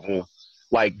festival,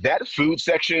 like that food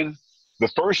section, the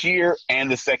first year and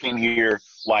the second year,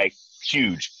 like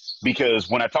huge. Because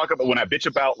when I bitch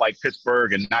about like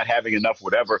Pittsburgh and not having enough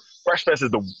whatever, Fresh Fest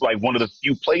is one of the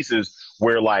few places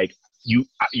where like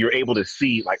you're able to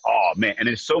see like, oh man, and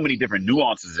there's so many different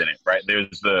nuances in it, right?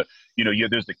 There's the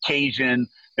Cajun,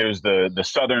 there's the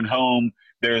Southern home,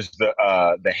 there's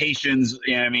the Haitians,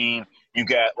 you know what I mean? You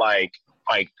got like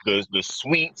the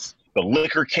sweets, the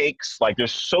liquor cakes, like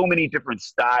there's so many different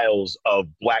styles of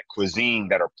Black cuisine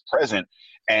that are present,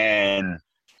 and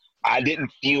I didn't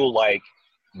feel like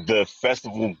the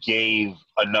festival gave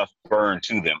enough burn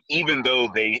to them. Even though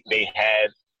they had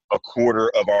a quarter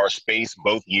of our space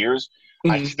both years,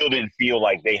 I still didn't feel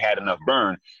like they had enough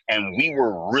burn. And we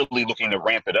were really looking to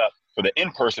ramp it up for the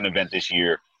in-person event this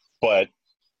year, but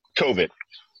COVID.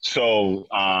 So,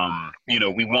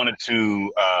 we wanted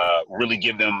to really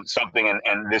give them something,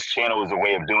 and this channel is a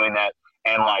way of doing that.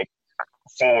 And like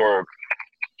for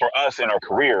us in our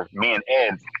career, me and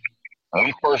Ed, when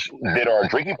we first did our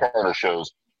drinking partner shows,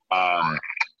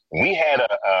 we had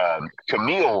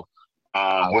Camille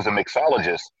was a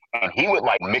mixologist, and he would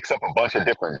like mix up a bunch of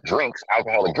different drinks,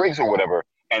 alcoholic drinks or whatever,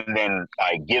 and then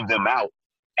give them out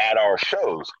at our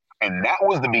shows. And that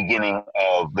was the beginning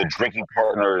of the drinking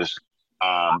partners,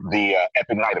 the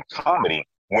Epic Night of Comedy,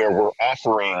 where we're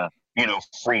offering,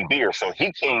 free beer. So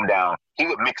he came down, he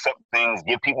would mix up things,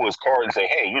 give people his card and say,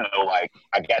 hey, like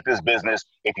I got this business.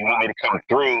 If you want me to come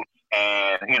through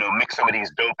and, mix some of these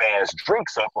dope ass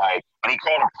drinks up, like, and he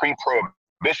called them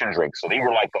pre-prohibition drinks. So they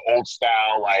were like the old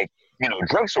style, like,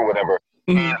 drinks or whatever.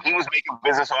 And he was making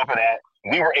business off of that.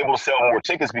 We were able to sell more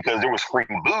tickets because there was free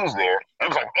booze there. And it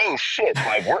was like, oh shit,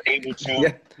 like we're able to,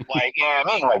 like,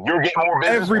 like you're getting more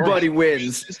business. Everybody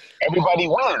wins. Everybody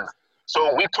wins.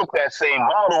 So we took that same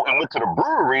model and went to the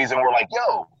breweries and we're like,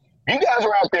 yo, you guys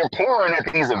are out there pouring at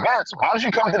these events. Why don't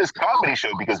you come to this comedy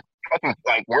show? Because fucking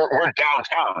like we're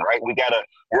downtown, right? We're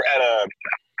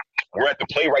at the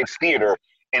Playwrights Theater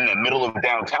in the middle of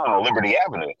downtown on Liberty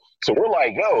Avenue. So we're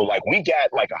like, yo, like we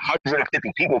got like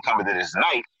 150 people coming to this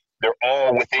night. They're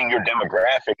all within your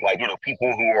demographic, like,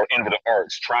 people who are into the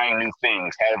arts, trying new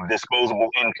things, have disposable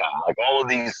income, like all of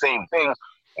these same things.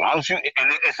 Why don't you?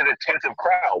 And it's an attentive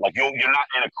crowd. Like you're not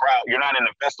in a crowd. You're not in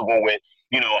a festival with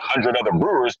 100 other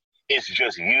brewers. It's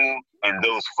just you and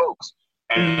those folks.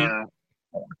 And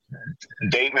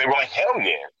they were like, hell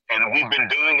yeah. And we've been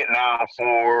doing it now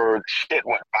for 6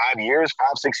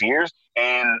 years.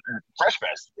 And Fresh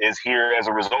Fest is here as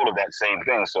a result of that same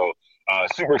thing. So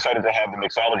super excited to have the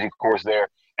mixology course there.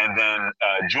 And then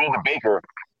Jewel the Baker,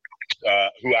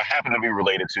 who I happen to be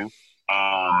related to,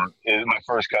 is my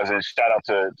first cousin. Shout out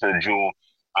to Jewel.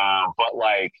 But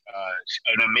like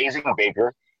an amazing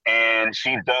baker. And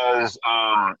she does,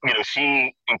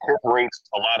 she incorporates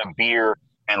a lot of beer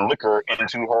and liquor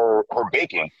into her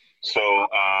baking. So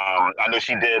I know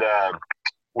she did,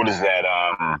 what is that?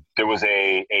 There was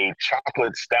a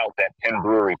chocolate stout that Penn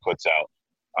Brewery puts out.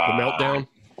 The Meltdown?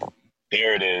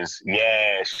 There it is.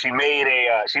 Yeah, she made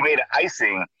an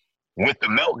icing with the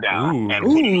Meltdown. Ooh. And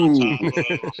put it on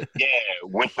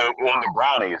top of, on the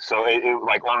brownies. So it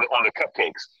like on the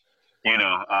cupcakes.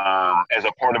 As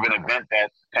a part of an event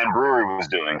that Penn Brewery was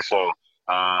doing. So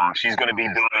she's going to be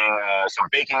doing some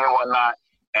baking and whatnot.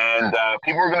 And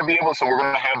people are going to be able, so we're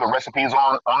going to have the recipes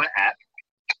on the app.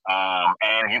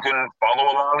 And you can follow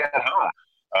along at home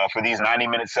for these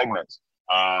 90-minute segments.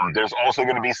 There's also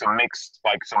going to be some mixed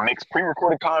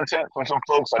pre-recorded content from some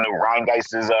folks. I know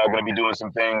Rheingeist is going to be doing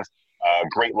some things.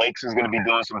 Great Lakes is going to be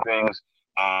doing some things.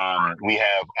 We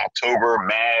have October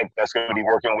Mag that's going to be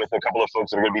working with a couple of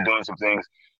folks that are going to be doing some things.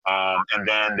 And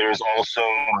then there's also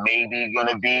maybe going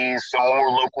to be some more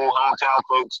local hometown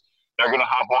folks that are going to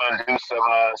hop on and do some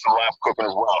live cooking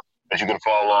as well that you can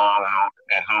follow along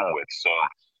at home with. So,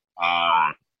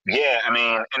 and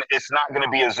it's not going to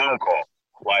be a Zoom call.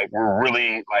 Like, we're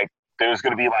really, there's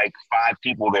going to be 5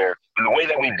 people there. And the way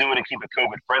that we do it and keep it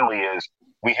COVID friendly is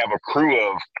we have a crew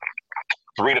of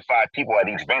 3 to 5 people at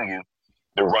each venue.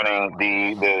 They're running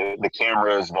the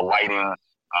cameras, the lighting,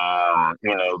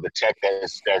 the tech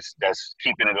that's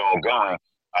keeping it all going.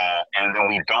 And then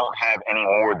we don't have any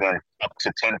more than up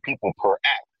to 10 people per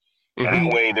act. Mm-hmm. And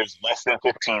that way there's less than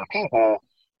 15 people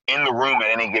in the room at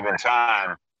any given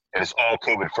time. And it's all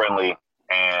COVID friendly.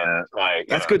 And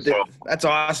that's good. So, that's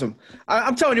awesome.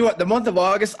 I'm telling you what, the month of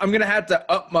August, I'm going to have to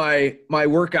up my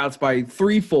workouts by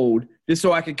 3-fold just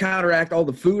so I can counteract all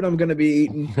the food I'm going to be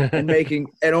eating and making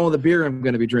and all the beer I'm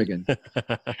going to be drinking.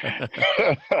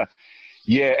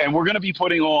 Yeah, and we're going to be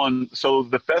putting on – so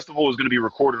the festival is going to be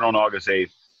recorded on August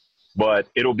 8th, but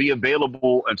it'll be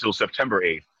available until September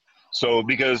 8th. So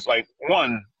because,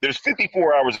 there's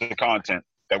 54 hours of content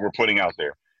that we're putting out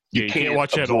there. You can't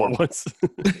watch that all at once.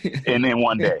 in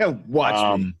one day.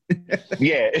 Watch me.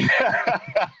 Yeah.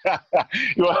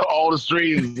 All the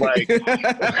streams,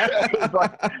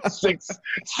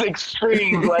 six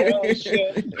streams. Oh,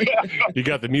 shit. You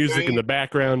got the music in the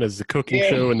background as the cooking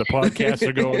show and the podcasts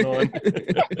are going on.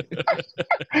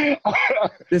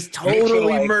 This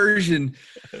total immersion.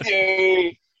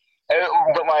 Yay. But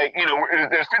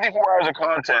there's 54 hours of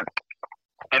content.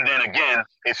 And then again,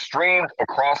 it's streamed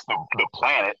across the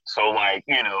planet. So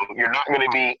you're not going to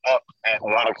be up at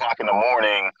 1 o'clock in the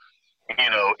morning, in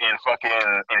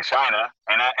China.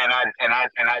 And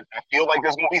I feel like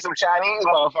there's going to be some Chinese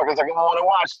motherfuckers that are going to want to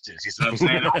watch this. You see what I'm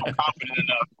saying?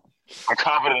 I'm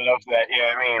confident enough that,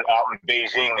 out in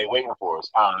Beijing, they're waiting for us.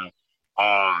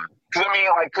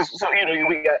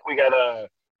 We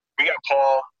got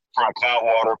Paul from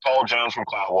Cloudwater, Paul Jones from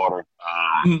Cloudwater.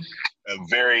 A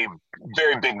very,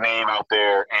 very big name out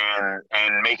there and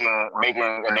making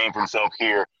a name for himself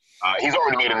here. He's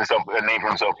already made a name for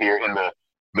himself here in the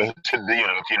if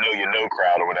you know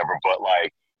crowd or whatever. But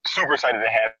super excited to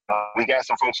have him. We got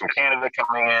some folks from Canada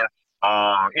coming in.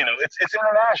 It's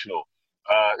international.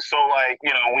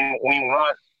 We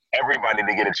want everybody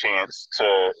to get a chance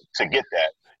to get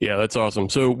that. Yeah, that's awesome.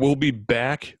 So we'll be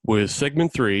back with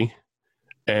segment 3.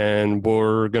 And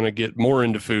we're going to get more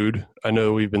into food. I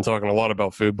know we've been talking a lot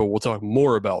about food, but we'll talk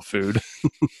more about food.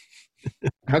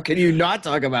 How can you not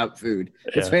talk about food?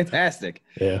 It's fantastic.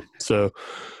 Yeah. So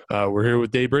we're here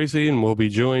with Dave Bracey, and we'll be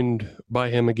joined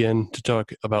by him again to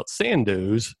talk about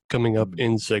Sandoz coming up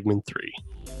in segment 3.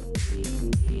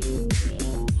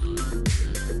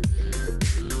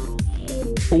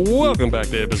 Welcome back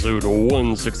to episode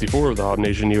 164 of the Hop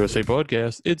Nation USA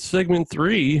podcast. It's segment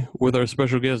 3 with our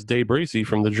special guest, Dave Bracey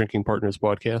from the Drinking Partners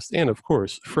podcast, and of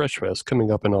course, Fresh Fest coming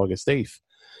up on August 8th.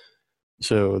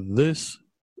 So this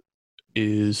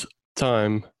is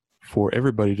time for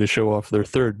everybody to show off their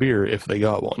third beer if they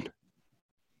got one.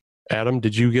 Adam,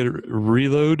 did you get a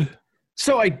reload?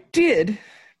 So I did,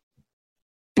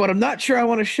 but I'm not sure I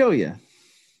want to show you.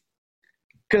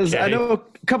 Because I know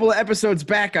a couple of episodes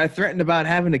back, I threatened about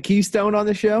having a Keystone on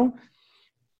the show.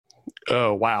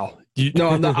 Oh, wow. No,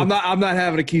 I'm not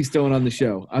having a Keystone on the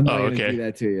show. I'm not going to do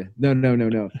that to you.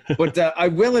 No. But I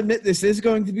will admit this is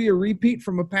going to be a repeat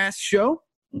from a past show.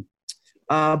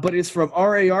 but it's from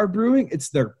RAR Brewing. It's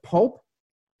their pulp.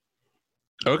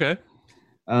 Okay.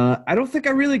 I don't think I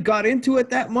really got into it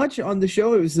that much on the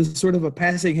show. It was just sort of a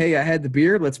passing, hey, I had the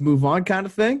beer, let's move on kind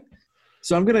of thing.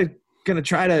 So I'm gonna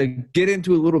try to get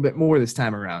into a little bit more this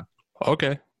time around.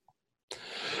 Okay.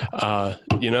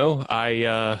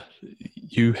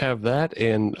 You have that,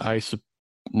 and I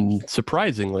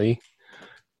surprisingly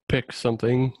picked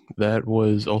something that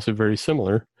was also very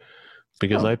similar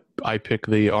because I picked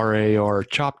the RAR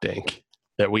Chop Dank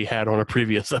that we had on a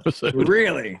previous episode.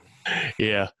 Really?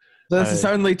 Yeah. So this has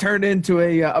suddenly turned into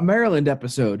a Maryland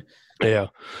episode. Yeah.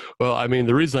 Well, I mean,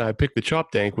 the reason I picked the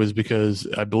Chop Dank was because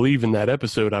I believe in that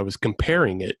episode I was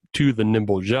comparing it to the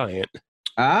Nimble Giant.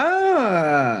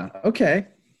 Ah, okay.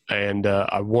 And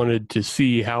I wanted to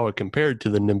see how it compared to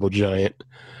the Nimble Giant.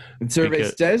 And survey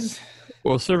says?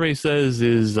 Well, survey says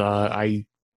is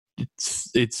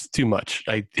it's too much.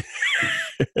 The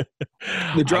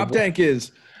drop tank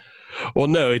is. Well,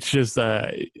 no, it's just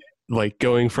like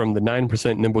going from the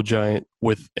 9% Nimble Giant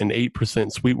with an 8%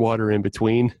 Sweetwater in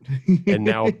between, and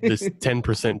now this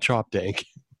 10% Chop Dank.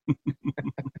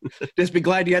 Just be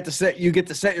glad you get to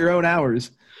set your own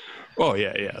hours. Oh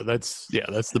yeah, that's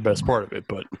the best part of it.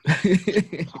 But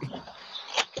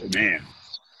man,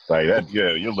 like that,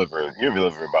 yeah, your liver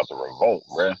about to revolt,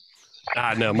 bruh.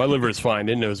 No, my liver is fine.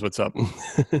 It knows what's up.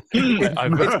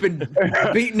 It's been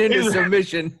beaten into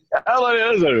submission. I like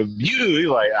that. He's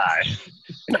like,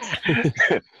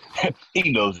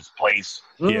 he knows his place.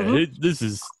 Yeah, this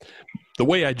is the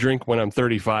way I drink when I'm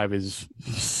 35 is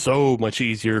so much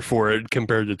easier for it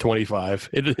compared to 25.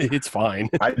 It's fine.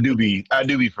 I do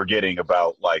be forgetting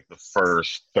about like the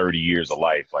first 30 years of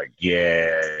life. Like,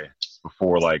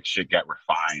 before like shit got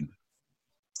refined.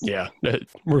 Yeah,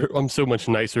 I'm so much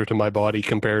nicer to my body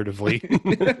comparatively.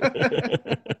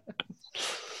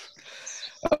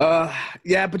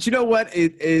 Yeah, but you know what?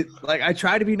 It like I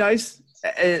try to be nice.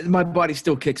 My body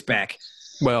still kicks back.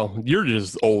 Well, you're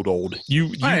just old.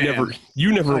 You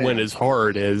never went as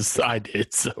hard as I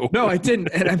did. So no, I didn't,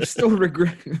 and I'm still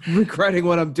regretting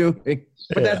what I'm doing.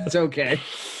 But that's okay.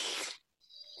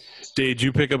 Did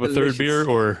you pick up a third beer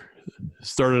or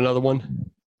start another one?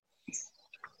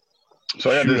 So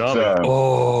I got this. That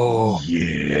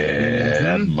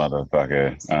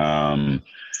motherfucker.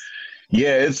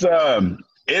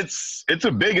 It's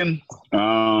a biggin.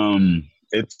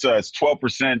 It's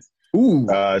 12%. Ooh.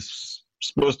 It's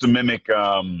supposed to mimic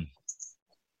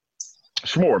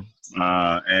s'more,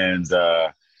 and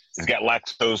it's got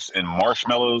lactose and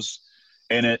marshmallows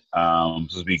in it.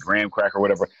 Supposed to be graham cracker or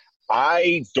whatever.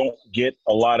 I don't get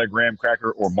a lot of graham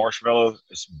cracker or marshmallow.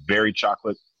 It's berry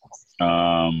chocolate.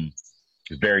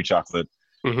 It's berry chocolate.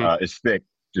 Mm-hmm. It's thick.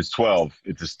 It's 12.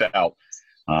 It's a stout.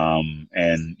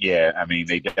 And yeah, I mean,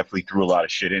 they definitely threw a lot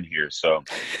of shit in here. So,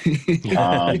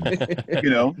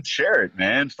 share it,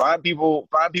 man. Find people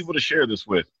to share this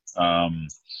with.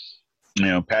 Pass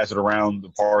it around the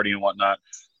party and whatnot.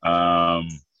 I'm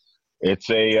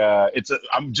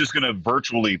just going to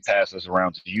virtually pass this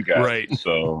around to you guys. Right.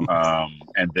 So,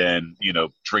 and then,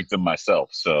 drink them myself.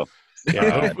 So,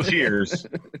 cheers.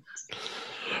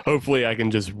 Hopefully I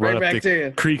can just run up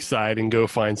the creek side and go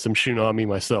find some Tsunami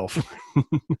myself. I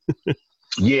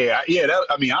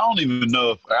don't even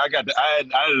know if I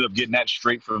ended up getting that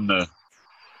straight from the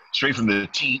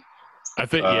teat. I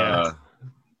think,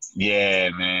 yeah,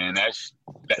 man, that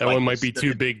one might be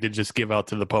too big to just give out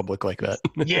to the public like that.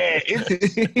 Yeah,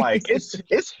 it's like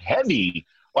it's heavy.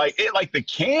 Like the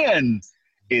can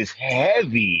is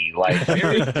heavy, like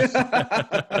very,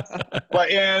 but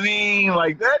yeah, I mean,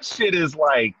 like that shit is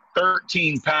like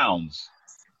 13 pounds.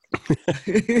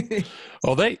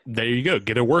 Well, there you go.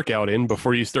 Get a workout in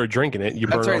before you start drinking it. You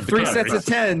burn That's right. off the 3 calories. sets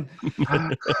of 10.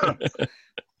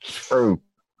 True.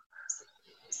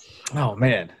 Oh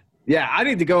man, yeah. I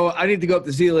need to go up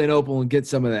to Zealand and Opal and get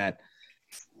some of that.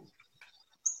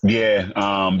 Yeah,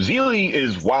 Zealy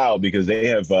is wild because they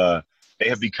have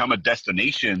become a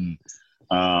destination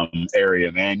area,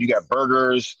 man. You got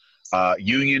burgers.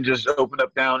 Union just opened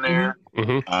up down there.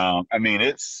 Mm-hmm. I mean,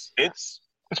 it's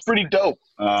pretty dope.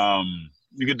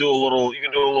 You could do a little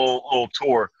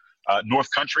tour. North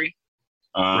Country,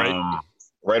 right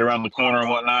around the corner and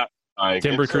whatnot. Like,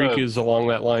 Timber Creek is along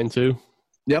that line too.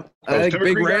 Yep, I think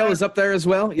Big Rail is up there as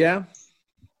well. Yeah.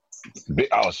 I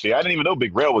didn't even know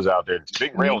Big Rail was out there.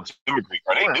 Big Rail and Timber Creek,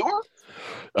 are they newer?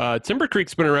 Timber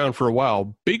Creek's been around for a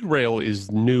while. Big Rail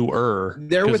is newer.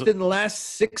 They're within the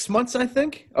last 6 months, I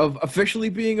think, of officially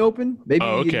being open. Maybe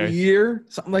a year,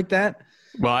 something like that.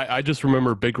 Well, I just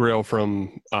remember Big Rail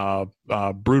from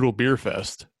Brutal Beer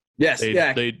Fest. Yes,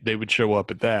 They would show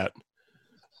up at that.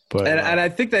 But And I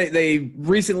think they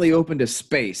recently opened a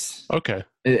space. okay,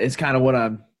 It's kind of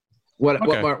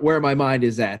where my mind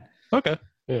is at. okay,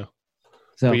 yeah.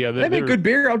 So But yeah, they make they're- good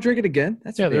beer. I'll drink it again.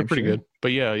 That's Yeah, for they're damn pretty sure. good.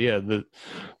 But yeah,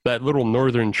 that little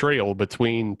northern trail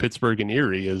between Pittsburgh and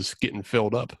Erie is getting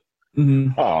filled up.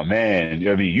 Mhm. Oh man,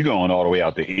 I mean, you going all the way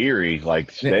out to Erie?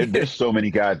 Like, there's so many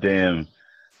goddamn,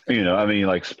 I mean,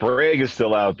 like Sprague is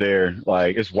still out there.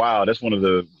 Like, it's wild. That's one of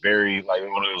the very one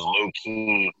of those low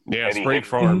key. Yeah, Sprague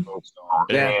Farm.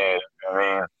 Yeah. Yeah,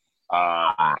 I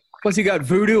mean, Plus, you got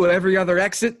Voodoo at every other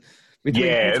exit between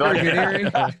Yeah, Pittsburgh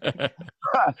like- and Erie.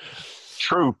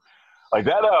 true. Like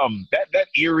that, that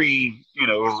Erie, it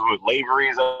was with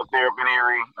Lavery's up there up in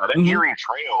Erie. That Mhm. Erie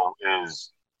Trail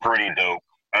is pretty dope.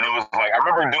 And it was like, I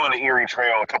remember doing the Erie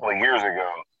Trail a couple of years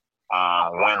ago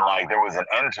when like there was an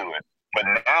end to it. But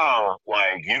now,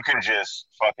 like, you can just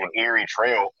fucking Erie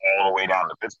Trail all the way down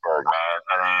to Pittsburgh,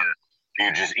 man.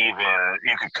 And then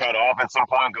you could cut off at some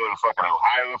point, go to fucking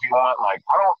Ohio if you want. Like,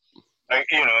 I don't, like,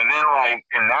 and then like,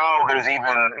 and now there's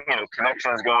even,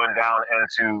 connections going down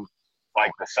into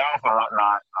like the South and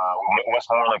whatnot,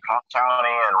 Westmoreland County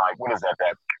and like, what is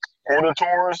that Order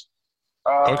Tours?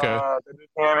 Okay. You know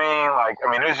what I mean? Like,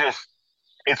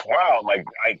 it's wild. Like,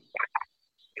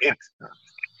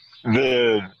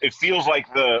 it feels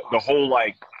like the whole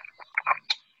like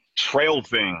trail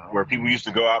thing where people used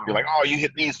to go out and be like, oh, you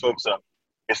hit these folks up.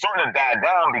 It's starting to die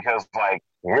down because like,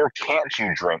 where can't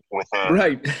you drink within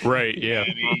Right. Right, yeah.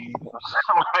 maybe,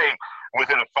 like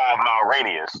within a 5-mile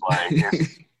radius? Like,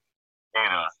 it's,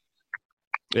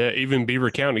 Yeah, even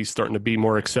Beaver County's starting to be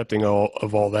more accepting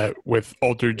of all that with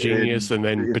Altered Genius and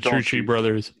then it's Petrucci also-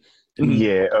 Brothers.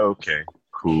 yeah, okay,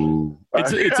 cool.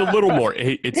 It's a little more.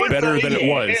 It's What's better the- than it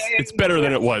yeah, was. yeah, It's better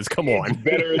than it was. Come It's on.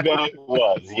 better than it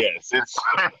was. Yes, it's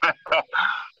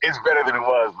it's better than it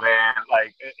was, man.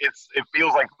 Like it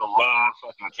feels like the lone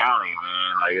fucking county,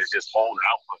 man. Like it's just holding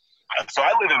out. So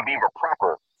I live in Beaver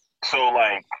proper. So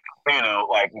like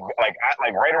like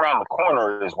right around the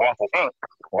corner is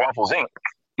Waffles Inc.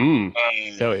 Mm,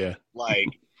 And hell yeah. like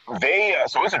they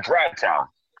so it's a drive town.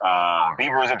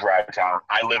 Beaver is a drive town.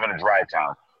 I live in a drive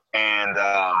town. And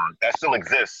that still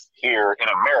exists here in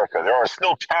America. There are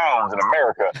still towns in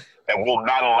America that will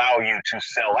not allow you to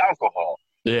sell alcohol.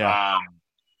 Yeah.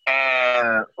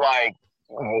 And like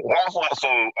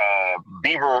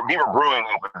Beaver Brewing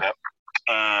opened up,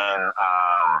 and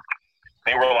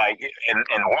they were like,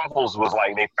 and Waffles was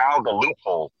like, they found the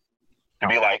loophole to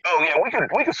be like, oh yeah, we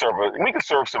could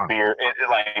serve some beer, and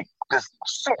like this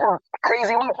super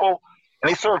crazy loophole, and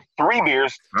they served 3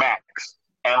 beers max.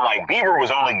 And like Beaver was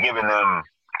only giving them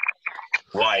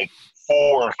like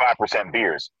 4 and 5%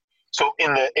 beers. So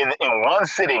in one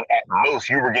sitting at most,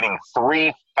 you were getting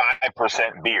 3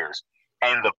 5% beers.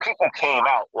 And the people came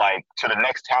out like to the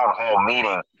next town hall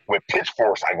meeting with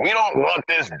pitchforks, like, we don't want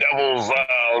this devil's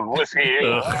whiskey.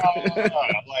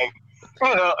 Like,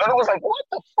 and it was like, what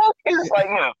the fuck is like,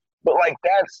 but like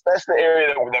that's the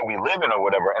area that we live in or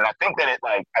whatever. And I think that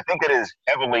it has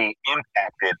heavily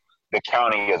impacted the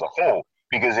county as a whole.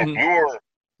 Because if your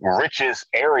richest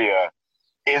area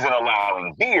isn't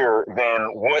allowing beer, then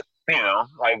what do you have?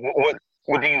 Like,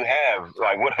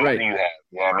 what hope do you have?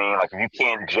 You know what I mean? Like, if you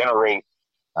can't generate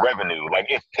revenue. Like,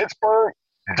 if Pittsburgh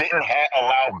didn't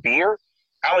allow beer,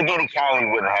 Allegheny County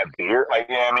wouldn't have beer. Like,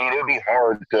 you know what I mean? It would be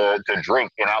hard to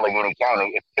drink in Allegheny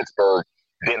County if Pittsburgh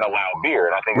didn't allow beer.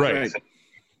 And I think it's,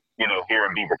 here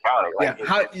in Beaver County. Like,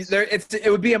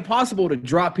 it would be impossible to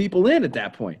draw people in at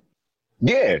that point.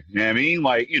 Yeah, you know what I mean?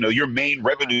 Like, your main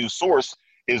revenue source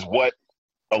is what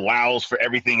allows for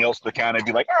everything else to kind of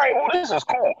be like, all right, well, this is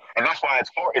cool. And that's why it's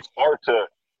hard to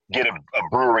get a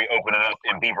brewery opening up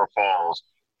in Beaver Falls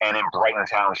and in Brighton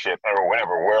Township or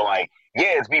whatever, where like,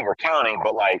 yeah, it's Beaver County,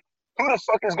 but like, who the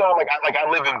fuck is going, I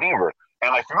live in Beaver.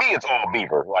 And like, for me, it's all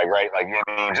Beaver, like, right? Like, you know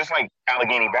what I mean? Just like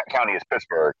Allegheny County is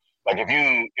Pittsburgh. Like, if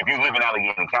you live in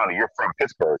Allegheny County, you're from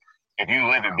Pittsburgh. If you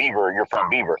live in Beaver, you're from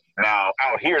Beaver. Now,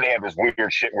 out here, they have this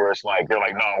weird shit where it's like, they're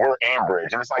like, no, we're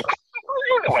Ambridge. And it's like,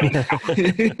 nobody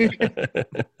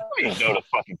know the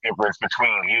fucking difference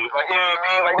between you. Like, you know what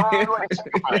I mean? Like, nobody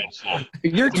about that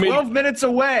shit. You're 12 minutes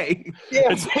away. Yeah,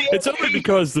 It's only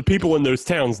because the people in those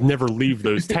towns never leave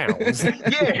those towns.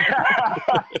 yeah.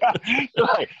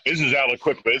 Like, this is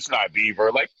Aliquippa, it's not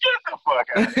Beaver. Like, get the fuck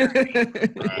out of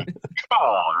here. Come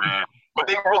on, man. But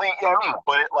they really,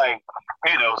 but it, like,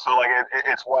 so like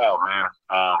it's wild, man.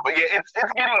 But yeah, it's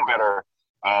getting better.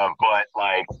 But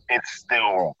like, it's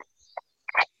still,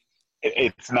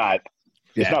 it's not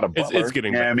a Butler. It's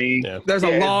getting you know better. what I mean? Yeah. There's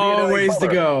a long ways to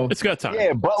go. It's got time.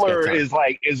 Yeah, Butler time. is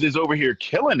like is over here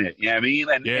killing it. You know what I mean?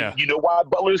 And Yeah. you know why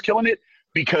Butler is killing it?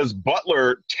 because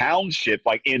Butler Township,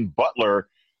 like in Butler,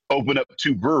 opened up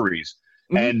 2 breweries,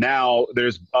 and now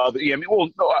there's let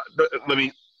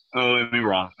me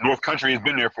wrong. North Country has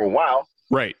been there for a while,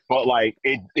 Right. but like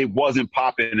it wasn't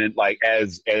popping and like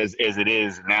as it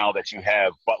is now that you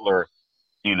have Butler,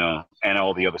 you know, and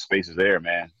all the other spaces there,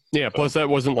 man. Yeah. Plus, that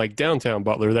wasn't like downtown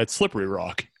Butler. That's Slippery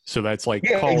Rock. So that's like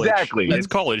college. Exactly. That's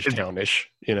college townish.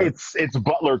 You know. It's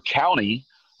Butler County,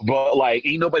 but like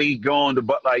ain't nobody going to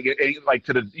like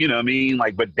to the, you know what I mean,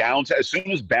 like, but downtown, as soon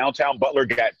as downtown Butler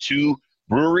got 2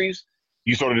 breweries,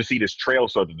 you sort of see this trail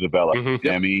start to develop. You know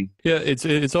what I mean? Yeah,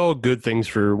 it's all good things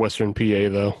for Western PA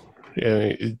though.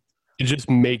 Yeah, it just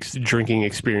makes drinking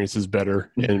experiences better,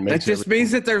 and it That makes just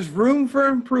means that there's room for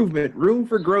improvement, room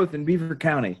for growth in Beaver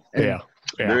County. And yeah.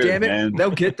 damn it, man.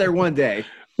 they'll get there one day.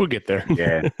 We'll get there.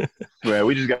 Yeah. Well,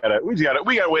 we gotta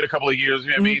wait a couple of years, you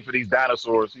know what I mean, for these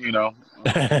dinosaurs, you know.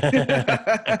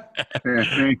 That's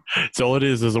all it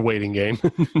is a waiting game.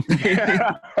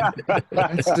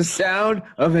 That's the sound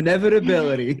of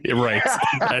inevitability. Right.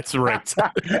 That's right.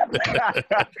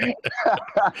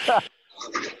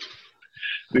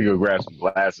 We go grab some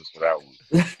glasses for that one.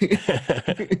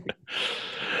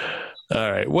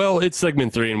 All right. Well, it's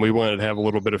segment 3, and we wanted to have a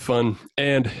little bit of fun.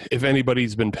 And if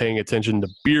anybody's been paying attention to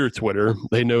beer Twitter,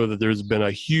 they know that there's been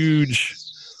a huge,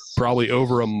 probably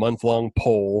over a month-long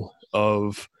poll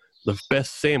of the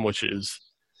best sandwiches,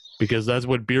 because that's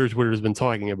what beer Twitter has been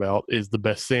talking about, is the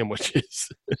best sandwiches.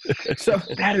 So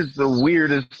that is the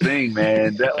weirdest thing,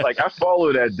 man. That, like, I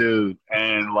follow that dude,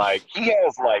 and like he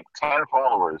has like 10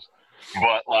 followers,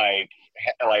 but like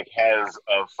has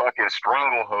a fucking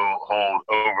stranglehold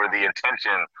over the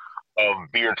attention of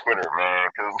beer Twitter,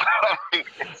 man.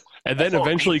 And then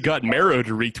eventually got Marrow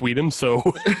to retweet him. So,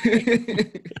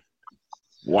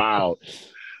 wow.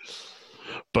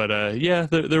 But yeah,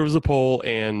 there was a poll,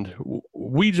 and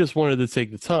we just wanted to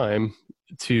take the time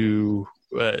to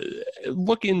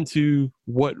look into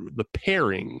what the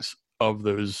pairings of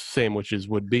those sandwiches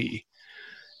would be.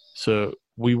 So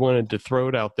we wanted to throw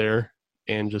it out there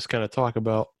and just kind of talk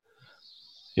about,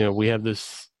 you know, we have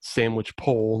this sandwich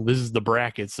poll. This is the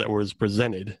brackets that was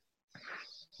presented.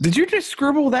 Did you just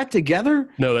scribble that together?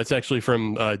 No, that's actually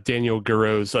from Daniel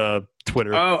Guerreau's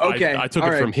Twitter. Oh, okay. I took All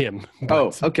it right. from him.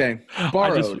 Oh, okay.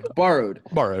 Borrowed.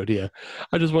 Borrowed, yeah.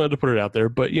 I just wanted to put it out there.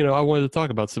 But, you know, I wanted to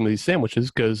talk about some of these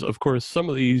sandwiches because, of course, some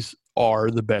of these are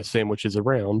the best sandwiches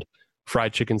around.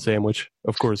 Fried chicken sandwich,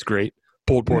 of course, great.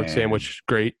 Pulled pork sandwich,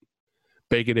 great.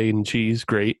 Bacon, egg, and cheese,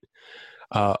 great.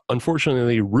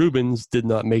 Unfortunately, Reuben's did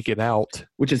not make it out.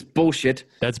 Which is bullshit.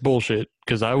 That's bullshit,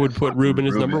 because I would put Reuben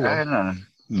as number 1.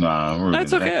 No,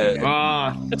 That's okay.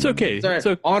 That's okay. Sorry. It's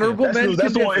okay. Honorable mention.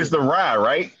 That's the one. It's the rye,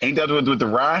 right? Ain't that with the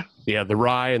rye? Yeah, the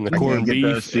rye and the corned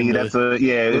beef. See, and that's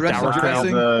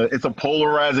it's a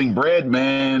polarizing bread,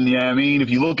 man. Yeah, I mean, if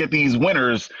you look at these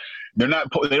winners, they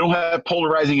don't have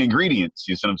polarizing ingredients.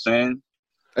 You see what I'm saying?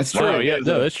 That's true. Wow, yeah,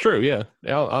 no, that's true. Yeah,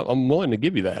 I'm willing to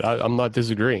give you that. I'm not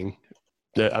disagreeing.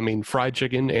 I mean, fried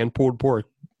chicken and pulled pork,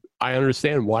 I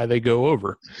understand why they go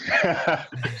over.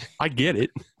 I get it.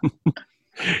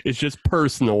 It's just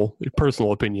personal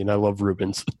opinion. I love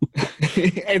Reuben's.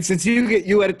 And since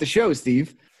you edit the show,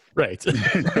 Steve. Right.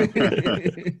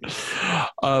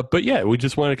 But yeah, we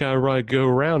just want to kind of go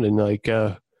around and like,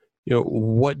 you know,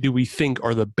 what do we think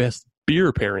are the best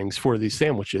beer pairings for these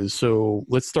sandwiches? So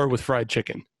let's start with fried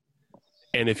chicken.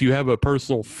 And if you have a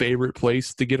personal favorite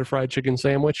place to get a fried chicken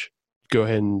sandwich, go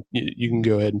ahead and you can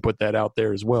go ahead and put that out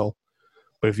there as well.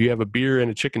 But if you have a beer and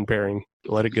a chicken pairing,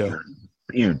 let it go.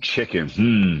 Beer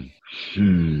chicken.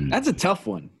 That's a tough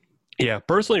one. Yeah,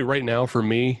 personally, right now for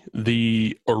me,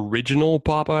 the original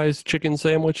Popeyes chicken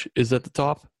sandwich is at the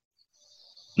top.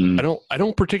 I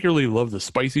don't particularly love the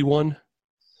spicy one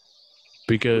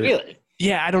because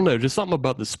yeah, I don't know, just something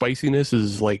about the spiciness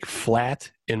is like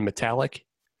flat and metallic.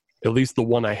 At least the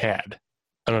one I had.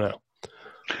 I don't know.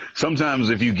 Sometimes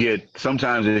if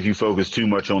you focus too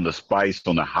much on the spice,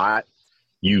 on the hot,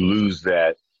 you lose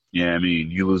that. Yeah, I mean,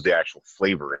 you lose the actual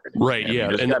flavor. Right. Yeah.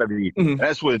 There's got to be.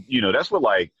 That's what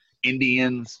like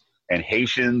Indians and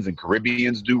Haitians and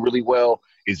Caribbeans do really well,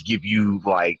 is give you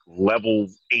like level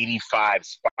 85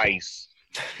 spice,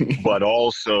 but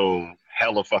also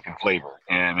hella fucking flavor.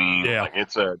 And I mean, yeah, like,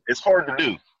 it's hard to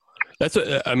do.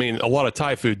 I mean, a lot of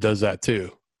Thai food does that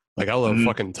too. Like I love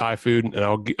fucking Thai food,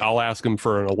 and I'll ask them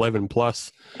for an 11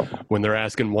 plus when they're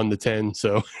asking 1 to 10.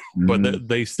 So, but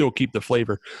they still keep the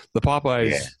flavor. The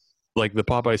Popeyes, like the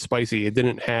Popeyes spicy, it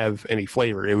didn't have any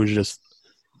flavor. It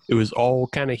was all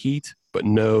kind of heat, but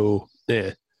no.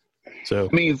 So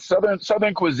I mean,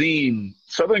 southern cuisine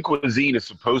is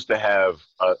supposed to have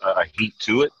a heat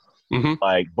to it,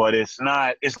 Like, but it's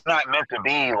not meant to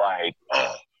be like,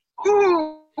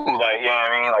 whoo, like, you know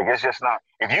what I mean? Like, it's just not.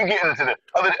 If you get into the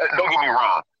other, don't get me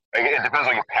wrong. Like, it depends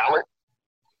on your palate.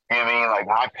 You know what I mean? Like,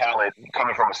 my palate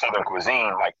coming from a Southern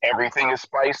cuisine, like everything is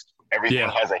spiced. Everything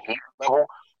has a heat level.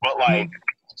 But like,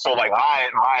 so like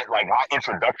my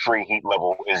introductory heat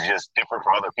level is just different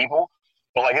from other people.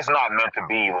 But like, it's not meant to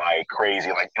be like crazy.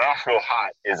 Like, Nashville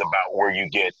hot is about where you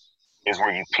peak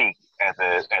at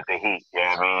the heat. You know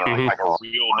what I mean? Like a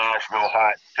real Nashville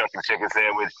hot chicken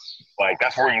sandwich. Like,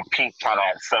 that's where you peak kind of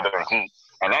at Southern heat.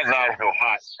 And that Nashville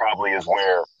hot probably is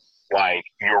where like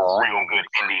your real good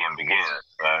Indian begins.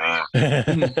 You know what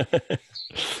I mean?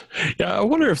 Yeah, I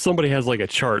wonder if somebody has like a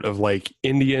chart of like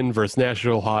Indian versus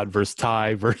Nashville hot versus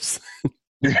Thai versus.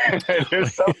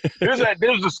 there's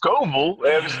the Scoville.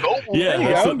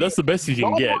 Yeah, that's the best you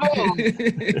can get.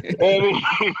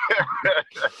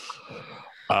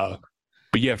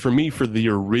 But yeah, for me, for the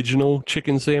original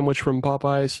chicken sandwich from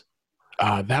Popeyes,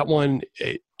 that one,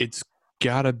 it's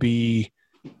gotta be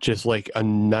just like a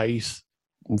nice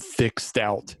thick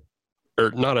stout,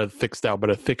 or not a thick stout, but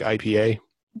a thick IPA.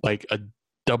 Like a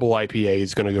double IPA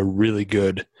is going to go really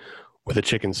good with a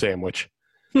chicken sandwich.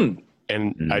 And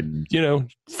I,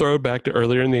 throw it back to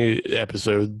earlier in the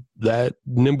episode, that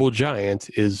Nimble Giant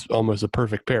is almost a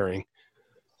perfect pairing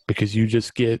because you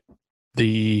just get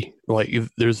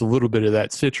there's a little bit of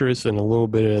that citrus and a little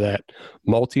bit of that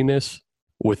maltiness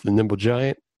with the Nimble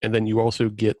Giant. And then you also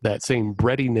get that same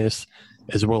breadiness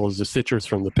as well as the citrus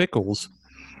from the pickles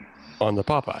on the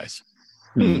Popeyes.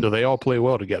 So they all play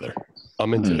well together.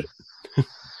 I'm into it.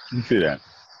 You see that.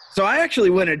 So I actually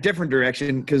went a different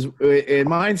direction because in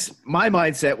my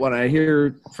mindset, when I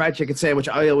hear fried chicken sandwich,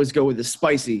 I always go with the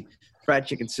spicy fried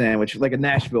chicken sandwich, like a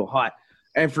Nashville hot.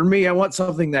 And for me, I want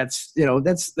something that's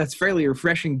fairly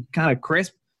refreshing, kind of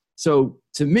crisp. So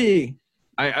to me,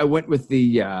 I went with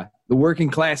the Working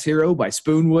Class Hero by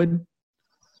Spoonwood.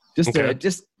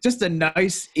 Just a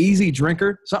nice, easy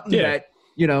drinker, something that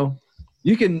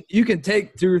you can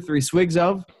take 2 or 3 swigs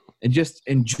of and just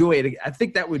enjoy it. I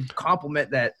think that would complement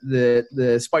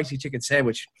the spicy chicken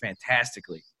sandwich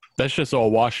fantastically. That's just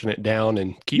all washing it down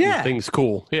and keeping things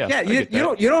cool. Yeah. You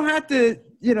don't have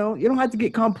to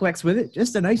get complex with it.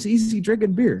 Just a nice, easy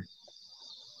drinking beer.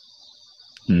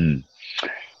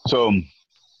 So,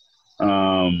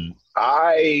 I'm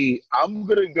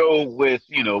gonna go with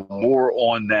more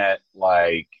on that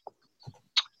like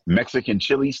Mexican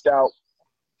chili stout,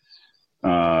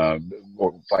 or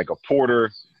like a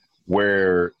porter,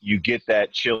 where you get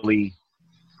that chili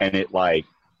and it like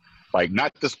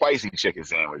not the spicy chicken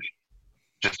sandwich,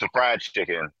 just the fried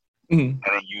chicken, and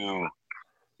then you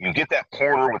get that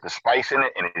porter with the spice in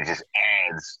it, and it just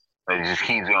adds, it just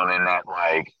keeps on in that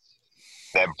like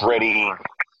that bready,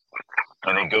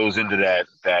 and it goes into that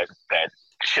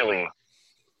chili,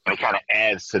 and it kind of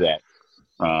adds to that.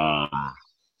 I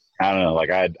don't know, like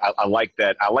I like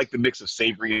that. I like the mix of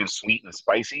savory and sweet and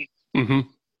spicy.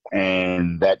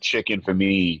 And that chicken for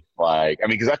me, like, I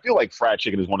mean, because I feel like fried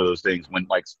chicken is one of those things when,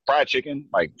 like, fried chicken,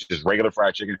 like just regular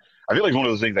fried chicken, I feel like it's one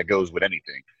of those things that goes with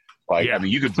anything. Like, I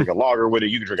mean, you could drink a lager with it,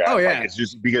 you could drink like, it's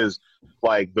just because,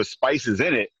 like, the spices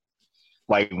in it,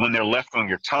 like, when they're left on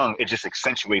your tongue, it just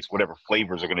accentuates whatever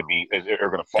flavors are going to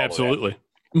follow. Absolutely.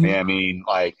 Yeah, I mean,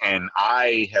 like, and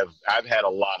I've had a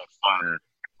lot of fun.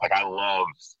 Like, I love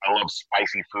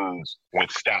spicy foods with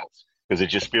stouts because it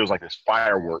just feels like there's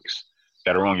fireworks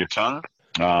that are on your tongue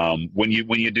when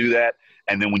you do that.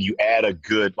 And then when you add a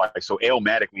good, like, so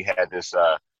Alematic, we had this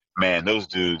man, those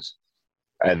dudes,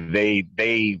 they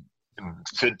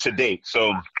to date,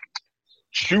 so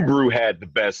Shoe Brew had the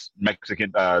best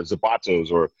Mexican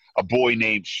Zapatos, or A Boy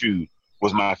Named Shoe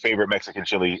was my favorite Mexican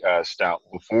chili stout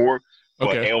before.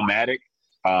 But Alematic,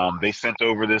 they sent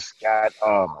over this guy.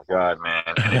 Oh my God, man!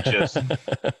 And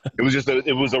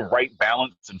it was a right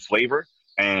balance and flavor.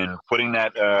 And putting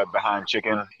that behind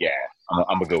chicken, I'm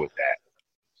gonna go with that.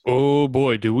 Oh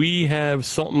boy, do we have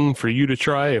something for you to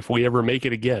try if we ever make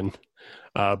it again?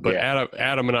 But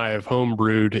Adam and I have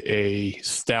homebrewed a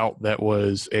stout that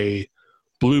was a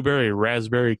blueberry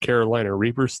raspberry Carolina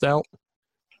Reaper stout.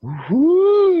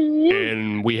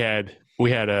 And we had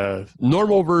a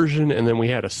normal version and then we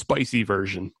had a spicy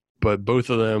version, but both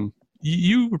of them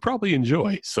you would probably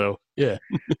enjoy. So yeah.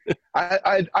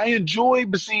 I enjoy,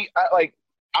 but see,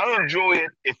 I enjoy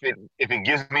it if it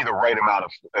gives me the right amount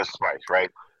of spice, right?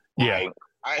 Yeah.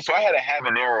 So I had a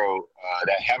habanero,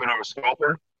 that habanero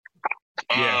sculptor,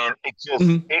 And it just,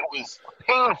 Mhm. it was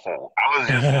painful. I was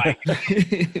just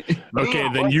like, Okay,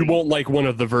 then you won't like one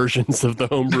of the versions of the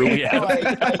homebrew we have.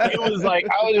 it was like,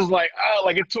 I was just like, oh,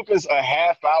 like it took us a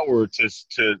half hour to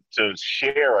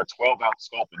share a 12-ounce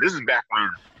sculpin. This is back when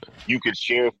you could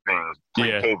share things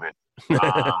pre-COVID.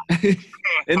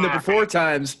 In the before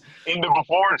times. In the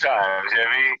before times, you know what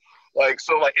I mean? Like,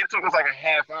 so like it took us like a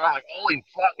half hour, like, holy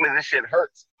fuck, man, this shit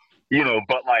hurts. You know,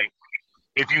 but like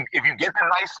if you get the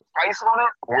nice spice on it,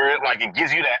 where it like it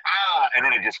gives you that and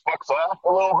then it just fucks off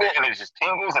a little bit and it just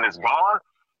tingles and it's gone.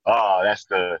 Oh, that's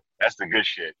the good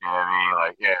shit. You know what I mean?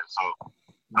 Like, yeah, so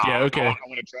Yeah, okay. I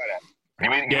want to try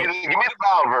that. Give me the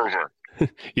mild version.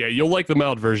 Yeah, you'll like the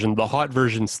mild version. The hot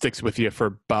version sticks with you for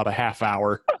about a half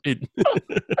hour. And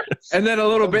then a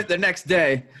little bit the next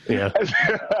day. Yeah.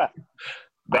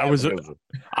 I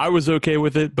was okay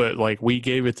with it, but like we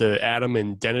gave it to Adam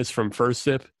and Dennis from First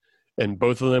Sip, and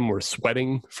both of them were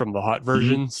sweating from the hot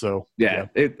version. So Yeah.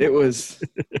 It was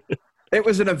it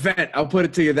was an event. I'll put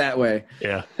it to you that way.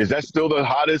 yeah. Is that still the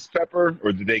hottest pepper,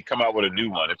 or did they come out with a new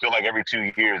one? I feel like every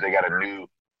 2 years they got a new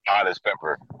hottest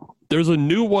pepper. There's a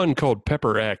new one called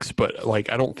Pepper X, but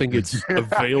like I don't think it's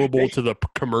available to the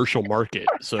commercial market.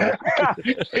 So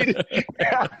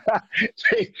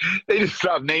they just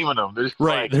stopped naming them. They're just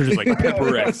right, they're just like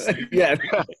Pepper X. Yeah.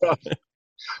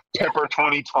 Pepper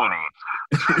 2020.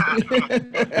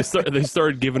 They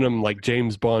started giving them like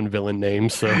James Bond villain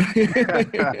names. So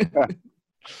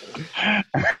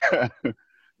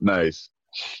Nice.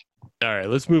 all right,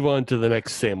 let's move on to the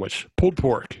next sandwich, pulled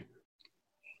pork.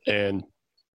 And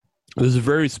this is a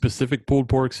very specific pulled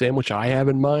pork sandwich I have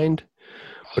in mind.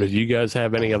 But if you guys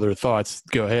have any other thoughts,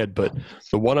 go ahead. But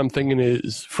the one I'm thinking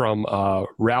is from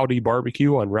Rowdy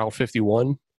Barbecue on Route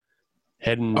 51.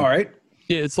 Heading, All right.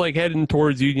 yeah, it's like heading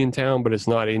towards Uniontown, but it's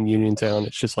not in Uniontown.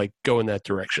 It's just like going that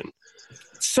direction.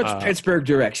 Such Pittsburgh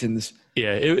directions.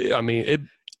 Yeah,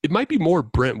 it might be more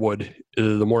Brentwood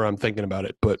the more I'm thinking about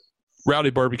it. But Rowdy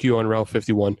Barbecue on Route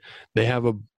 51, they have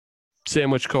a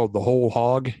sandwich called the Whole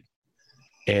Hog,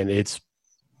 and it's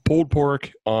pulled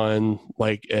pork on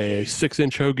like a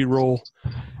 6-inch hoagie roll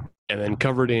and then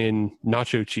covered in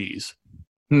nacho cheese.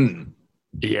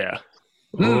 Yeah.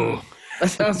 Oh, That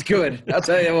sounds good. I'll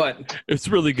tell you what. it's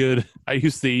really good. I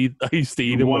used to eat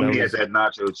them when I was that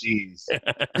nacho cheese.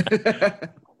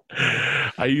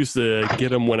 I used to get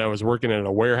them when I was working at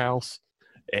a warehouse,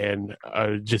 and I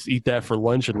would just eat that for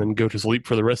lunch and then go to sleep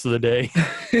for the rest of the day.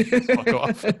 Fuck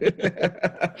off.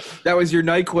 That was your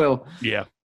NyQuil. Yeah.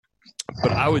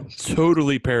 But I would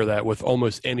totally pair that with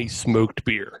almost any smoked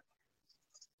beer.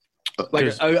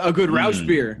 Like a good Roush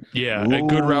beer. Yeah, a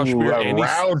good Roush beer.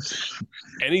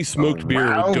 Any smoked beer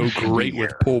would go Roush great beer.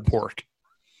 with pulled pork.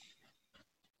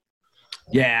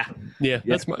 Yeah. Yeah,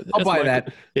 that's my. I'll that's buy my-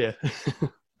 that. Yeah,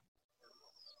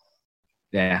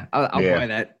 Yeah. I'll Yeah. buy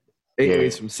that.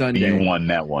 Ate some Sunday. You won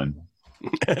that one.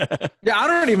 Yeah, I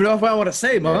don't even know if I want to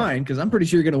say mine because I'm pretty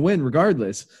sure you're going to win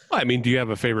regardless. I mean, do you have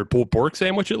a favorite pulled pork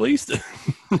sandwich at least?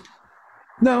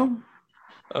 No.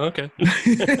 Okay.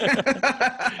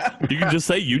 You can just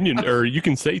say Union, or you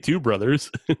can say Two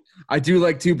Brothers. I do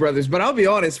like Two Brothers, but I'll be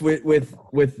honest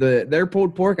with their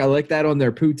pulled pork. I like that on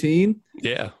their poutine.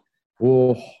 Yeah,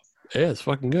 Oh, yeah, it's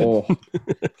fucking good. oh.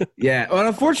 Yeah. Well,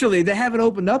 unfortunately, they haven't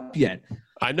opened up yet.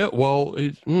 I know. Well,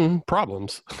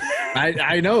 problems.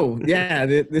 I know. Yeah,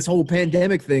 this whole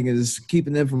pandemic thing is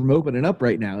keeping them from opening up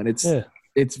right now, and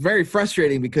it's very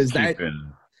frustrating because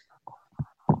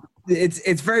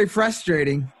it's very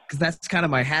frustrating because that's kind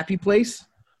of my happy place.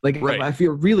 Like Right. if I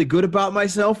feel really good about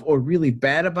myself or really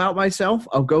bad about myself,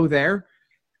 I'll go there.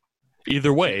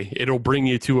 Either way, it'll bring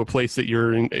you to a place that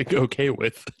you're okay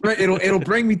with. Right? It'll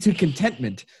bring me to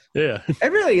contentment. Yeah,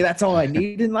 And really, that's all I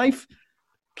need in life.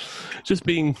 just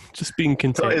being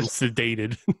content and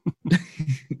sedated.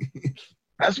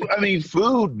 That's what I mean.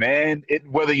 Food, man.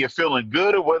 Whether you're feeling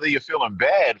good or whether you're feeling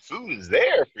bad, food is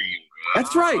there for you. Man.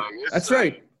 That's right. Like, That's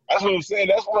right. That's what I'm saying.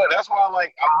 That's why I'm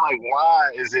like,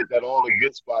 why is it that all the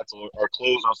good spots are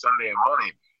closed on Sunday and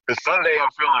Monday? Because Sunday I'm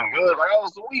feeling good, like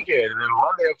it's the weekend, and then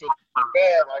Monday I'm feeling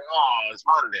bad, like it's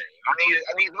Monday. I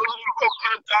need those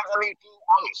are I need food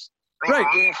most. Right.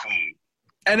 I need food.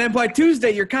 And then by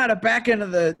Tuesday, you're kind of back into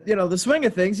the swing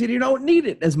of things, and you don't need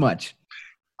it as much.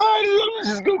 All right, let's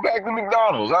just go back to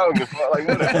McDonald's. I don't give a fuck, like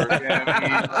whatever. You know what I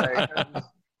mean? Like,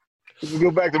 just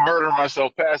go back to murdering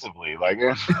myself passively, like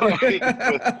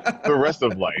the rest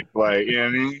of life, like you know what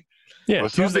I mean. Yeah,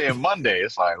 But Tuesday and Monday,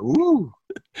 it's like, ooh.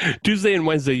 Tuesday and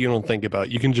Wednesday you don't think about.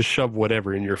 You can just shove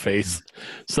whatever in your face.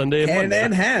 Sunday and Monday.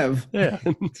 And have. Yeah.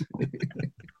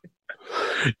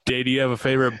 Day, do you have a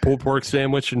favorite pulled pork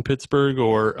sandwich in Pittsburgh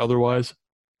or otherwise?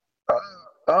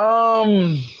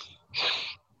 I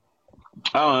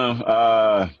don't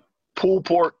know. Pulled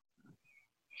pork.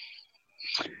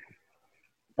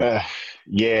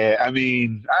 Yeah, I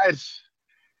mean,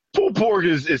 pulled pork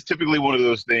is typically one of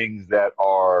those things that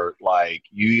are like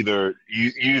you either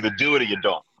do it or you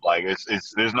don't. Like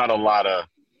it's there's not a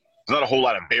whole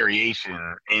lot of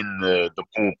variation in the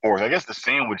pulled pork. I guess the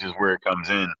sandwich is where it comes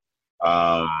in.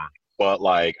 But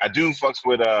like I do fucks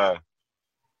with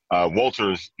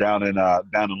Walters down in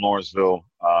Lawrenceville.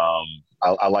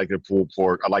 I like their pulled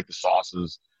pork. I like the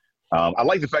sauces. I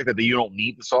like the fact that you don't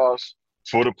need the sauce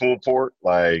for the pulled pork.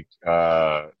 Like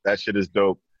that shit is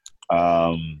dope.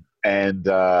 I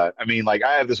mean, like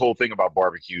I have this whole thing about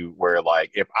barbecue where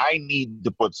like if I need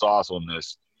to put sauce on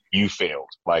this, you failed.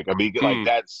 Like I mean, like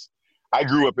that's. I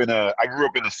grew up in a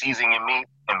seasoning and meat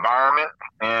environment.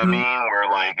 You know what I mean? Where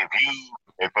like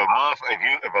if a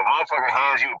motherfucker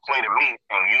hands you a plate of meat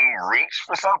and you reach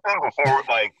for something before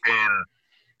like then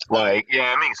like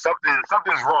yeah, I mean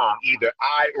something's wrong, either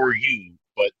I or you,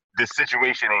 but the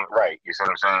situation ain't right. You see what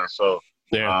I'm saying? So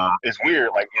Yeah. it's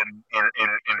weird. Like in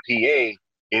PA,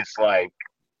 it's like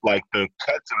the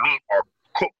cuts of meat are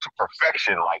cooked to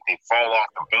perfection. Like they fall off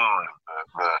the bone.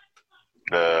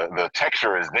 The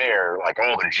texture is there, like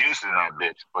all the juice in that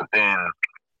bitch. But then,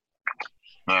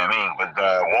 you know what I mean? But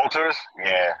Walters,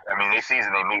 yeah, I mean they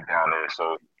season their meat down there.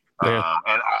 So, Yeah.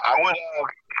 and I would,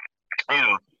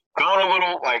 throwing a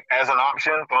little like as an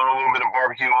option, throwing a little bit of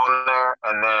barbecue on there,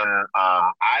 and then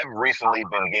I've recently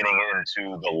been getting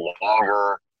into the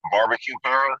longer barbecue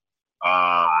pairing.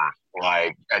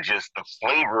 Like just the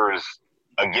flavors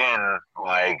again,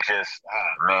 like just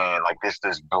man, like this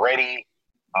bready,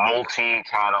 malty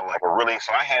kind of like a really.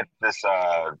 So I had this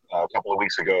a couple of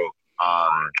weeks ago.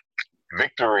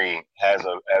 Victory has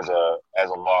a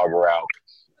lager out.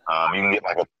 You can get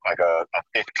like a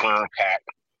 15 pack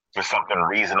for something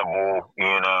reasonable,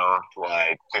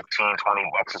 like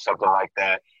 $15-20 or something like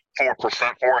that. 4%,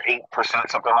 8%,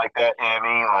 something like that. You know what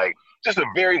I mean? Like just a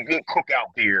very good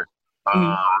cookout beer.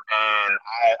 And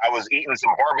I was eating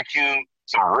some barbecue,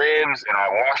 some ribs, and I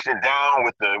washed it down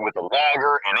with the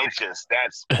lager, and it just it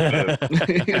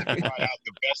brought out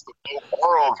the best of both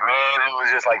worlds, man. It was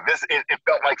just like this. It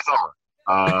felt like summer.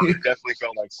 It definitely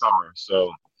felt like summer.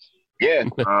 So yeah,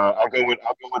 I'll go with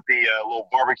the little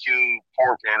barbecue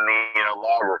pork and the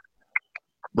lager.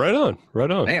 Right on.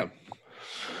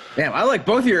 Damn, I like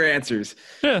both of your answers.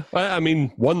 Yeah, I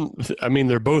mean,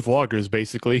 they're both lagers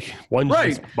basically. One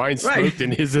Right, just mine's right. smoked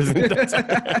and his isn't.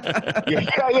 Yeah.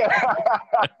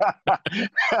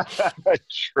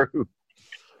 True.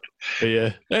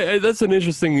 Yeah, hey, that's an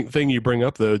interesting thing you bring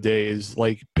up though, Day, is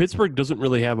like Pittsburgh doesn't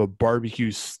really have a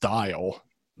barbecue style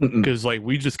because like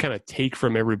we just kind of take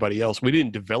from everybody else. We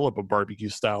didn't develop a barbecue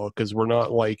style because we're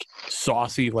not like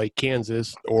saucy like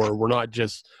Kansas, or we're not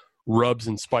just rubs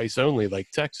and spice only like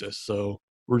Texas. So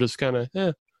we're just kind of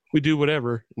we do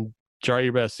whatever and try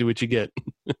your best, see what you get.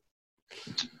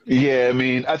 Yeah, I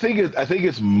mean, I think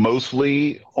it's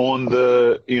mostly on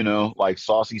the like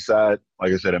saucy side.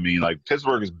 Like I said, I mean, like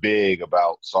Pittsburgh is big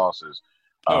about sauces.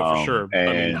 Oh, for sure. And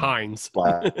I mean, Heinz.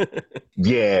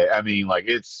 yeah, I mean, like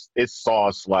it's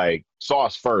sauce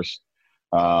first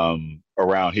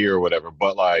around here or whatever.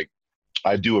 But like,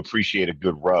 I do appreciate a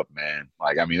good rub, man.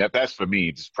 Like, I mean, that's for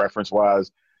me, just preference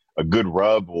wise. A good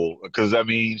rub will, because I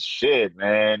mean, shit,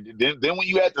 man. Then when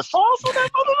you add the sauce on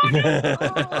that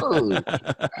motherfucker,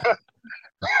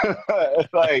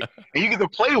 it's like, and you get to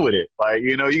play with it. Like,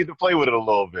 you get to play with it a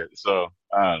little bit. So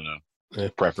I don't know,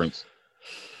 preference.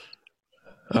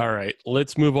 All right,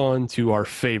 let's move on to our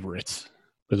favorites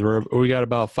because we got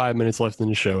about 5 minutes left in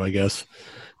the show, I guess.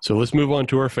 So let's move on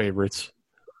to our favorites.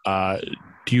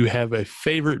 Do you have a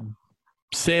favorite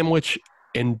sandwich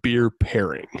and beer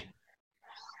pairing?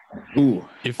 Ooh,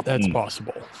 if that's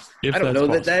possible. I don't know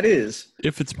that is.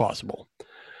 If it's possible.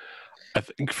 I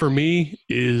think for me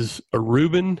is a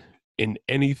Reuben in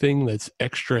anything that's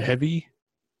extra heavy,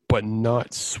 but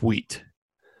not sweet.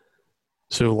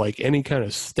 So like any kind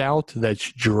of stout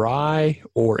that's dry,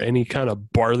 or any kind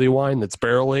of barley wine that's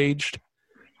barrel aged,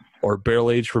 or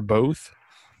barrel aged for both.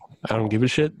 I don't give a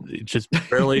shit. It's just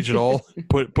barrel aged it all.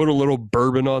 Put a little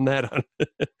bourbon on that.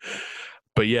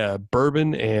 But yeah,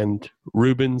 bourbon and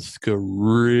Reubens go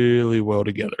really well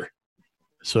together.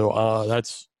 So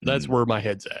that's where my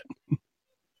head's at.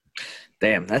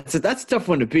 Damn, that's a tough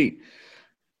one to beat.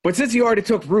 But since you already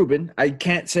took Reuben, I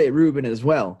can't say Reuben as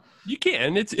well. You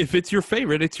can. If it's your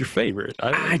favorite, it's your favorite.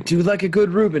 I do like a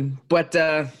good Reuben, but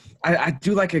I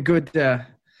do like a good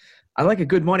I like a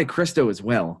good Monte Cristo as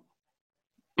well.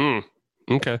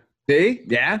 Okay. See?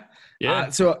 Yeah.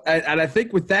 Yeah. And I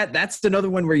think with that, that's another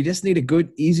one where you just need a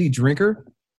good, easy drinker.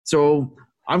 So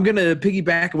I'm going to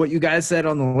piggyback on what you guys said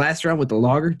on the last round with the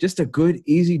lager. Just a good,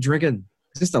 easy drinking,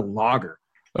 just a lager.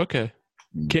 Okay.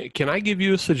 Can I give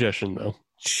you a suggestion, though?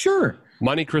 Sure.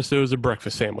 Monte Cristo is a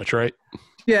breakfast sandwich, right?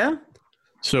 Yeah.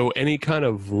 So any kind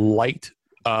of light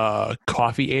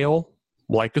coffee ale,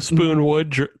 like a Spoon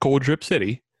would, Cold Drip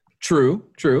City, True.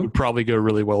 would probably go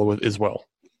really well with as well.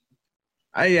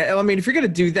 I mean, if you're going to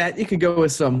do that, you could go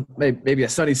with some, maybe a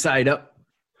Sunny Side Up.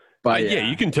 Yeah,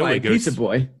 you can totally by go Pizza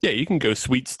Boy. Yeah, you can go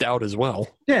sweet stout as well.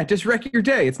 Yeah, just wreck your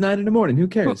day. It's 9 a.m. Who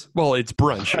cares? Well, it's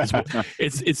brunch.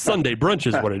 It's Sunday brunch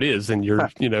is what it is, and you're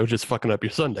just fucking up your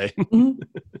Sunday.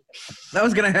 That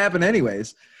was going to happen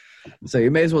anyways. So you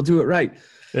may as well do it right.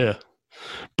 Yeah.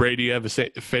 Bray, do you have a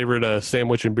favorite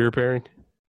sandwich and beer pairing?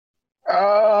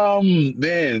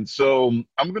 Man, so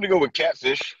I'm gonna go with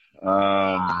catfish.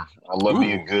 I love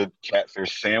me a good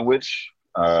catfish sandwich.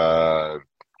 I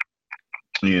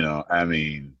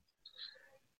mean,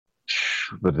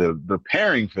 but the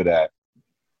pairing for that,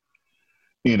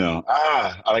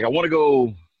 I want to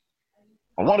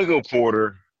go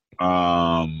porter.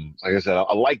 Like I said,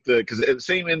 I like because it's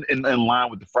same in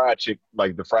line with the fried chicken,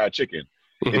 like the fried chicken.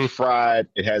 Mm-hmm. It's fried.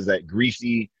 It has that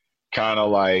greasy kind of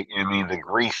the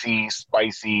greasy,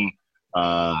 spicy,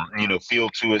 feel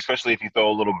to it, especially if you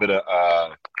throw a little bit of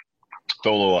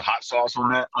throw a little hot sauce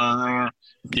on that.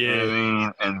 Yeah. I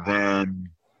mean, and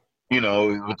then,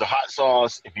 with the hot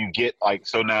sauce, if you get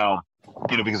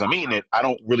because I'm eating it, I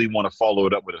don't really want to follow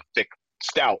it up with a thick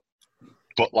stout,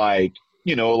 but like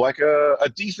a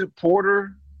decent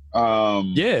porter,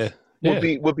 would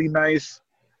be nice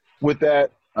with that.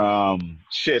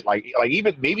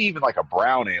 Maybe even like a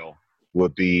brown ale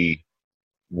would be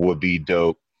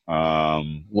dope.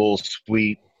 Little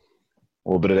sweet, a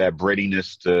little bit of that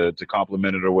breadiness to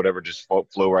complement it or whatever, just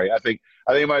flow right. I think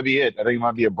it might be it. I think it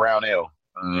might be a brown ale.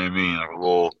 You know what I mean? Like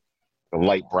a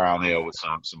light brown ale with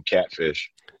some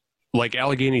catfish. Like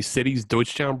Allegheny City's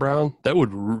Deutschtown Brown, that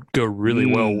would go really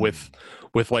well with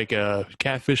like a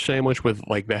catfish sandwich with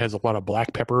like that has a lot of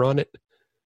black pepper on it.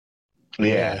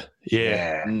 Yeah.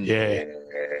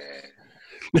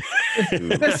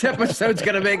 This episode's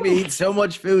going to make me eat so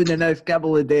much food in the next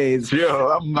couple of days. Yo,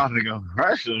 I'm not going to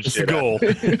crash some That's shit. the goal.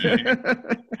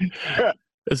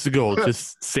 That's the goal.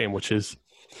 Just sandwiches.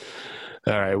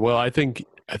 All right. Well, I think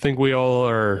we all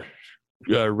are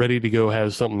ready to go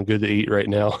have something good to eat right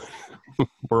now.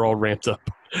 We're all ramped up.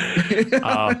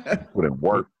 Wouldn't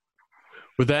work.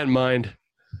 With that in mind,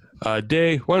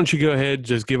 Day, why don't you go ahead,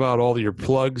 just give out all your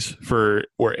plugs for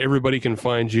where everybody can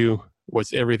find you,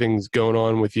 what's everything's going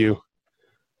on with you.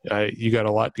 You got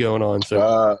a lot going on,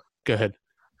 so go ahead.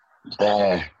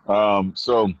 I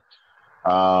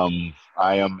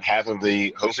am half of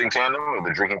the hosting tandem of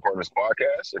the Drinking Partners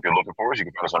podcast. If you're looking for us, you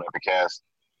can find us on Epicast,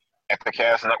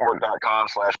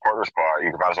 epicastnetwork.com/partnerspod. You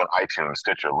can find us on iTunes,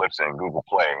 Stitcher, Libsyn, Google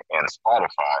Play, and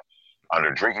Spotify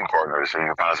under Drinking Partners. So you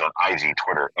can find us on IG,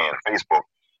 Twitter, and Facebook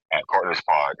at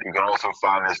PartnersPod. You can also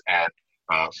find us at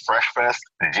FreshFest,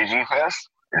 DigiFest,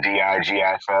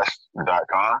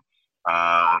 digifest.com.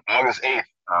 August 8th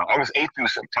through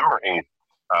September 8th,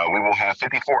 we will have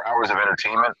 54 hours of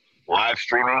entertainment live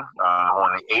streaming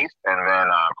on the 8th, and then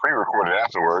pre-recorded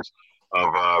afterwards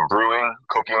of brewing,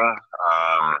 cooking,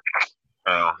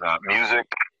 music,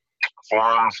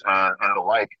 forums, and the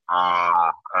like.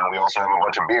 And we also have a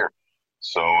bunch of beer.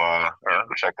 So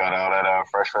check that out at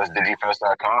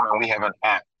freshfestdigifest.com. And we have an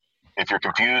app. If you're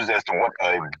confused as to what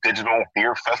a digital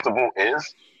beer festival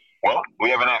is, well,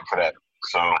 we have an app for that.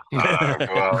 So go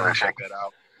out and check that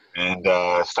out. And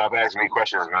stop asking me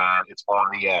questions, man. It's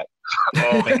on the app.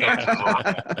 All the answers are on the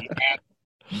app. The app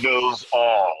knows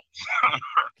all.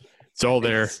 It's all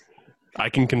there. I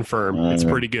can confirm. It's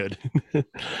pretty good.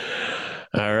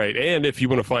 All right. And if you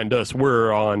want to find us,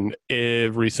 we're on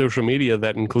every social media.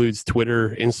 That includes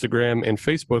Twitter, Instagram, and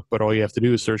Facebook. But all you have to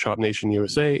do is search Hop Nation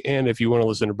USA. And if you want to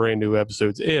listen to brand new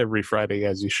episodes every Friday,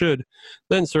 as you should,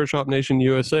 then search Hop Nation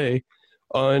USA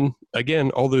on,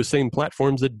 again, all those same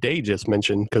platforms that Day just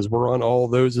mentioned, because we're on all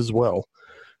those as well.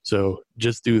 So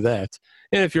just do that.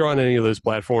 And if you're on any of those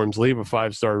platforms, leave a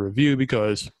 5-star review,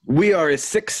 because we are a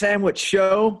 6-sandwich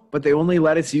show, but they only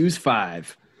let us use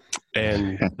 5.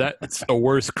 And that's a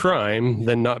worse crime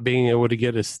than not being able to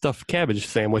get a stuffed cabbage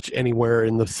sandwich anywhere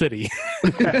in the city.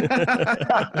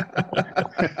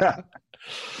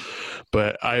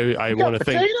 But I want to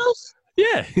thank.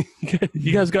 Yeah,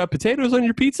 you guys got potatoes on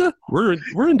your pizza? We're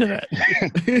into that.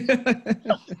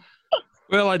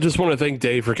 Well, I just want to thank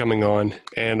Dave for coming on,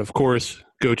 and of course,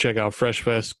 go check out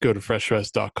FreshFest. Go to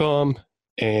freshfest.com,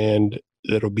 and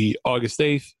That'll be August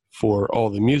 8th for all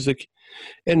the music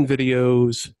and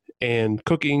videos and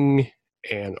cooking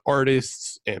and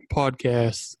artists and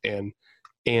podcasts and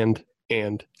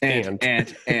that's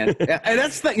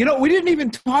the, we didn't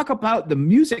even talk about the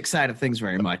music side of things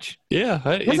very much. Yeah,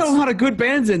 There's a lot of good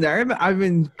bands in there. I've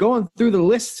been going through the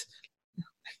list.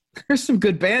 There's some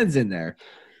good bands in there.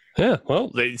 Yeah,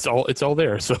 well, it's all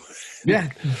there. So yeah,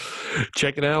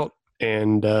 check it out.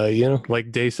 And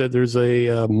like Day said, there's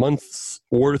a month's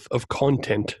worth of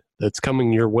content that's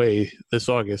coming your way this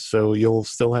August. So you'll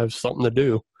still have something to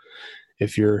do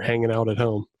if you're hanging out at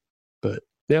home. But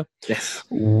yeah, yes,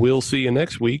 we'll see you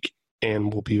next week,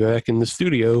 and we'll be back in the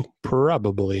studio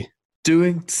probably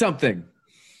doing something.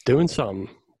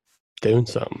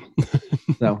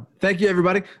 So thank you,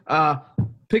 everybody.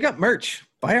 Pick up merch.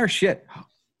 Buy our shit.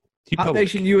 Hot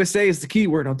Nation USA is the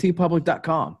keyword on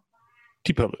tpublic.com.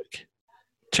 TeePublic.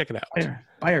 Check it out.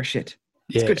 Buy our shit.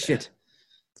 It's good shit.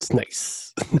 It's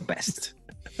nice. The best.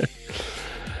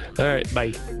 All right.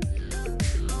 Bye.